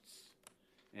pests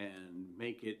and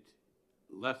make it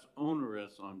less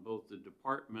onerous on both the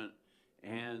department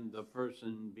and the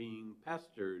person being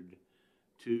pestered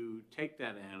to take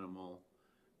that animal.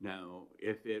 Now,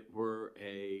 if it were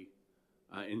a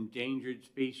endangered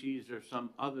species or some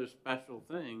other special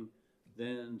thing,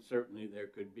 then certainly there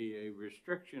could be a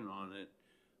restriction on it.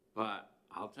 But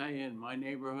I'll tell you, in my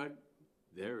neighborhood,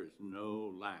 there is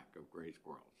no lack of gray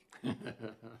squirrels.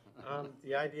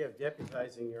 The idea of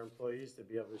deputizing your employees to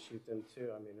be able to shoot them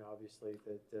too, I mean, obviously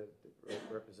the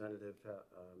representative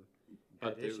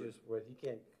had issues where he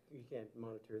can't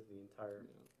monitor the entire.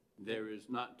 There is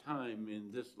not time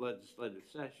in this legislative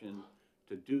session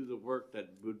to do the work that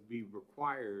would be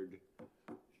required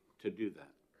to do that.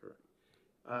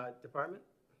 Correct. Department?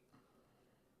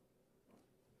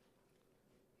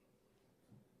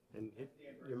 And hit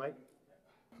your mic.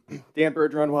 Dan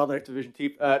Bergeron, Wildlife Division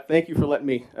Chief. Thank you for letting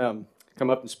me come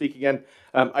up and speak again.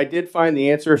 I did find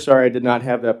the answer. Sorry, I did not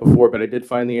have that before, but I did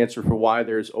find the answer for why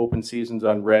there's open seasons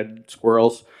on red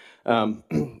squirrels.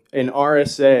 In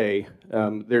RSA,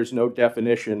 there's no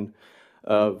definition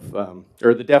of,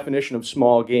 or the definition of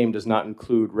small game does not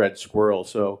include red squirrel.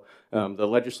 So the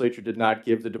legislature did not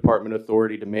give the department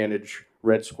authority to manage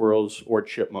red squirrels or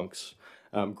chipmunks.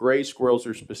 Gray squirrels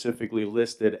are specifically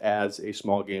listed as a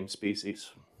small game species.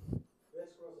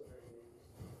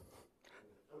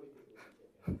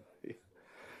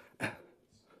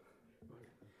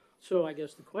 So I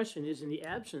guess the question is, in the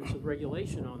absence of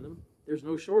regulation on them, there's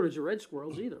no shortage of red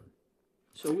squirrels either.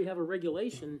 So we have a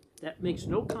regulation that makes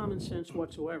no common sense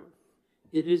whatsoever.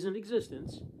 It is in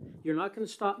existence. You're not going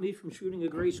to stop me from shooting a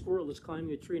gray squirrel that's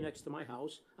climbing a tree next to my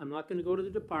house. I'm not going to go to the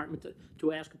department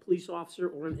to ask a police officer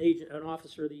or an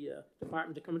officer of the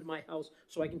department to come into my house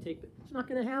so I can take it. It's not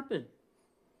going to happen.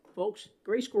 Folks,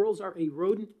 gray squirrels are a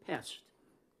rodent pest.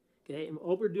 Okay, and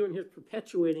all we're doing here is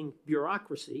perpetuating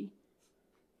bureaucracy.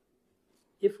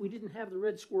 If we didn't have the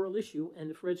red squirrel issue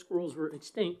and if red squirrels were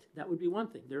extinct, that would be one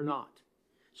thing. They're not.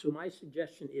 So my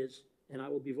suggestion is, and I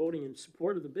will be voting in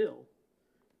support of the bill,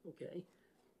 okay,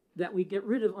 that we get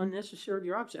rid of unnecessary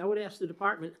bureaucracy. I would ask the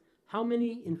department, how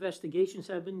many investigations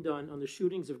have been done on the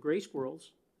shootings of gray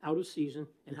squirrels out of season,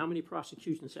 and how many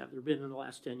prosecutions have there been in the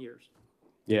last 10 years?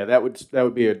 Yeah, that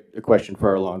would be a question for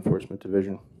our law enforcement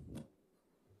division.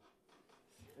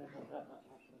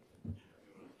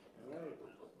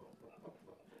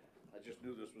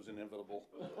 Knew this was inevitable.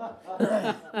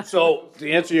 So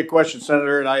to answer your question,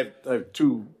 Senator, and I have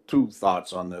two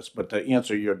thoughts on this, but to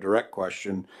answer your direct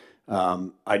question,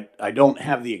 I don't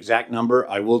have the exact number.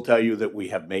 I will tell you that we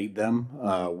have made them.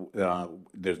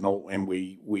 There's no, and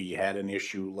we had an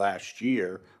issue last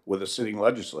year with a sitting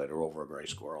legislator over a gray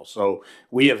squirrel. So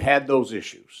we have had those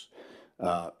issues.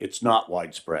 It's not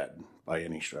widespread by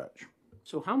any stretch.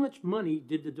 So how much money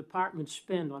did the department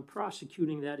spend on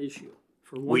prosecuting that issue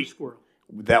for one squirrel?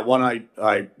 That one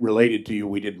I related to you,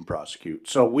 we didn't prosecute.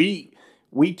 So we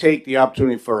take the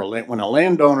opportunity for when a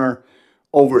landowner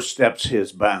oversteps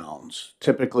his bounds.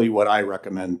 Typically, what I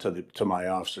recommend to my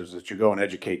officers is that you go and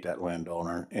educate that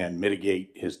landowner and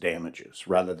mitigate his damages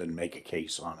rather than make a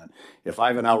case on it. If I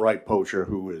have an outright poacher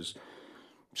who is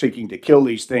seeking to kill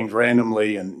these things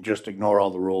randomly and just ignore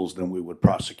all the rules, then we would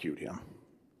prosecute him.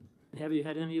 Have you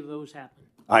had any of those happen?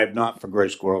 I have not for gray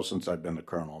squirrel since I've been the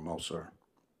colonel, no, sir.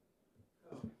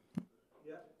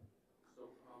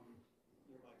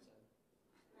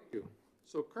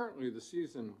 So currently, the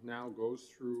season now goes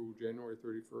through January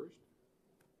 31st?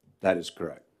 That is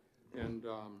correct. And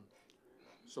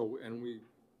and we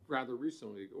rather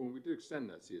recently, we did extend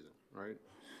that season, right?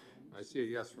 I see a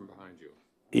yes from behind you.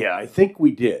 Yeah, I think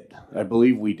we did. I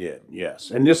believe we did,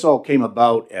 yes. And this all came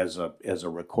about as a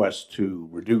request to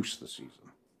reduce the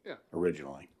season. Yeah.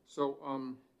 Originally. So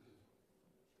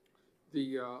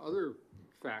the other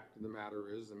fact of the matter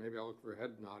is, and maybe I'll look for a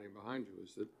head nodding behind you,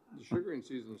 is that the sugaring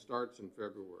season starts in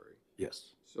February.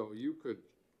 Yes. So you could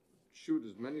shoot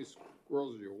as many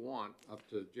squirrels as you want up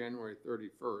to January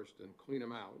 31st and clean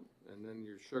them out, and then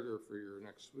your sugar for your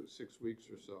next 6 weeks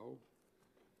or so.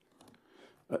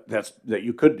 That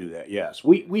you could do that, yes.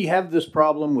 We have this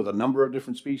problem with a number of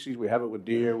different species. We have it with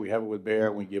deer, we have it with bear,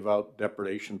 and we give out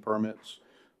depredation permits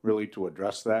really to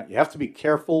address that. You have to be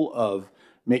careful of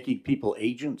making people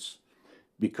agents,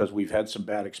 because we've had some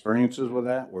bad experiences with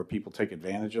that, where people take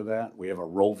advantage of that. We have a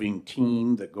roving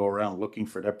team that go around looking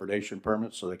for depredation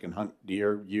permits so they can hunt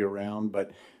deer year-round,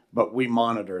 but we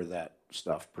monitor that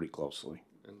stuff pretty closely.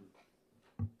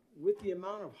 With the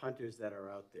amount of hunters that are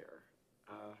out there,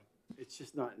 it's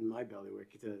just not in my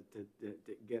bailiwick to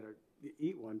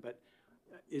eat one, but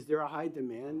is there a high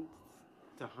demand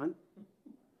to hunt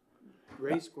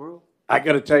gray squirrel? I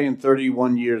got to tell you, in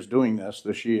 31 years doing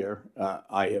this year,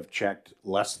 I have checked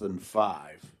less than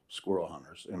 5 squirrel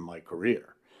hunters in my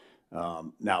career.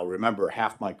 Now, remember,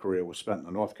 half my career was spent in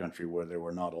the North Country, where there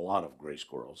were not a lot of gray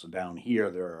squirrels. Down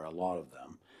here, there are a lot of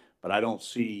them. But I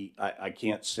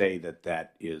can't say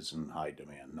that is in high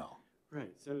demand, no.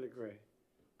 Right, Senator Gray.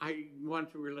 I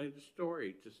want to relate a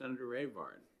story to Senator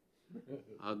Avard.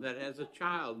 That as a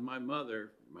child, my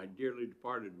mother, my dearly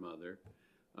departed mother,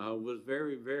 was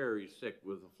very, very sick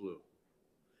with the flu.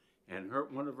 And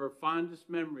one of her fondest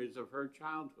memories of her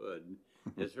childhood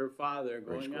is her father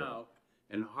going out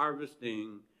and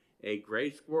harvesting a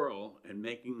gray squirrel and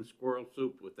making squirrel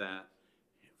soup with that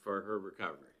for her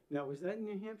recovery. Now, was that in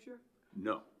New Hampshire?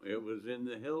 No, it was in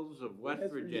the hills of West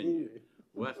Virginia.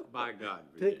 West by God,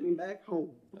 Virginia. Take me back home.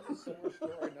 Similar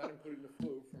story, not including the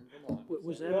flu from Vermont.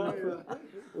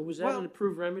 Was that an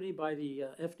approved remedy by the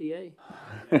FDA?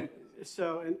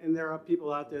 So, and there are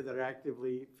people out there that are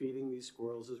actively feeding these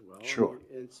squirrels as well. Sure.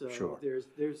 And so sure.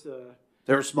 there's a...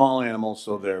 They're small animals,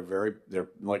 so they're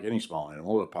like any small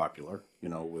animal, they're popular,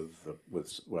 with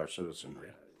our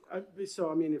citizenry. So,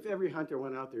 I mean, if every hunter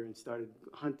went out there and started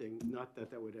hunting, not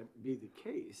that would be the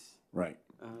case. Right.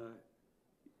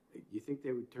 You think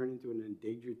they would turn into an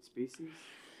endangered species?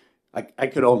 I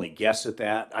could only guess at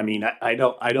that. I mean, I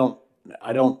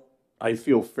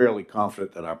feel fairly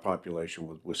confident that our population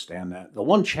would withstand that. The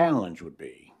one challenge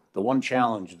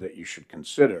that you should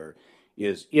consider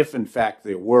is, if in fact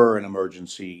there were an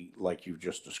emergency like you've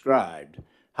just described,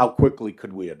 how quickly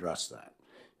could we address that?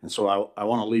 And so I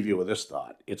want to leave you with this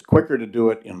thought. It's quicker to do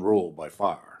it in rule by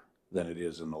far than it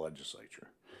is in the legislature.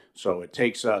 So it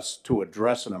takes us, to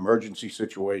address an emergency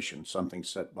situation, something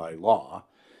set by law,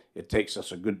 it takes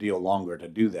us a good deal longer to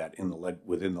do that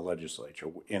within the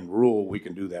legislature. In rule, we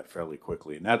can do that fairly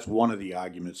quickly. And that's one of the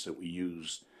arguments that we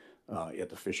use at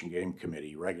the Fish and Game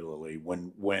Committee regularly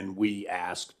when we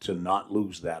ask to not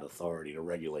lose that authority to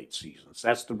regulate seasons.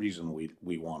 That's the reason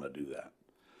we want to do that.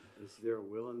 Is there a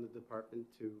will in the department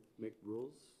to make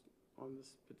rules on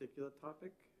this particular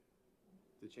topic?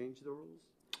 To change the rules?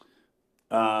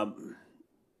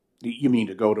 You mean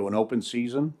to go to an open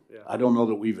season? Yeah. I don't know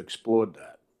that we've explored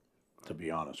that, to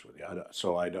be honest with you. I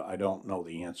don't know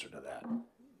the answer to that,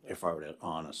 if I were to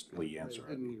honestly answer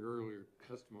it. In your earlier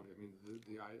testimony, I mean,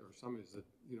 some is that,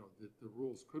 the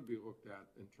rules could be looked at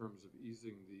in terms of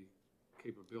easing the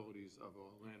capabilities of a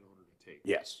landowner to take.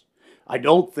 Yes. I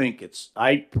don't think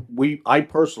I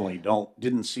personally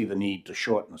didn't see the need to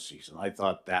shorten the season. I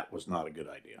thought that was not a good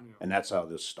idea. Yeah. And that's how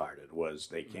this started, was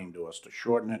they came to us to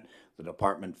shorten it. The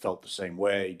department felt the same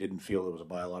way, didn't feel there was a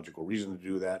biological reason to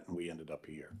do that, and we ended up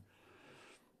here.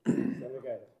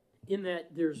 In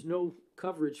that there's no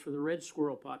coverage for the red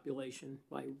squirrel population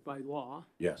by law.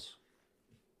 Yes.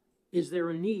 Is there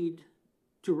a need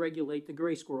to regulate the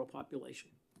gray squirrel population?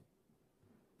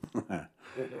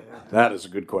 That is a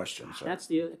good question, sir. That's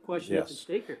the question that's at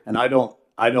stake here. And I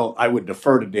would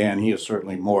defer to Dan. He is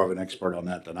certainly more of an expert on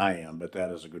that than I am, but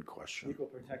that is a good question. Equal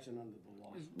protection under the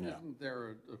law. Isn't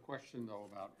there a question, though,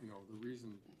 about, the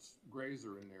reason grays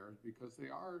are in there is because they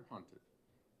are hunted?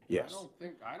 Yes.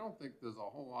 I don't think there's a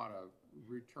whole lot of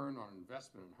return on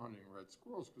investment in hunting red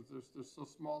squirrels, because they're so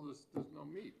small there's no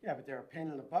meat. Yeah, but they're a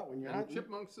pain in the butt when you're hunting.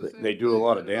 Chipmunks they do a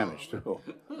lot of damage too.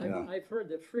 Yeah. I've heard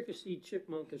that fricasseed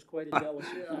chipmunk is quite a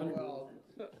delicacy.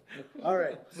 All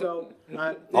right, so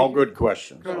all good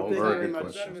questions. Colonel, all very good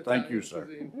questions. Thank you, sir.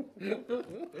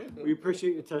 We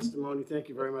appreciate your testimony. Thank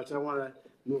you very much. I want to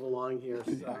move along here,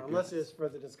 unless there's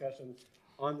further discussion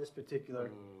on this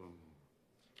particular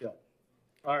bill.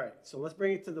 All right, so let's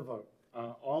bring it to the vote.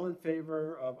 All in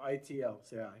favor of ITL,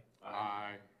 say aye.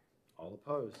 Aye. All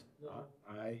opposed? No.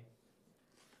 Aye.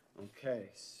 Okay,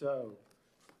 so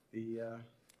the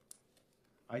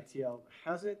ITL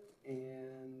has it,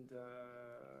 and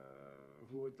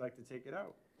who would like to take it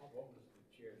out? What was the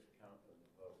chair's count of the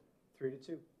vote?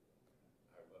 3-2.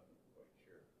 I wasn't quite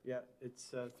sure. Yeah,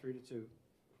 it's 3-2.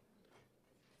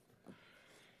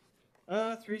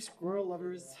 Three squirrel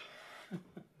lovers. You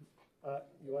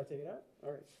want to take it out?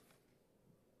 All right.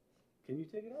 Can you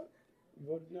take it out? You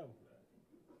voted no.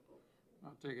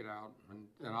 I'll take it out, and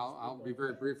I'll be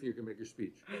very brief. You can make your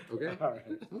speech, okay? All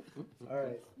right. All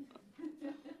right.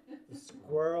 The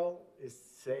squirrel is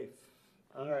safe.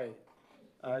 All right.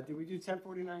 Did we do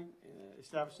 1049?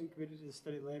 Establishing committee to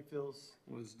study landfills.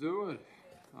 Let's do it.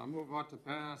 I'll move on to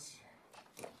pass.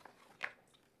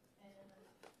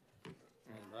 And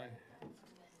I have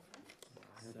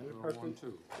Senator to go Perkins,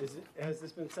 1-2. has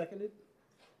this been seconded?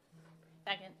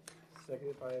 Second.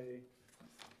 Seconded by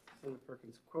Senator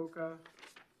Perkins Quokka.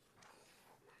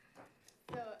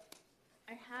 So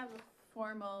I have a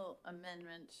formal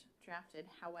amendment drafted.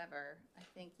 However, I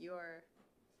think your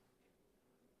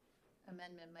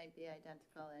amendment might be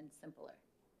identical and simpler.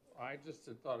 I just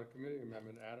had thought a committee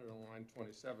amendment added on line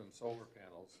 27, solar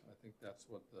panels. I think that's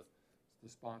what the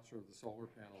sponsor of the solar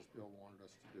panels bill wanted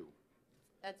us to do.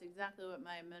 That's exactly what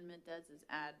my amendment does, is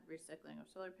add recycling of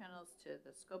solar panels to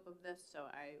the scope of this,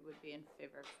 so I would be in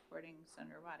favor of supporting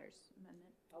Senator Waters'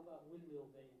 amendment. How about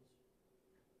windmill vanes?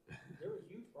 They're a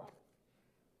huge problem.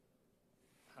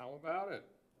 How about it?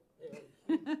 They're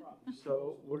a huge problem.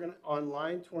 So we're gonna, on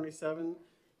line 27,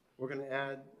 we're gonna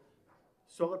add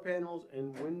solar panels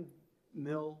and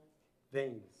windmill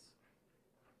vanes.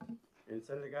 And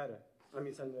Senator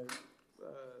Gaida, Senator,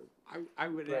 I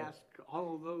would Greg. ask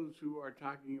all of those who are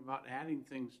talking about adding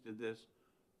things to this,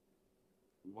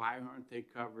 why aren't they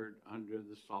covered under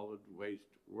the solid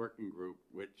waste working group,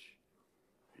 which,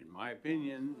 in my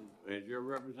opinion, as your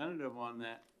representative on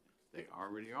that, they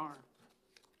already are.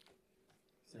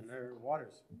 Senator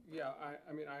Waters. Yeah,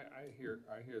 I mean, I hear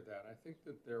that. I think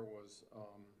that there was,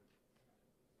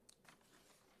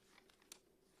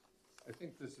 I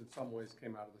think this in some ways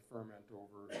came out of the ferment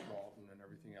over Dalton and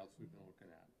everything else we've been looking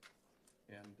at.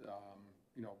 And,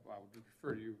 you know, I would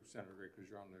refer to you, Senator Gray, because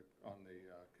you're on the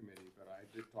committee, but I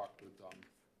did talk with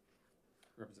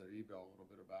Representative Ebell a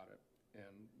little bit about it.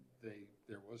 And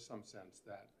there was some sense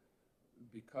that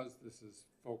because this is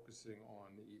focusing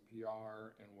on the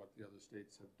EPR and what the other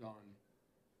states have done,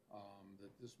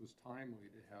 that this was timely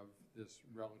to have this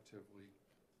relatively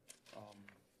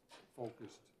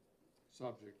focused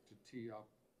subject to tee up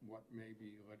what may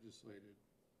be legislated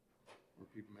or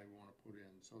people may want to put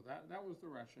in. So that was the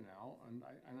rationale, and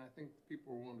I think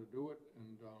people are willing to do it,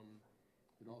 and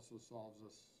it also solves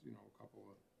us, you know, a couple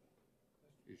of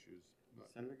issues. But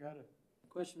Senator Gaida.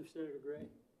 Question for Senator Gray.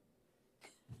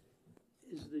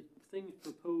 Is the things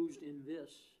proposed in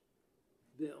this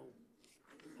bill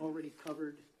already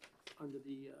covered under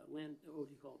the land, what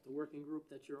do you call it, the working group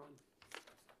that you're on?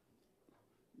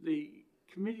 The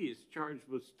committee is charged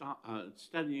with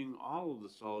studying all of the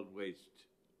solid waste.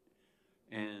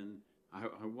 And I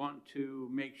want to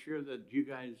make sure that you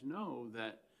guys know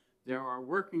that there are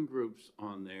working groups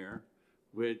on there,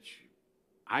 which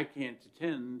I can't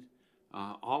attend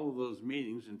all of those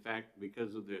meetings. In fact,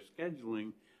 because of their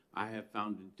scheduling, I have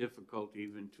found it difficult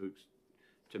even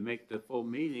to make the full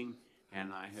meeting.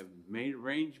 And I have made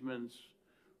arrangements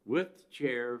with the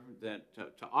chair that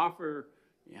to offer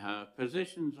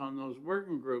positions on those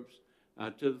working groups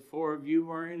to the four of you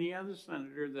or any other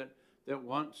senator that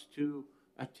wants to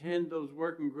attend those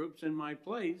working groups in my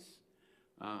place.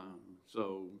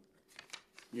 So,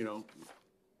 you know,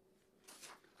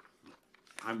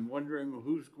 I'm wondering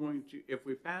who's going to, if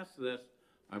we pass this,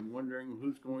 I'm wondering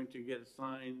who's going to get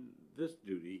assigned this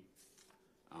duty.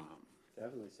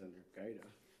 Definitely Senator Gaida.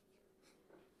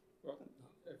 Well,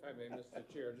 if I may,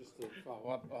 Mr. Chair, just to follow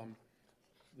up,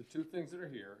 the two things that are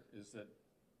here is that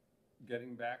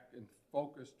getting back and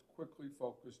quickly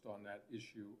focused on that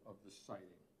issue of the siting.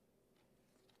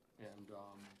 And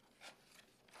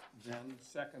then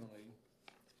secondly,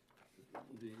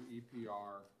 the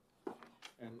EPR,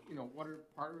 and you know,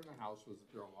 part of the House was that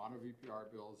there are a lot of EPR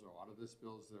bills, there are a lot of this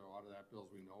bills, there are a lot of that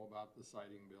bills, we know about the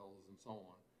siting bills and so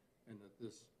on, and that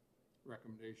this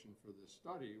recommendation for this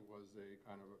study was a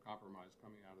kind of a compromise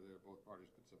coming out of there both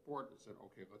parties could support. It said,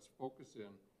 okay, let's focus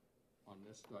in on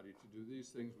this study to do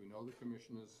these things. We know the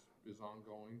commission is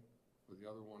ongoing, or the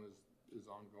other one is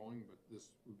ongoing, but this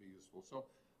would be useful. So,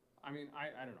 I mean, I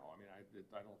don't know. I mean,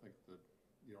 I don't think that,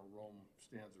 you know, Rome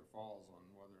stands or falls on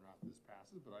whether or not this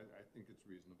passes, but I think it's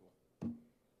reasonable.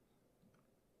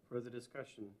 Further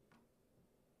discussion?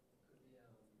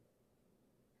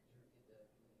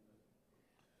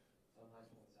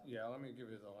 Yeah, let me give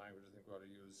you the language I think we ought to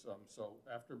use. So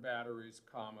after batteries,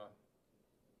 comma,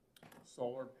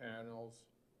 solar panels,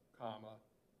 comma,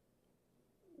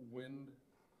 wind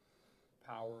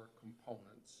power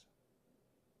components,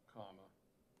 comma.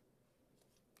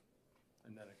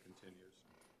 And then it continues.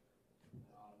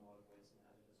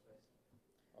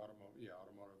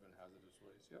 Automotive and hazardous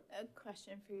waste, yep. A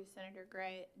question for you, Senator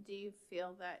Gray. Do you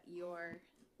feel that your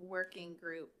working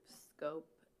group scope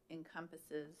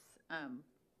encompasses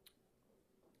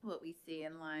what we see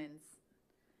in lines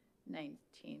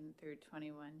 19 through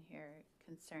 21 here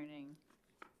concerning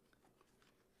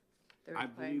the I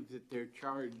required? believe that their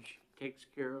charge takes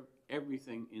care of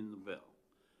everything in the bill.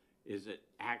 Is it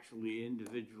actually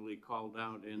individually called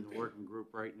out in the working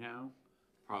group right now?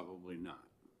 Probably not.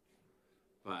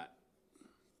 But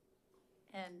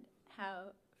And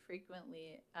how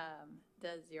frequently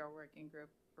does your working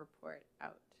group report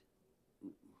out?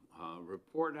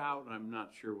 report out, I'm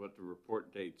not sure what the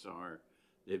report dates are.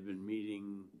 They've been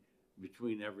meeting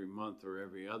between every month or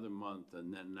every other month,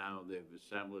 and then now they've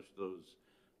established those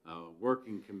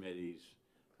working committees.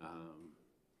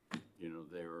 You know,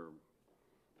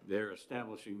 they're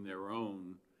establishing their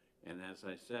own, and as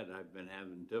I said, I've been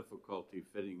having difficulty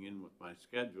fitting in with my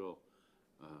schedule.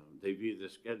 They've either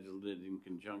scheduled it in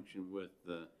conjunction with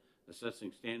the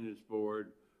Assessing Standards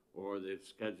Board, or they've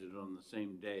scheduled on the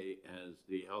same day as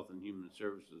the Health and Human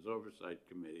Services Oversight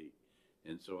Committee.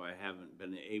 And so I haven't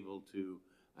been able to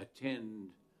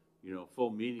attend, you know, full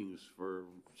meetings for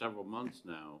several months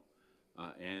now.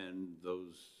 And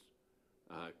those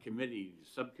subcommittee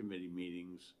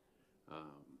meetings,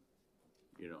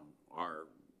 you know, are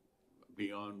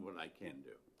beyond what I can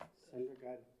do. Senator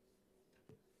Guy.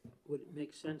 Would it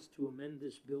make sense to amend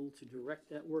this bill to direct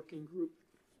that working group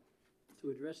to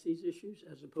address these issues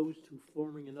as opposed to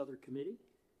forming another committee?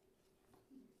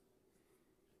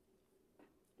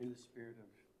 In the spirit of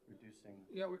reducing.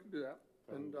 Yeah, we can do that.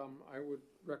 And I would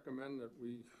recommend that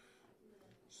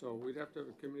so we'd have to have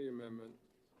a committee amendment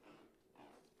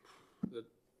that.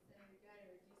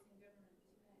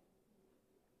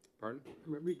 Pardon?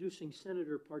 Reducing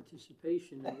senator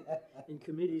participation in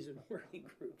committees and working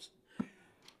groups.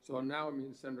 So now it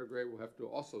means Senator Gray will have to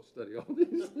also study all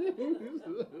these things.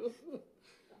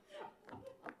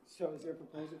 So is there a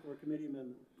proposal for a committee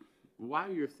amendment?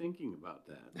 While you're thinking about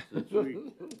that,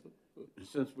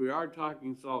 since we are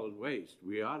talking solid waste,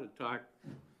 we ought to talk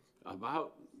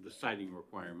about the siting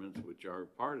requirements, which are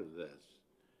part of this.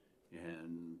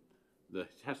 And the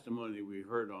testimony we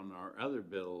heard on our other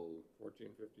bill,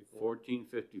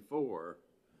 1454,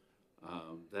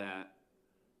 that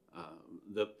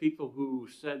the people who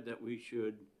said that we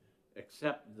should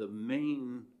accept the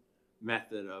main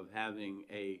method of having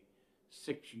a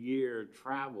 6-year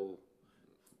travel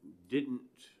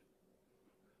didn't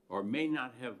or may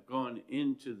not have gone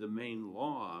into the main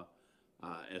law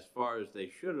as far as they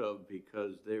should have,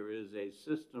 because there is a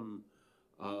system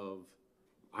of,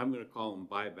 I'm going to call them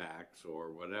buybacks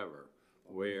or whatever,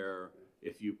 where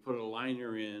if you put a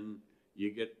liner in,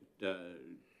 you get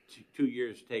 2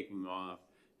 years taking off.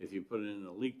 If you put in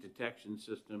a leak detection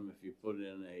system, if you put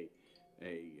in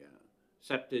a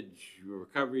septage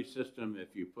recovery system,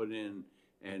 if you put in,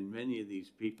 and many of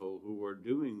these people who are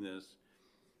doing this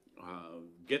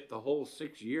get the whole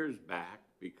 6 years back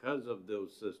because of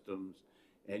those systems,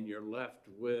 and you're left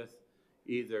with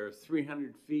either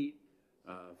 300 feet,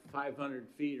 500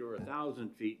 feet, or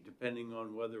 1,000 feet, depending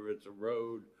on whether it's a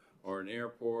road or an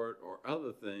airport or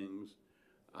other things,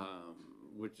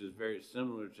 which is very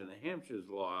similar to New Hampshire's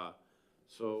law.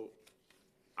 So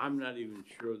I'm not even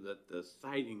sure that the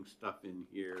citing stuff in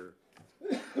here,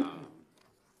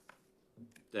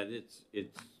 that it's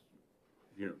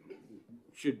you know,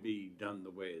 should be done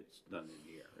the way it's done in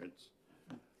here. It's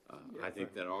I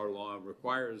think that our law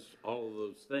requires all of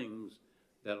those things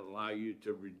that allow you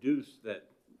to reduce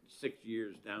that 6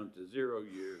 years down to 0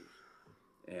 years,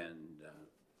 and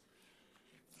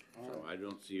so I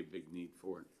don't see a big need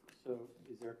for it. So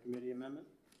is there a committee amendment?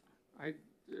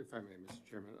 If I may, Mr.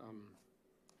 Chairman,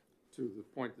 to the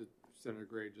point that Senator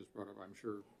Gray just brought up, I'm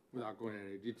sure, without going into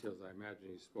any details, I imagine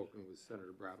he's spoken with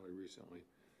Senator Bradley recently.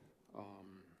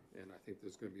 And I think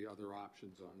there's going to be other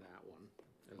options on that one.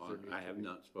 I have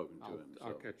not spoken to him.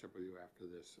 I'll catch up with you after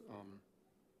this.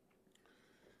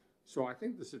 So I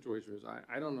think the situation is,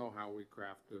 I don't know how we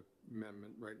craft an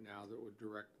amendment right now that would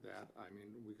direct that. I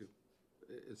mean,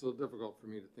 it's a little difficult for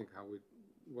me to think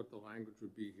what the language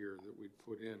would be here that we'd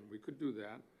put in. We could do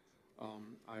that.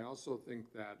 I also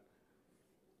think that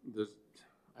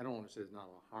I don't want to say there's not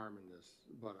a lot of harm in this,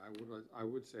 but I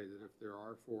would say that if there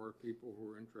are 4 people who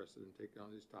are interested in taking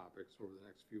on these topics over the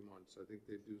next few months, I think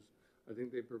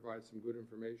they provide some good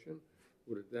information.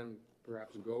 Would it then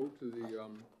perhaps go to the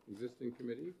existing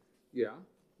committee? Yeah.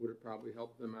 Would it probably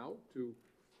help them out to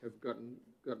have gotten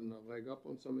a leg up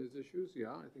on some of these issues?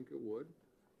 Yeah, I think it would.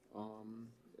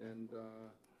 and,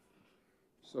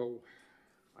 so,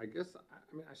 I guess,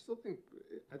 I mean, I still think,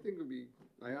 I think it would be,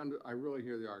 I really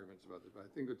hear the arguments about this, but I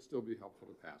think it'd still be helpful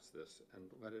to pass this and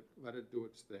let it do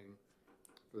its thing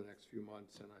for the next few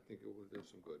months, and I think it will do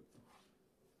some good.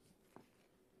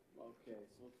 Okay,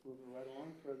 so let's move it right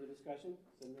along. Further discussion?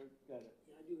 Senator, got it.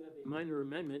 Yeah, I do have a minor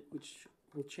amendment, which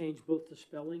will change both the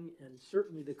spelling and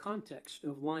certainly the context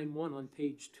of line 1 on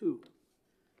page 2.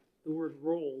 The word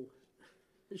roll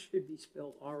should be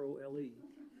spelled R-O-L-E.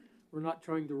 We're not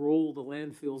trying to roll the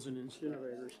landfills and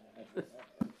incinerators.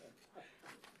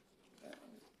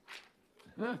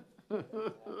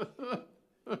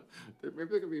 Maybe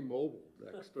they can be mobile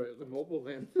next, right? The mobile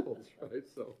landfills, right?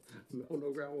 So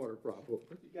no groundwater problem.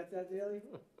 You got that, Daley?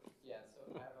 Yeah, so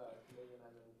I have a committee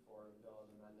amendment for the bill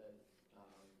as amended,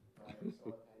 providing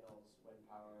solar panels, wind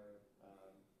power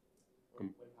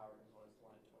components to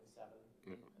line 27,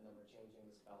 and then we're changing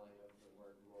the spelling of the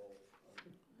word roll on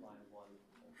line 1 of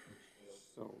page 2.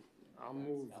 So I'll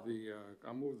move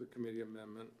the committee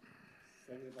amendment.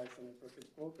 Seconded by Senator Perkins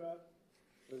Polka.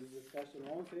 Further discussion,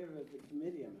 all in favor of the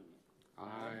committee amendment?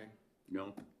 Aye.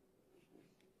 No.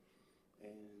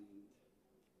 And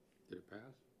Did it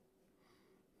pass?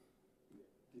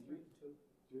 did you?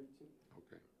 3-2?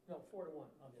 Okay. No, 4 to 1.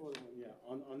 4 to 1, yeah,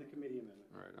 on the committee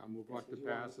amendment. All right, I'll move Yes, on to 'cause you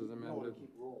wanna pass as keep- you don't wanna amended.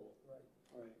 keep roll. Right.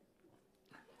 All right.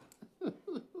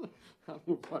 I'll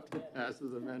move on to pass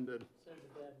as amended. Sends a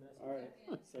bad message. All right,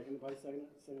 seconded by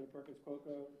Senator Perkins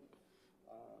Coco.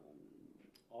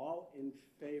 All in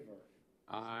favor?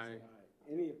 Aye.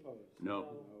 Any opposed? No.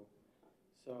 No.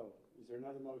 So, is there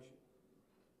another motion?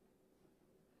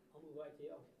 I'll move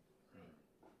ITL.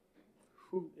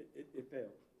 It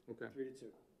failed. Okay.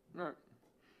 3-2. All right.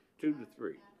 2 to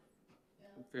 3.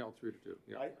 It failed 3-2,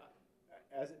 yeah.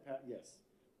 As it passed, yes.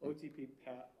 OTP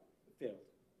failed.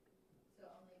 So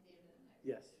only David and I.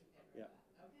 Yes, yeah.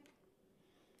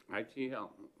 ITL.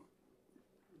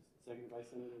 Seconded by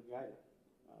Senator Guy.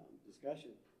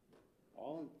 Discussion.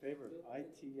 All in favor of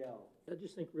ITL? I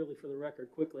just think really for the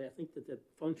record, quickly, I think that the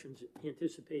functions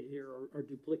anticipated here are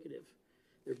duplicative.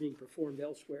 They're being performed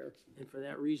elsewhere, and for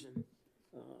that reason,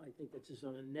 I think this is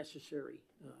an unnecessary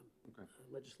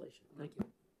legislation. Thank you.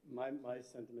 My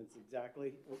sentiments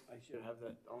exactly, I should have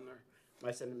that on there.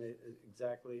 My sentiment is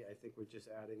exactly, I think we're just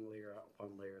adding layer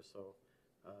upon layer, so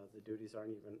the duties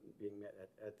aren't even being met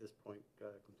at this point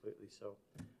completely. So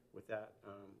with that,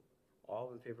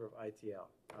 all in favor of ITL?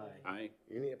 Aye. Aye.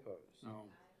 Any opposed? No.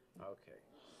 Okay.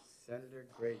 Senator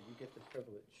Gray, you get the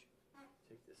privilege.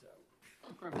 Take this out.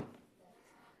 Okay.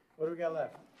 What do we got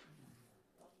left?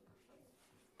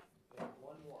 We have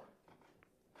one more.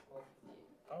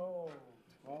 1258. Oh,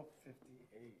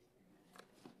 1258.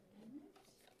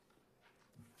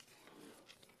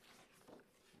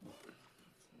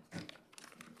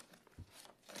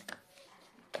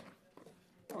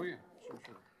 Oh, yeah,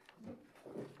 sure.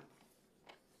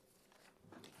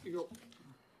 Here you go.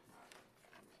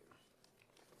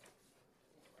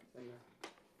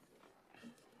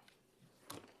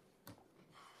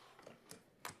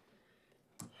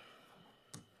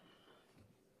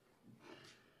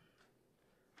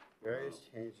 Various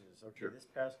changes. Okay, Sure. this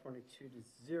passed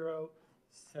 22-0.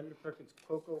 Senator Perkins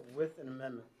Coco with an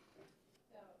amendment.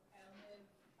 So I'll move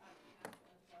pass on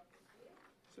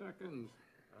 1258. Second.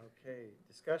 Okay,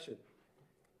 discussion.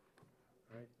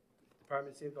 All right,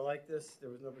 department seemed to like this. There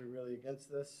was nobody really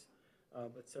against this.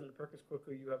 But Senator Perkins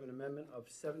Coco, you have an amendment of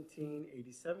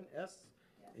 1787S,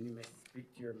 and you may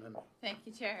speak to your amendment. Thank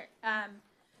you, Chair.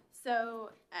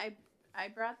 So I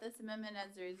brought this amendment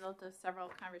as a result of several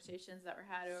conversations that were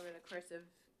had over the course of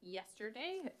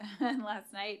yesterday and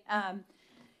last night.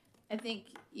 I think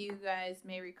you guys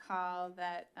may recall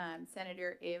that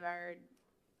Senator Avard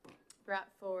brought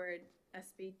forward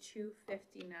SB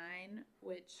 259,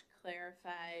 which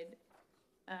clarified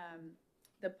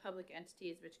the public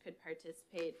entities which could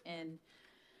participate in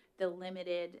the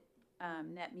limited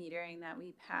net metering that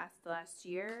we passed last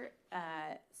year.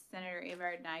 Senator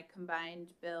Avard and I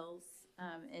combined bills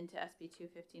into SB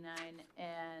 259,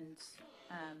 and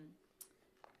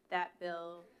that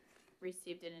bill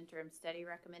received an interim study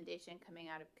recommendation coming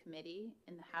out of committee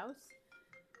in the House.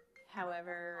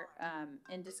 However,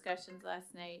 in discussions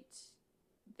last night,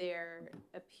 there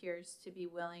appears to be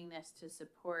willingness to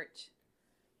support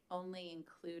only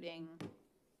including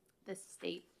the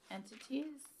state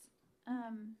entities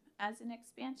as an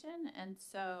expansion. And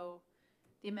so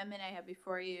the amendment I have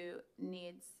before you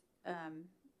needs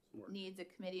a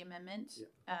committee amendment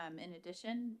in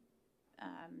addition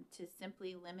to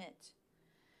simply limit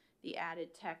the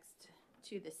added text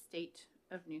to the state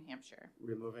of New Hampshire.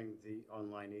 Removing the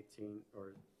online 18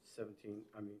 or 17,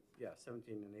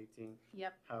 17 and 18.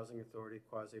 Yep. Housing Authority,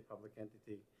 quasi-public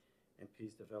entity, and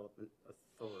Peace Development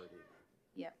Authority.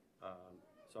 Yep.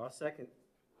 So I'll second.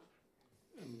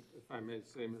 And if I may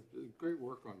say, great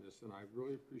work on this, and I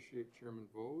really appreciate Chairman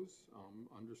Vose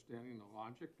understanding the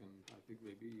logic, and I think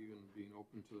maybe even being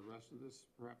open to the rest of this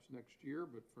perhaps next year,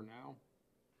 but for now,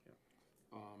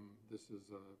 this is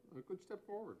a good step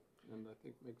forward, and I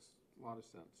think makes a lot of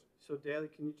sense. So Daley,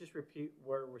 can you just repeat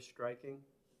where we're striking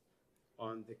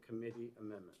on the committee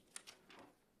amendment?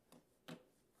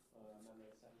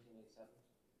 Amendment 1787.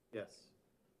 Yes.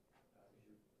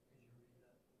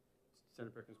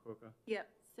 Senator Perkins Coca? Yep.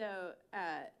 So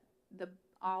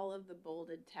all of the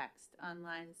bolded text on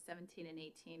lines 17 and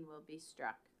 18 will be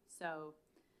struck. So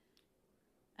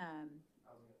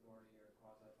Housing authority or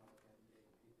quasi-public entity,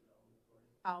 peace development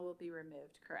authority. all will be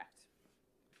removed, correct?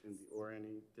 In the or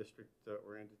any district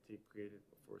or entity created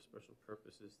for special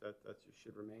purposes, that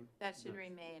should remain? That should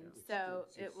remain. So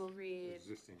it will read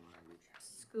Existing language.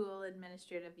 school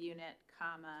administrative unit,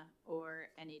 comma, or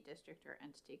any district or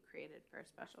entity created for a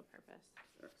special purpose.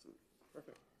 Excellent.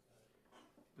 Perfect.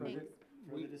 Thanks.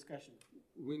 Further discussion?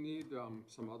 We need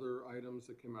some other items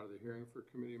that came out of the hearing for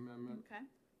committee amendment. Okay.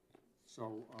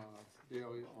 So,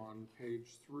 Daley, on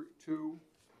page 2,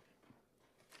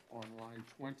 on line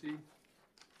 20,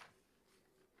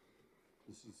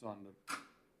 this is on the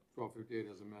 1258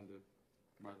 as amended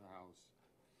by the House.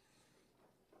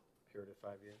 Period of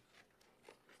 5 years.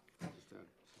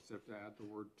 Just have to add the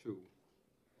word "to."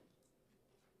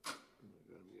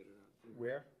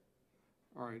 Where?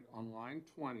 All right, on line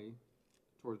 20,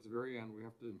 towards the very end, we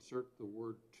have to insert the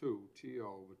word "to,"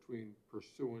 T-O, between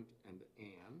pursuant and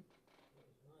 "and."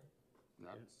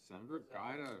 That's Senator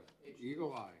Guida,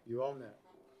 eagle eye. You own that.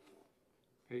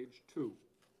 Page 2,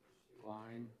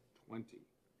 line 20.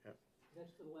 Yep.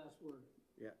 That's the last word.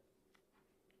 Yeah.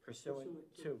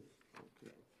 Pursuant to.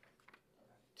 Okay.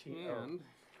 T-O.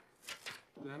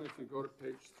 And then if you go to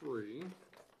page 3,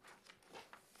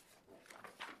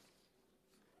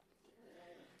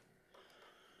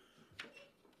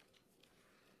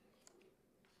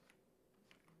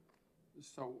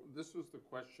 so this was the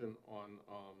question on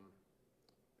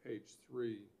page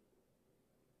 3.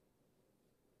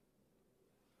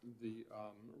 The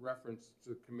reference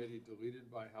to committee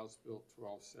deleted by House Bill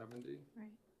 1270.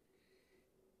 Right.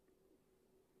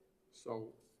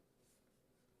 So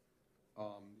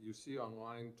you see on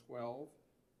line 12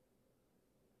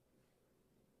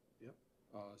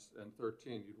 and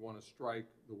 13, you'd want to strike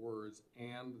the words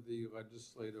 "and the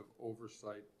Legislative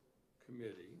Oversight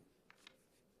Committee."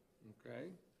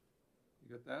 Okay? You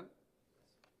get that?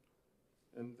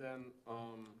 And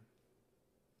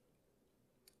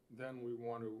then we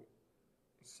want to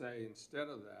say instead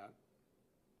of that,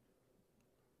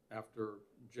 after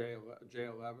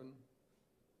J11,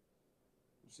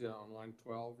 see that on line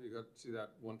 12, you got see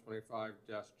that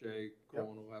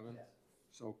 125-J:11. Yes.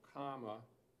 So comma,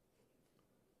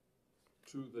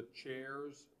 to the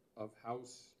chairs of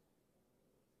House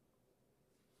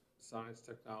Science,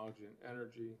 Technology, and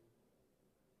Energy,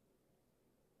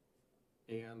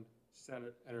 and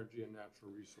Senate Energy and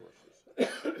Natural Resources.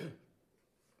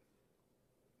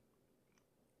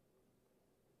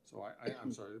 So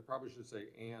I'm sorry, it probably should say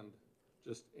 "and,"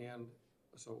 just "and."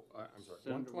 So I'm sorry,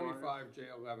 Senator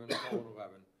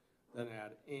 125-J11:11, then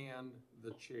add "and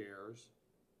the chairs."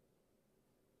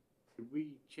 Could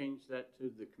we change that to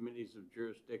the committees of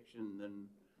jurisdiction, then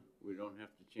we don't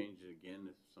have to change it again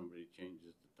if somebody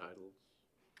changes the titles?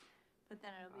 But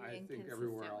then it'll be I think inconsistent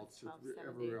everywhere with else, 1270.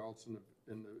 everywhere else in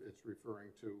the it's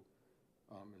referring to,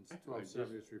 in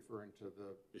 1270 it's referring to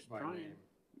the Just by trying. name.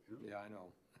 Yeah, I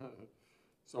know.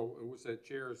 So it would say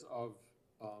chairs of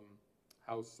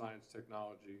House Science,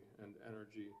 Technology, and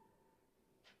Energy,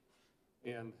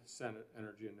 and Senate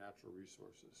Energy and Natural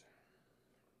Resources.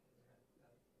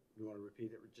 You want to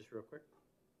repeat it just real quick?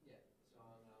 Yeah, so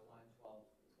on line 12,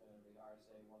 it's going to be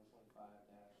RSA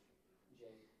 125-J:11,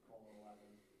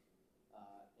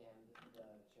 and the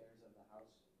chairs of the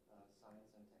House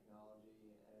Science and Technology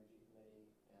and Energy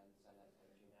Committee and Senate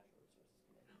Energy and Natural Resources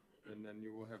Committee. And then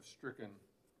you will have stricken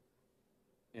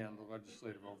 "and the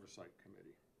Legislative Oversight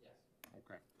Committee." Yes.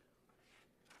 Okay.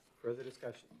 Further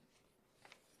discussion?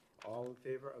 All in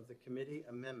favor of the committee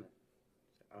amendment?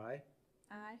 Say aye.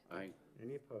 Aye. Aye.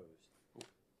 Any opposed?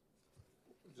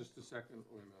 Just a second,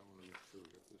 wait a minute, I want to make sure we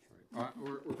get this right.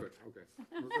 We're good, okay.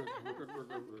 We're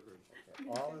good. Okay.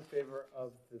 All in favor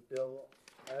of the bill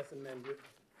as amended?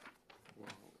 Well,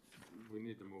 we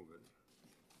need to move it.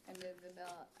 I move the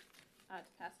bill to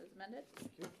pass as amended.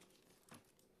 Thank you.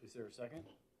 Is there a second?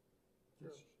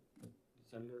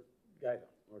 Senator Gaida,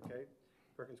 okay?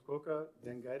 Perkins Coca,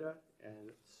 then Gaida,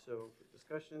 and so for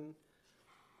discussion,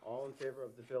 all in favor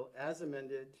of the bill as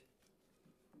amended,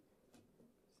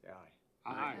 say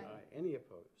aye. Aye. Any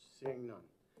opposed? Seeing none.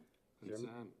 Consent.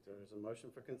 There's a motion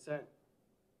for consent.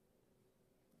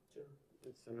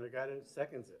 Senator Gaida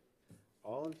seconds it.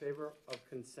 All in favor of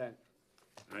consent?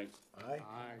 Aye. Aye.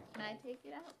 Can I take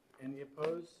it out? Any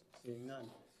opposed? Seeing none.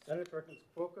 Senator Perkins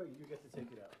Coca, you get to take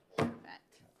it out.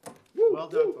 Perfect. Well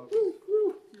done, folks.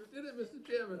 You did it, Mr.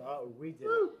 Chairman. Oh, we did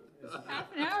it.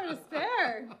 Half an hour to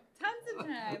spare. Tons of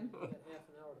time. Half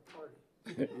an hour to party.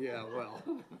 Yeah, well.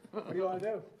 What do you want to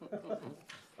do?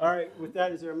 All right, with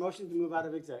that, is there a motion to move out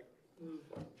of exec?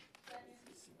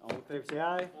 All in favor, say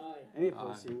aye. Aye. Any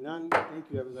opposed? Seeing none. Thank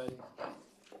you, everybody.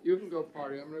 You can go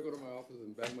party. I'm gonna go to my office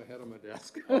and bang my head on my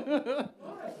desk.